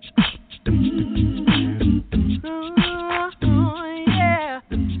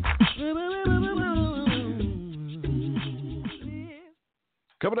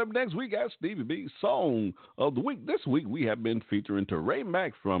 Coming up next, we got Stevie B's Song of the Week. This week, we have been featuring Ture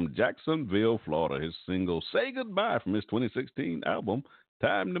Mack from Jacksonville, Florida. His single, Say Goodbye, from his 2016 album,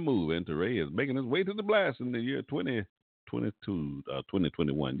 Time to Move. And Ture is making his way to the blast in the year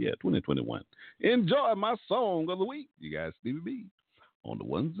 2021. Yeah, 2021. Enjoy my Song of the Week. You got Stevie B on the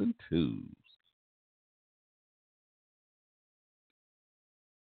ones and twos.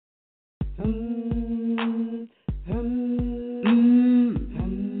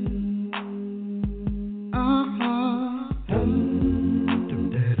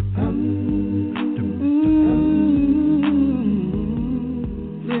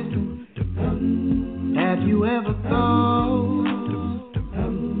 Have you ever thought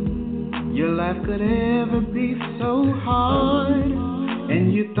your life could ever be so hard,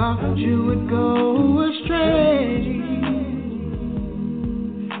 and you thought you would go astray?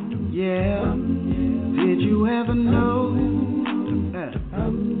 Yeah. Did you ever know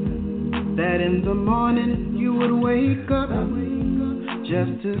that in the morning you would wake up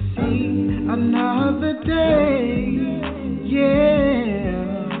just to see another day? Yeah.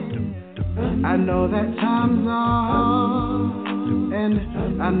 I know that times are hard, and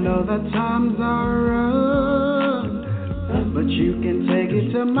I know that times are rough, but you can take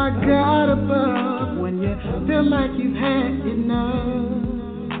it to my God above when you feel like you've had enough.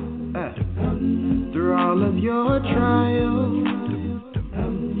 Through all of your trials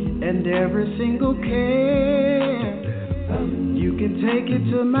and every single care, you can take it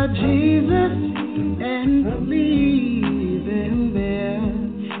to my Jesus and leave him there.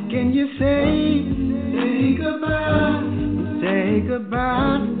 Can you say goodbye? Say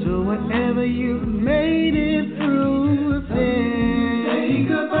goodbye to whatever you made it through. Say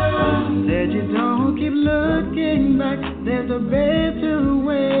goodbye. Said you don't keep looking back. There's a better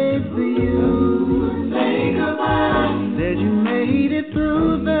way for you. Say goodbye. Said you made it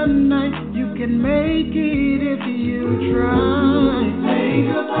through the night. You can make it if you try. Say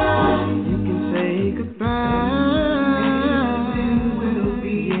goodbye. You can say goodbye.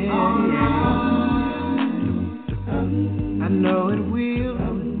 I know it will.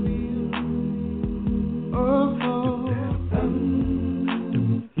 Oh, oh,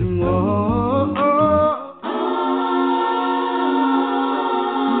 oh, oh.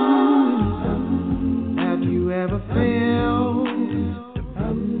 Have you ever felt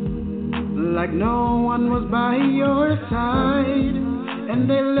like no one was by your side and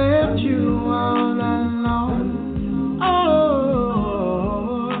they left you all alone?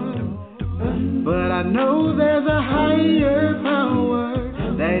 But I know there's a higher power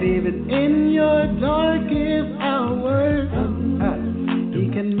that even in your darkest hour, he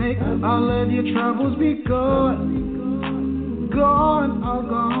can make all of your troubles be gone, gone, all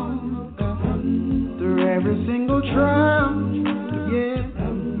gone. Through every single trial, yeah,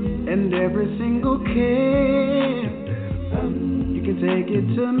 and every single care, you can take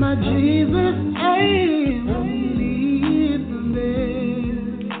it to my Jesus and leave them there.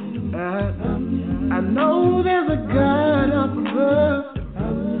 I know there's a God up above.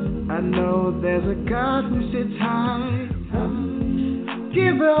 I know there's a God who sits high.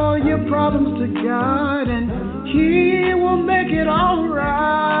 Give all your problems to God and He will make it all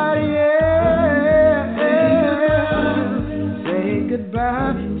right. Yeah. Say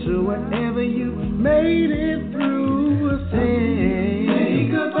goodbye to whatever you made it through. Say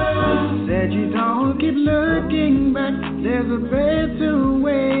goodbye. Said you don't keep looking back. There's a better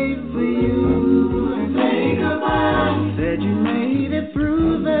way for you. Say goodbye. Said you made it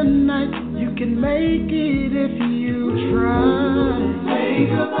through the night. You can make it if you try. Say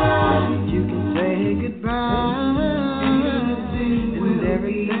goodbye. You can say goodbye. And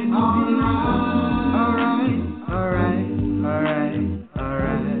everything will be alright, alright, alright,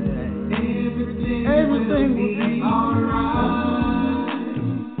 alright. Everything will be alright.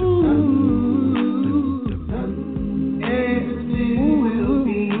 Everything will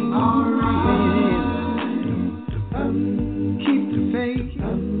be alright. Keep the faith.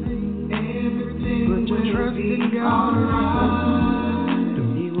 Everything put your trust in God.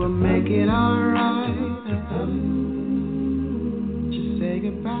 He will make it alright. Just say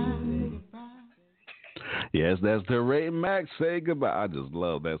goodbye. Yes, that's Ture Mack. Say goodbye. I just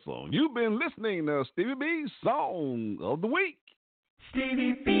love that song. You've been listening to Stevie B's Song of the Week.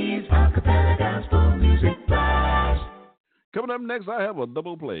 Stevie B's Acapella Gospel Music Blast. Coming up next, I have a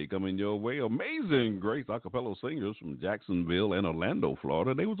double play coming your way. Amazing Grace acapella singers from Jacksonville and Orlando,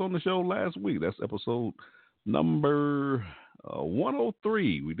 Florida. They was on the show last week. That's episode number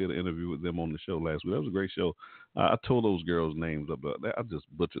 103. We did an interview with them on the show last week. That was a great show. I told those girls' names up. I just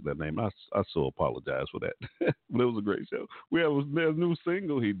butchered that name. I so apologize for that. But it was a great show. We have their new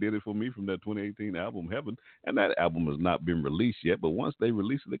single. He did it for me from that 2018 album, Heaven. And that album has not been released yet. But once they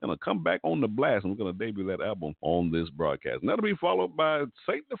release it, they're going to come back on the blast. And we're going to debut that album on this broadcast. And that'll be followed by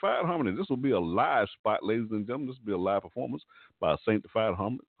Sanctified Harmony. This will be a live spot, ladies and gentlemen. This will be a live performance by Sanctified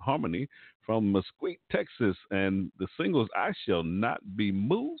Harmony from Mesquite, Texas. And the singles I Shall Not Be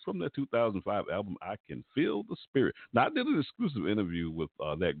Moved from their 2005 album, I Can Feel the Spirit. Now, I did an exclusive interview with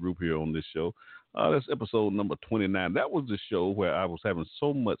that group here on this show. That's episode number 29. That was the show where I was having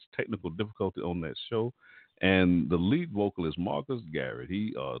so much technical difficulty on that show. And the lead vocalist, Marcus Garrett,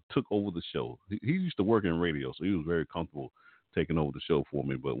 he took over the show. He used to work in radio, so he was very comfortable taking over the show for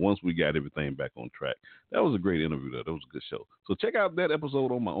me. But once we got everything back on track, that was a great interview. That was a good show. So check out that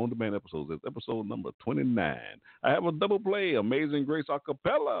episode on my on-demand episodes. That's episode number 29. I have a double play, Amazing Grace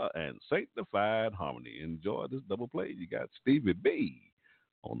Acapella and Sanctified Harmony. Enjoy this double play. You got Stevie B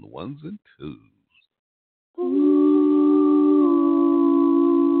on the ones and twos.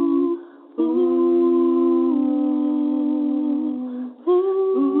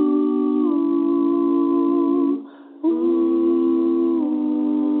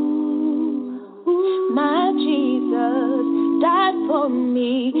 My Jesus died for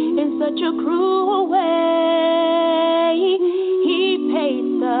me in such a cruel way. He paid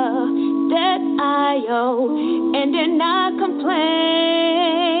the debt I owe and did not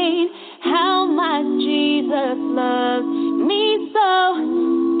complain. How much Jesus loves me so.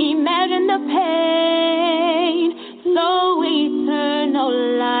 Imagine the pain. So eternal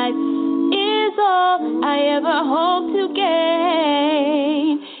life is all I ever hope to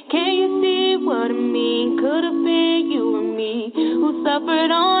gain. Can you see what I mean? Could have been you and me who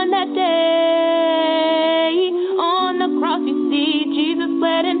suffered on that day. On the cross you see Jesus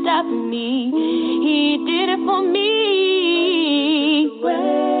bled and died for me. He did it for me.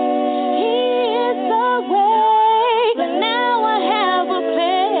 He is the way. Now I have a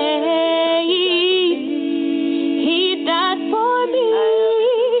place. He died for me.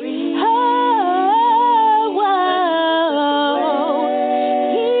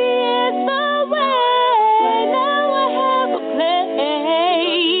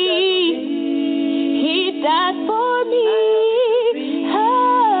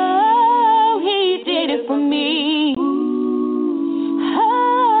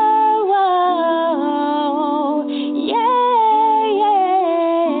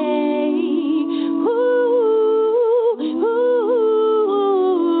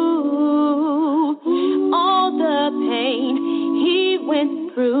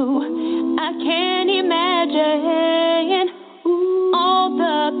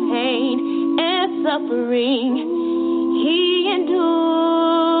 Suffering he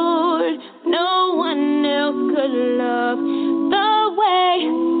endured. No one else could love the way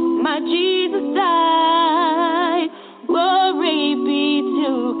my Jesus died. Glory be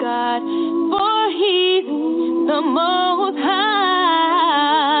to God, for he's the most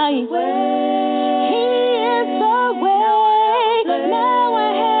high. He is the way. Now I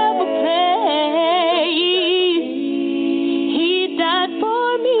have a place. He died for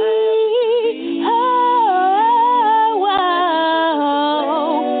me.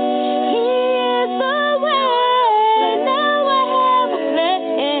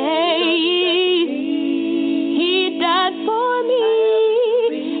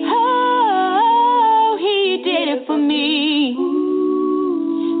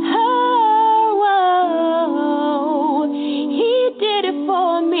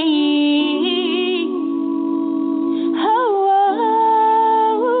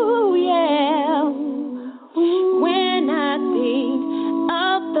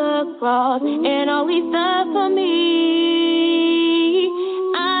 And all he's done for me.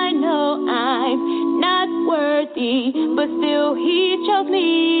 I know I'm not worthy, but still he chose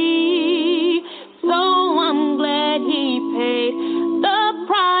me. So I'm glad he paid the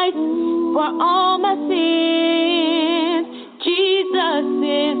price for all my sins. Jesus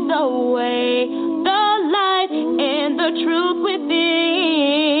is the way, the light, and the truth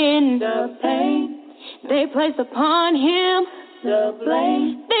within. The pain they placed upon him the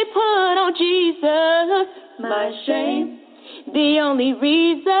blame they put on Jesus, my shame, the only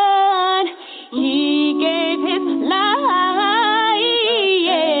reason he gave his life,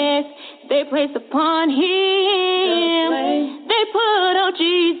 yes, they placed upon him, they put on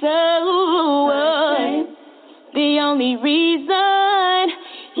Jesus, the only reason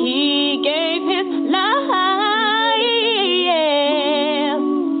he gave his life, yeah.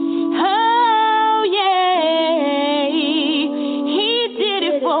 Oh yeah, he did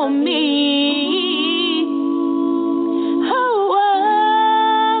it for me. Oh,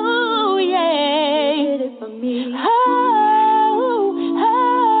 oh yeah, he did it for me. Oh, oh,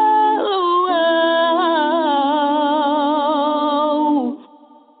 oh,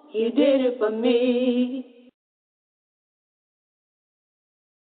 he did it for me.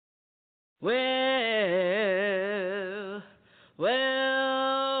 Well,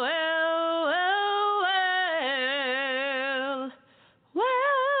 well, well, well, well, well,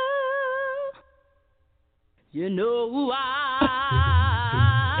 you know I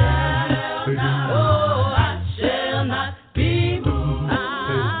shall not be moved. I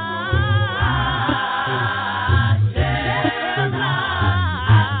shall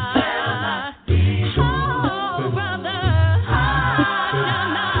not be moved. Oh, brother, I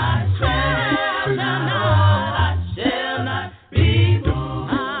shall not be moved.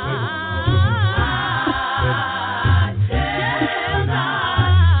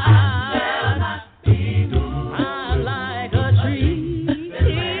 I'm like a tree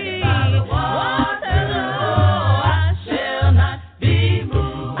by the water. I shall not be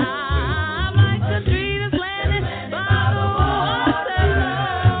moved. I'm like a tree that's planted by the water.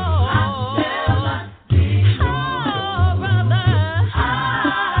 I shall not be moved. Oh, brother, I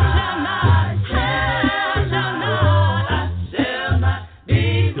shall not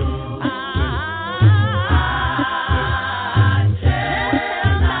be moved.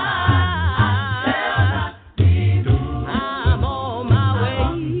 I'm on my way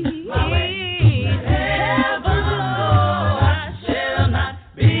to heaven, Lord. I shall not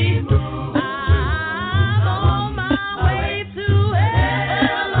be moved. I'm on my way to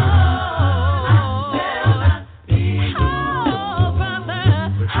heaven, Lord. I shall not be moved. Oh, brother,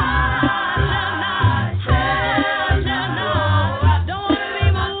 I shall not. Don't wanna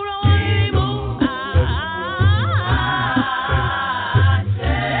be moved. I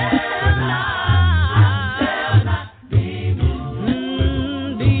shall not be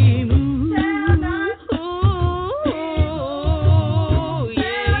moved. Be moved. Ooh,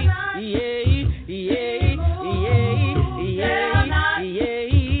 yeah, yeah, yeah, yeah, yeah.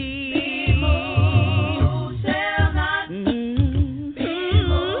 Be moved. Shall not be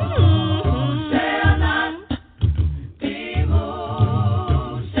moved. Shall not be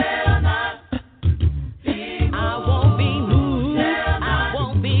moved. Shall not be moved. I won't be moved. I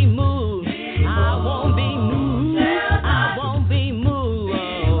won't be moved. I won't be moved. I won't be moved.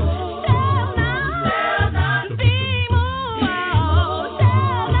 Shall not be moved.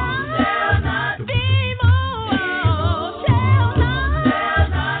 Shall not be moved. Shall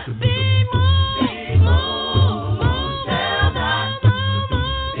not be moved. Shall not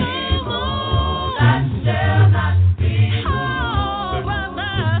be moved. I shall not be moved. Oh,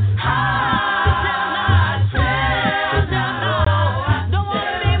 brother, I shall not. Don't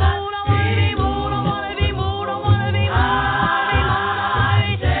wanna be moved. I wanna be moved. I wanna be moved. I wanna be moved.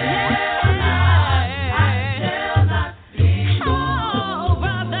 I shall not be moved. Oh,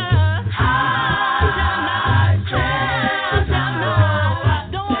 brother, I shall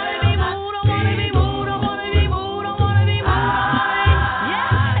not. Don't wanna be moved. I wanna be moved. I wanna be moved. I wanna be moved.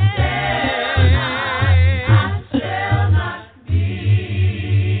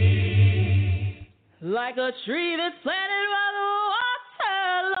 Like a tree that's planted by the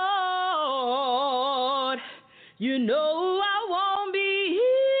water, Lord, you know I won't be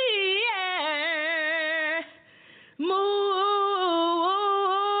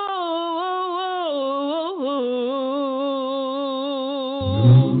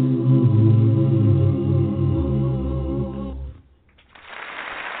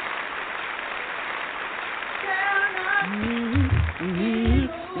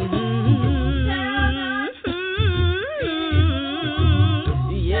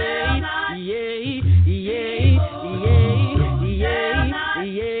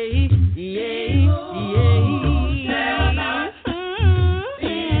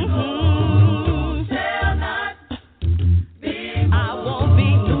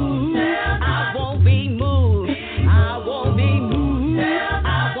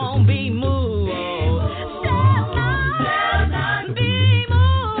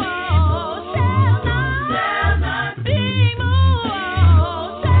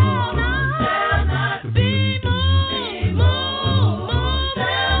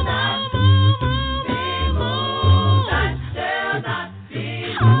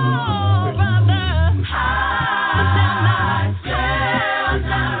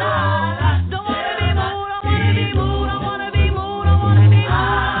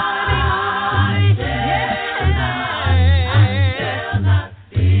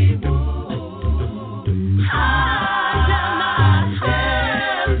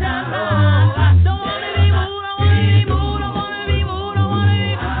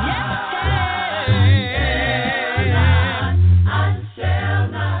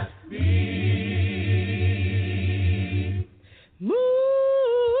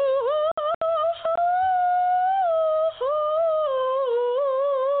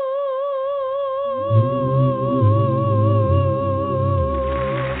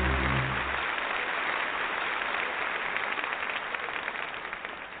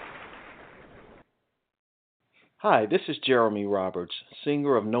Hi, this is Jeremy Roberts,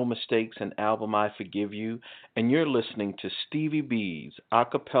 singer of No Mistakes and album I Forgive You, and you're listening to Stevie B's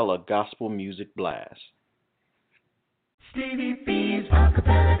Acappella Gospel Music Blast. Stevie B's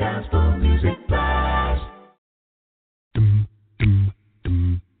Acappella Gospel Music Blast.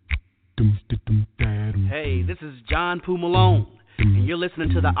 Hey, this is John Poo Malone, and you're listening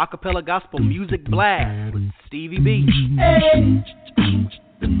to the Acappella Gospel Music Blast with Stevie B. Hey.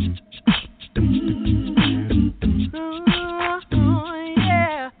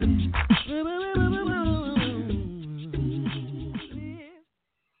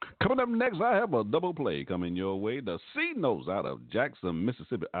 Coming up next, I have a double play coming your way. The C-Notes out of Jackson,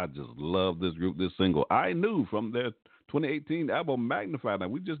 Mississippi. I just love this group, this single. I Knew from their 2018 album Magnified. Now,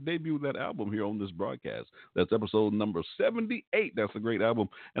 we just debuted that album here on this broadcast. That's episode number 78. That's a great album.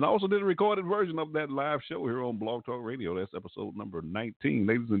 And I also did a recorded version of that live show here on Blog Talk Radio. That's episode number 19.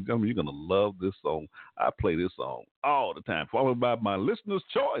 Ladies and gentlemen, you're going to love this song. I play this song all the time, followed by my listener's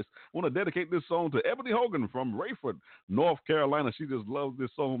choice. I want to dedicate this song to Ebony Hogan from Rayford, North Carolina. She just loves this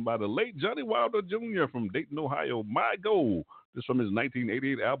song by the late Johnny Wilder Jr. from Dayton, Ohio, My Goal. This from his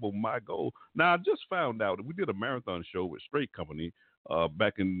 1988 album, My Goal. Now, I just found out that we did a marathon show with Straight Company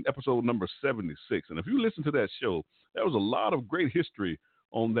back in episode number 76. And if you listen to that show, there was a lot of great history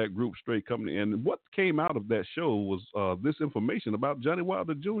on that group, Straight Company. And what came out of that show was this information about Johnny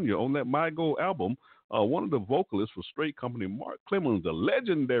Wilder Jr. on that My Goal album. One of the vocalists for Straight Company, Mark Clemens, the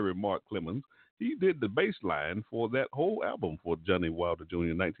legendary Mark Clemens, he did the bass line for that whole album for Johnny Wilder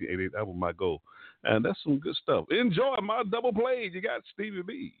Jr. 1988 album, My Goal. And that's some good stuff. Enjoy my double play. You got Stevie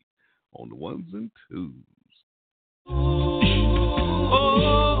B on the ones and twos. Oh,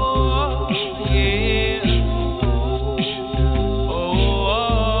 yeah.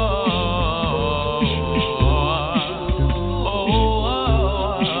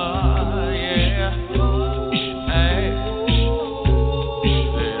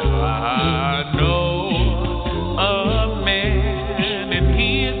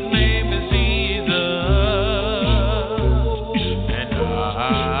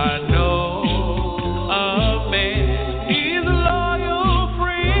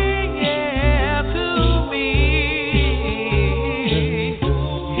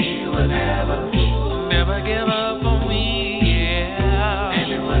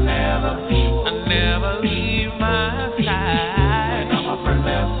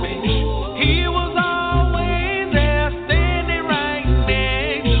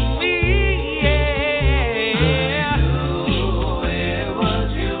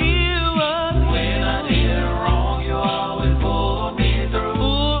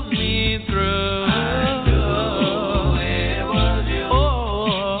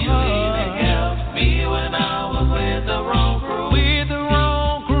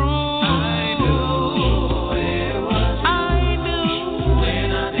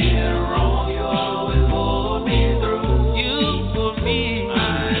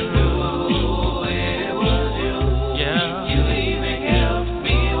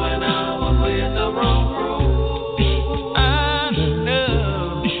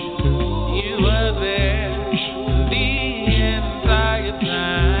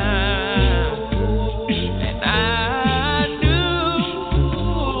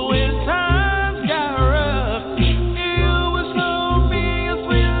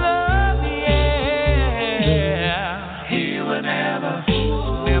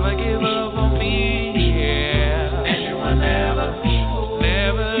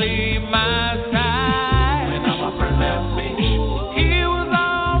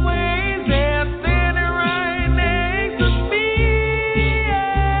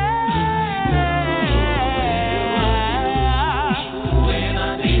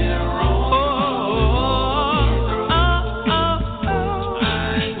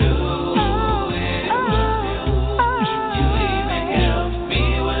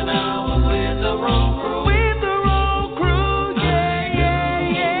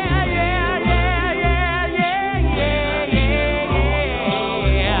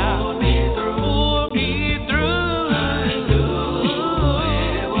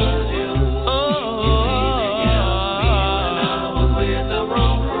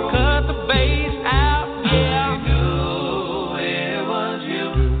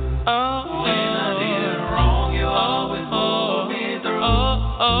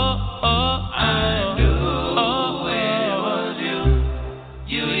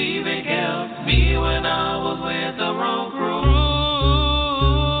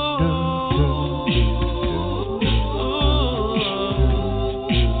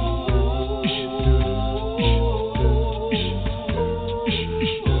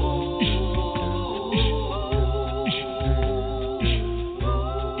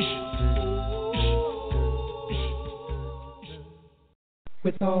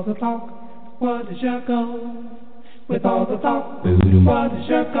 With all the talk, what is your goal? With all the talk, what is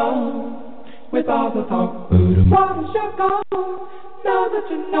your goal? With all the talk, what is your goal? Know that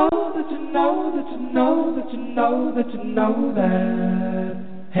you know that you know that you know that you know that you know that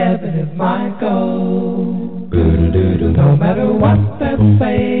heaven is my goal. No matter what they're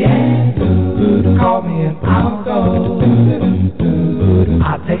saying, call me and I'll go.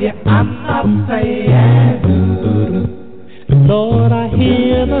 I tell you I'm not saying, Lord, I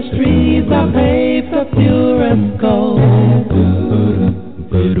hear the streets are paved of purest gold.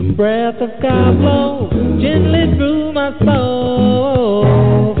 Breath of God blows gently through my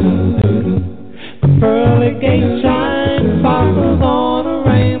soul. The pearly gate shines, sparkles on a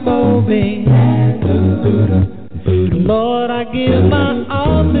rainbow beam. Lord, I give my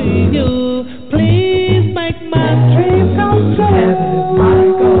all to you. Please make my dreams come true. Heaven is my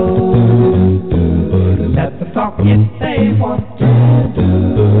goal. Let the talk if they want to.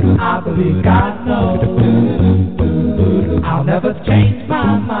 I believe God knows. I'll never change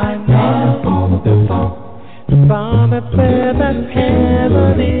my mind. Some have said that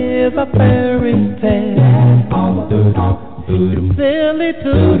heaven is a fairy tale. Silly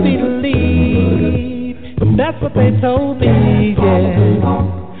to believe, that's what they told me, yeah.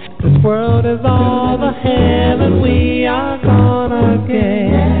 This world is all the heaven we are gonna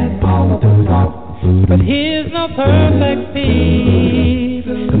get. But here's no perfect peace,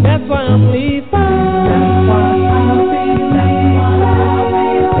 that's why I'm leaving. That's why I'll be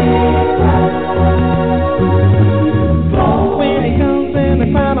when he comes in the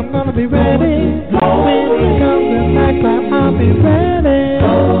crowd, I'm gonna be ready. When he comes in that crowd, I'll be ready.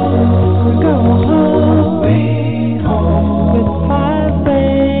 Go home with my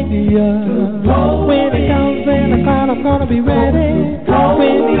Savior. When he comes in the crowd, I'm gonna be ready.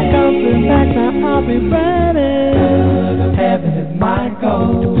 When he comes in that crowd, I'll be ready. Heaven is my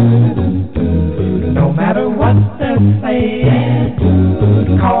goal. No matter what they're saying,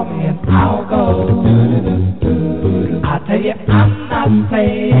 call me and I'll go. I tell you I'm not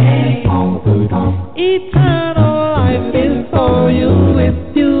saying eternal life is for you if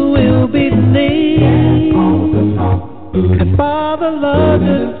you will believe. And Father loves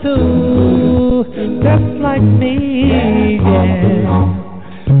you too, just like me,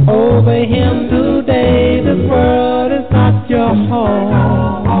 yeah. Obey him today, this world is not your home.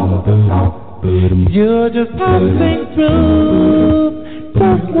 You're just passing through,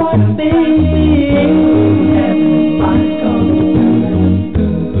 just one thing. Heaven is my goal.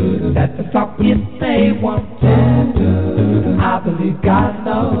 Let them talk if they want to. I believe God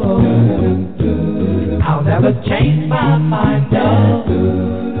knows. I'll never change my mind, no.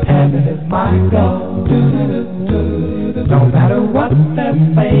 Heaven is my goal. No matter what they're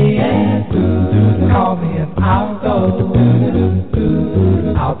saying, call me and I'll go.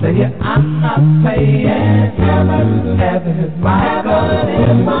 I'll tell you I'm not saying heaven is my goal.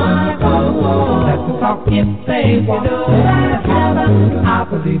 Let them talk if they want to. I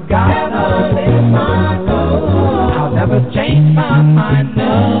believe God knows. I'll never change my mind,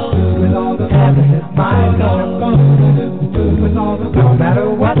 no. Heaven is my goal. No matter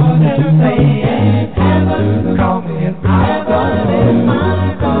what they're saying, call me and I'll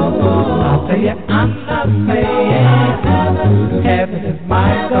go. I'll tell you I'm not saying heaven is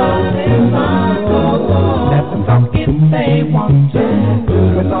my goal. Let them talk if they want to.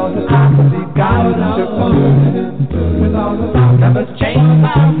 With all the I believe God is your goal. I'll never change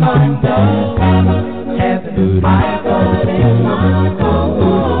my mind, no. Heaven is my goal.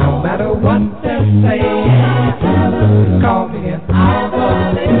 No matter what they're saying, call me and I'll go.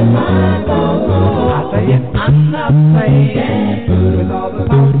 I'll tell you I'm not saying with all the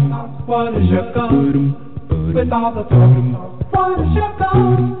talk, what is your goal? With all the talk, what is your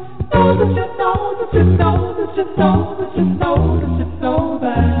goal? Know that you know that you know that you know that you know that you know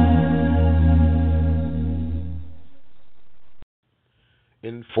that.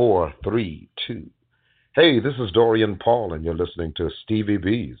 In 4, 3, 2. Hey, this is Dorian Paul, and you're listening to Stevie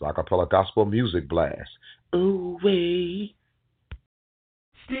B's Acappella Gospel Music Blast. Ooh wee.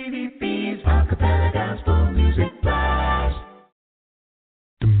 Stevie B's Acappella Gospel Music Blast.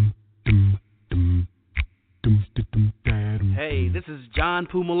 Hey, this is John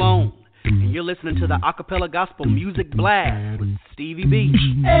Poo Malone, and you're listening to the Acappella Gospel Music Blast with Stevie B.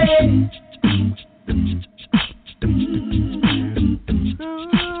 Hey.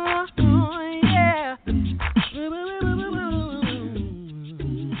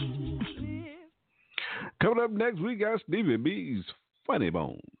 Coming up next, we got Stevie B's Funny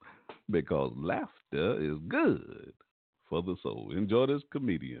Bone, because laughter is good for the soul. Enjoy this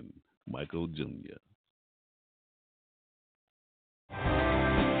comedian, Michael Jr.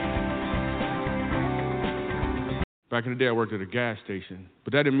 Back in the day, I worked at a gas station,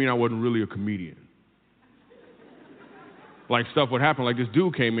 but that didn't mean I wasn't really a comedian. Like, stuff would happen, like this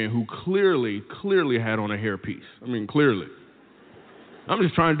dude came in who clearly had on a hairpiece. I mean, clearly. I'm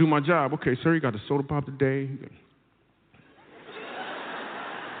just trying to do my job. Okay, sir, you got the soda pop today.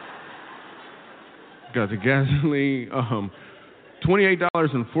 Got the gasoline,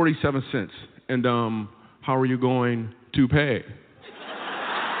 $28.47. And how are you going to pay?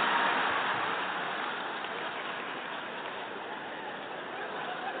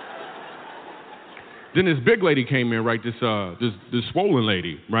 Then this big lady came in, right? This swollen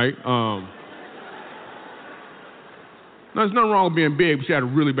lady, right? No, there's nothing wrong with being big, but she had a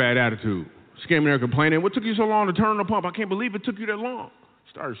really bad attitude. She came in there complaining, "What took you so long to turn on the pump? I can't believe it took you that long."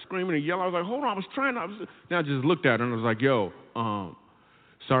 Started screaming and yelling. I was like, "Hold on, I was trying to." Then I just looked at her and I was like, "Yo,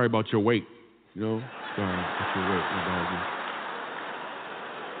 sorry about your weight, you know? Sorry about your weight, my dog."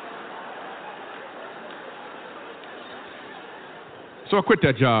 So I quit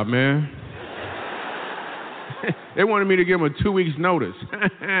that job, man. They wanted me to give them a 2 weeks notice.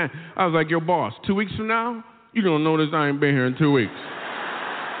 I was like, "Yo, boss, 2 weeks from now, you're going to notice I ain't been here in 2 weeks."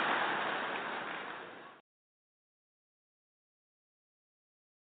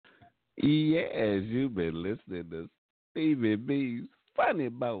 Yes, you've been listening to Stevie B's Funny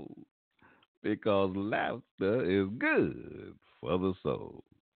Bone, because laughter is good for the soul.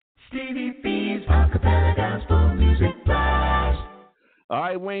 Stevie B's Acapella Gospel Music Blast. All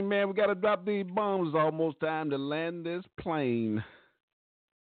right, Wayne, man, we got to drop these bombs. It's almost time to land this plane.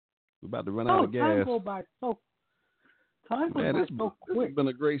 We're about to run out of gas. Time goes by so quick. It's been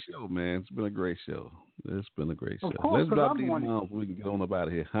a great show, man. It's been a great show. It's been a great show. Of course, let's drop these bombs so we can get on up out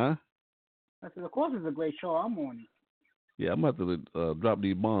of here, huh? I said, of course, it's a great show. I'm on it. Yeah, I'm about to drop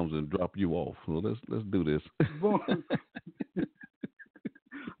these bombs and drop you off. So let's do this. Boom.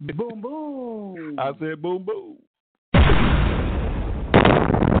 Boom, boom. I said boom, boom.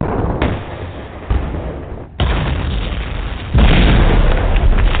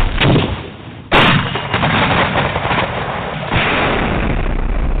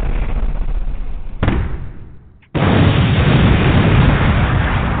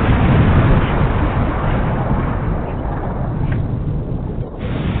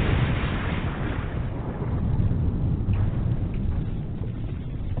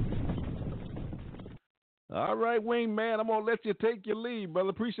 All right, Wayne, man, I'm going to let you take your leave, brother.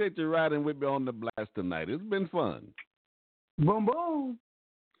 Appreciate you riding with me on the blast tonight. It's been fun. Boom, boom.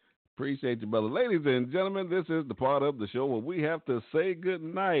 Appreciate you, brother. Ladies and gentlemen, this is the part of the show where we have to say good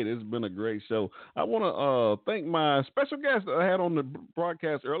night. It's been a great show. I want to thank my special guest that I had on the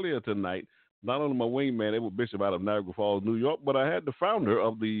broadcast earlier tonight. Not only my wingman, Edward Bishop out of Niagara Falls, New York, but I had the founder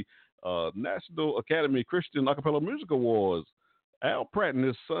of the National Academy Christian Acappella Music Awards, Al Pratt, and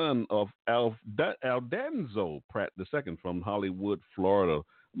his son of Aldanzo Pratt II from Hollywood, Florida.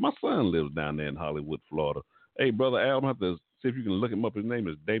 My son lives down there in Hollywood, Florida. Hey, brother Al, I'm going to have to see if you can look him up. His name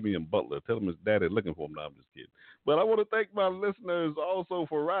is Damian Butler. Tell him his daddy looking for him. No, I'm just kidding. But I want to thank my listeners also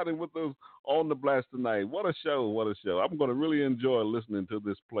for riding with us on the blast tonight. What a show, what a show. I'm going to really enjoy listening to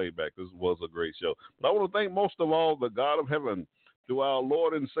this playback. This was a great show. But I want to thank most of all the God of heaven, to our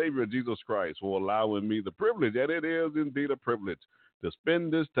Lord and Savior Jesus Christ, for allowing me the privilege, and it is indeed a privilege, to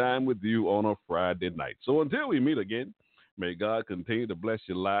spend this time with you on a Friday night. So until we meet again, may God continue to bless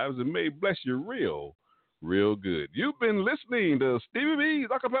your lives and may bless you real good. You've been listening to Stevie B's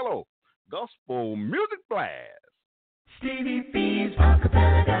Acapella Gospel Music Blast. Stevie B's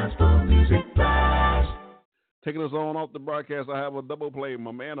Acapella Gospel Music Blast. Taking us on off the broadcast, I have a double play.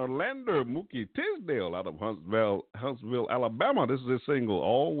 My man Orlando Mookie Tisdale out of Huntsville, Alabama. This is his single,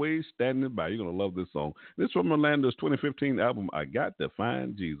 Always Standing By. You're going to love this song. This is from Orlando's 2015 album, I Got to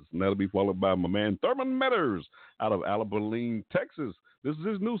Find Jesus. And that'll be followed by my man Thurman Metters out of Abilene, Texas. This is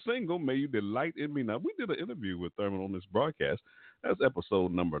his new single, May You Delight in Me. Now, we did an interview with Thurman on this broadcast. That's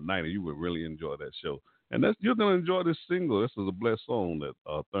episode number 90. You would really enjoy that show. And you're going to enjoy this single. This is a blessed song that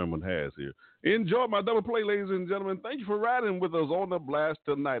Thurman has here. Enjoy my double play, ladies and gentlemen. Thank you for riding with us on the blast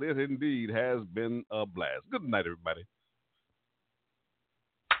tonight. It indeed has been a blast. Good night, everybody.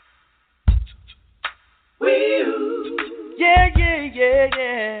 Wee-oo. Yeah, yeah, yeah,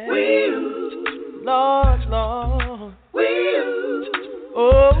 yeah. Wee-oo. Lord, Lord. Wee-oo.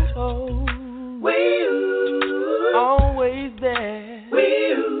 Oh, oh. Wee-oo. Always there.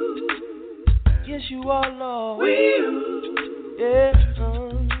 Wee-oo. Yes, you are, Lord. Wee-oo. Yeah.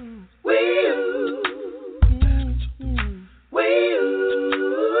 Wee-oo. Wee-oo.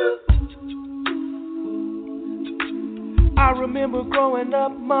 I remember growing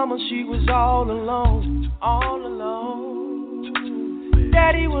up, Mama, she was all alone, all alone.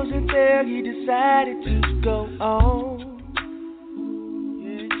 Daddy wasn't there, he decided to go on.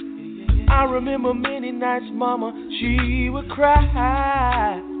 I remember many nights, Mama, she would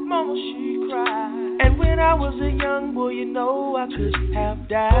cry. Mama, she cried. And when I was a young boy, you know I could have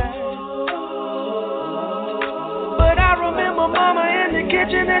died. But I remember Mama in the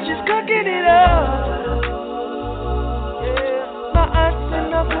kitchen and she's cooking it up. My aunts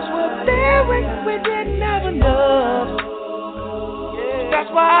and uncles were there when we didn't have enough. That's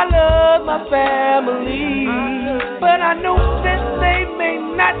why I love my family. But I know that they may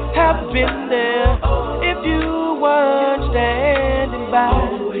not have been there if you weren't standing by.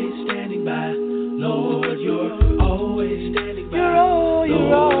 Always standing by, Lord, you're always standing by.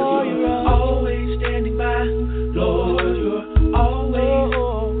 You're always standing by, Lord, you're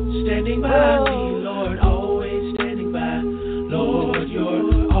always standing by me, Lord, always standing by, Lord,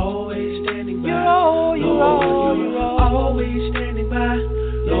 you're always standing by. You're always standing by,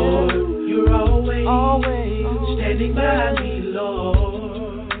 Lord, you're always standing by me, Lord.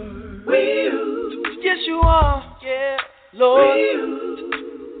 Yes, you are, yeah, Lord.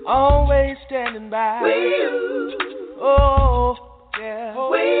 Always standing by. Oh, yeah.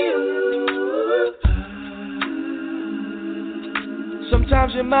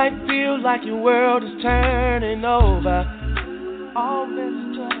 Sometimes you might feel like your world is turning over. All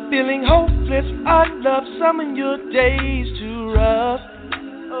messed up. Feeling hopeless, unloved, some of your days too rough.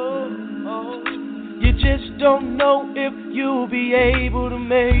 You just don't know if you'll be able to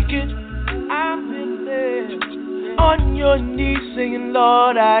make it. I've been there on your knees singing,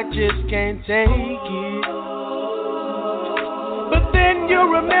 Lord, I just can't take it. But then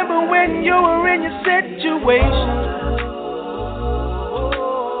you remember when you were in your situation.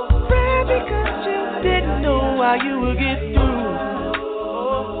 Pray because you didn't know how you would get through.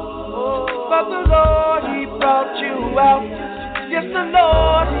 But the Lord, He brought you out. Yes, the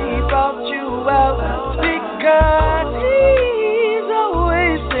Lord, He brought you out. Because He's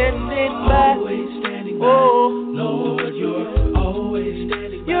always standing by. Oh, Lord, you're always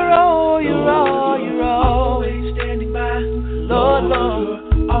standing by. You're always standing by. Lord,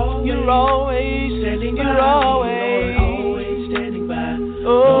 you're always standing by. You're always standing by.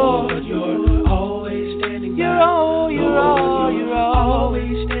 Lord, you're always standing by. You're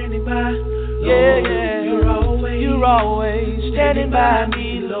always standing by. Yeah. You're always standing by me,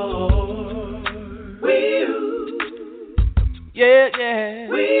 Lord. Yeah.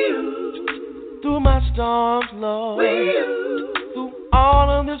 Through my storms, Lord. Through all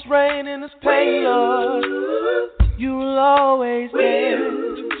of this rain and this pain, Lord. You will always there.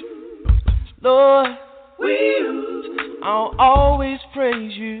 Lord, I'll always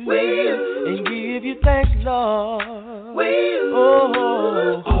praise you and give you thanks, Lord.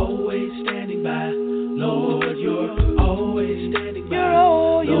 Oh, always standing by. Lord, you're always standing by.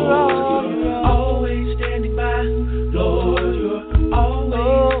 You're always standing by. Lord, you're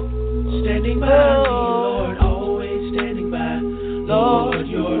always standing by me, Lord, always standing by. Lord,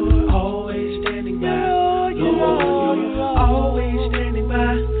 you're always standing by. Lord, you're always standing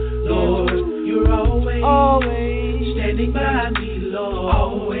by. Lord, you're always standing by me, Lord,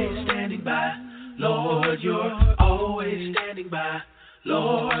 always standing by. Lord, you're always standing by.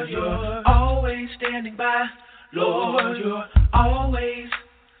 Lord, you're always standing by. Lord, you're always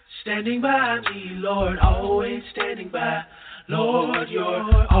standing by me, Lord, always standing by. Lord,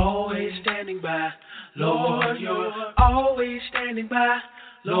 you're always standing by. Lord, you're always standing by.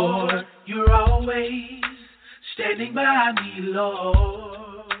 Lord, you're always standing by me,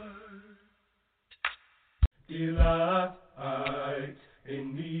 Lord. Delight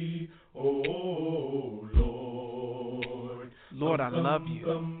in me, oh Lord. Lord, I love you.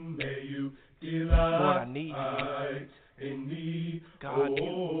 May you Lord, I need you. In me, God,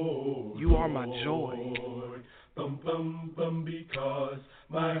 you are my joy. Because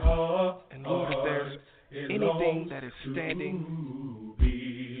my heart, and Lord, if there's anything that is standing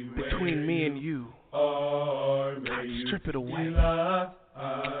between me and you, God, strip it away. I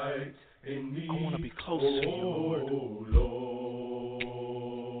want to be close to you, Lord.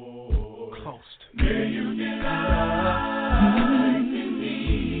 Close to me. May you delight in me.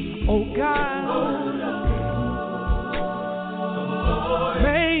 Oh God,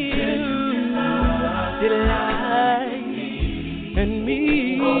 may you delight in me,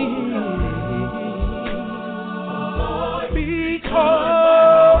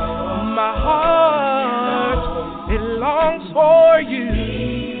 because my heart, it longs for you.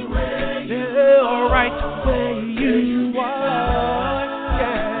 They're right where you are,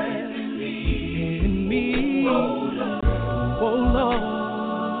 yeah. In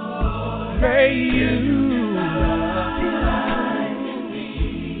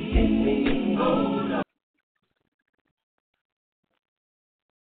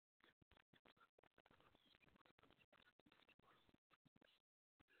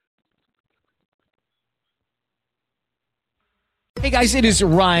Hey guys, it is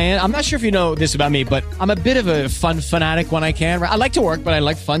Ryan. I'm not sure if you know this about me, but I'm a bit of a fun fanatic when I can. I like to work, but I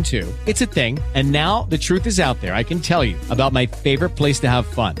like fun too. It's a thing. And now the truth is out there. I can tell you about my favorite place to have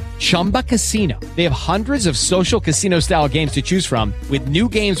fun. Chumba Casino. They have hundreds of social casino style games to choose from with new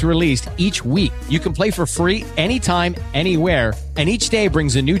games released each week. You can play for free anytime, anywhere. And each day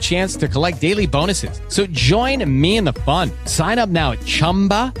brings a new chance to collect daily bonuses. So join me in the fun. Sign up now at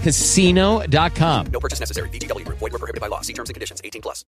ChumbaCasino.com. No purchase necessary. VGW Group. Void where prohibited by law. See terms and conditions. 18+.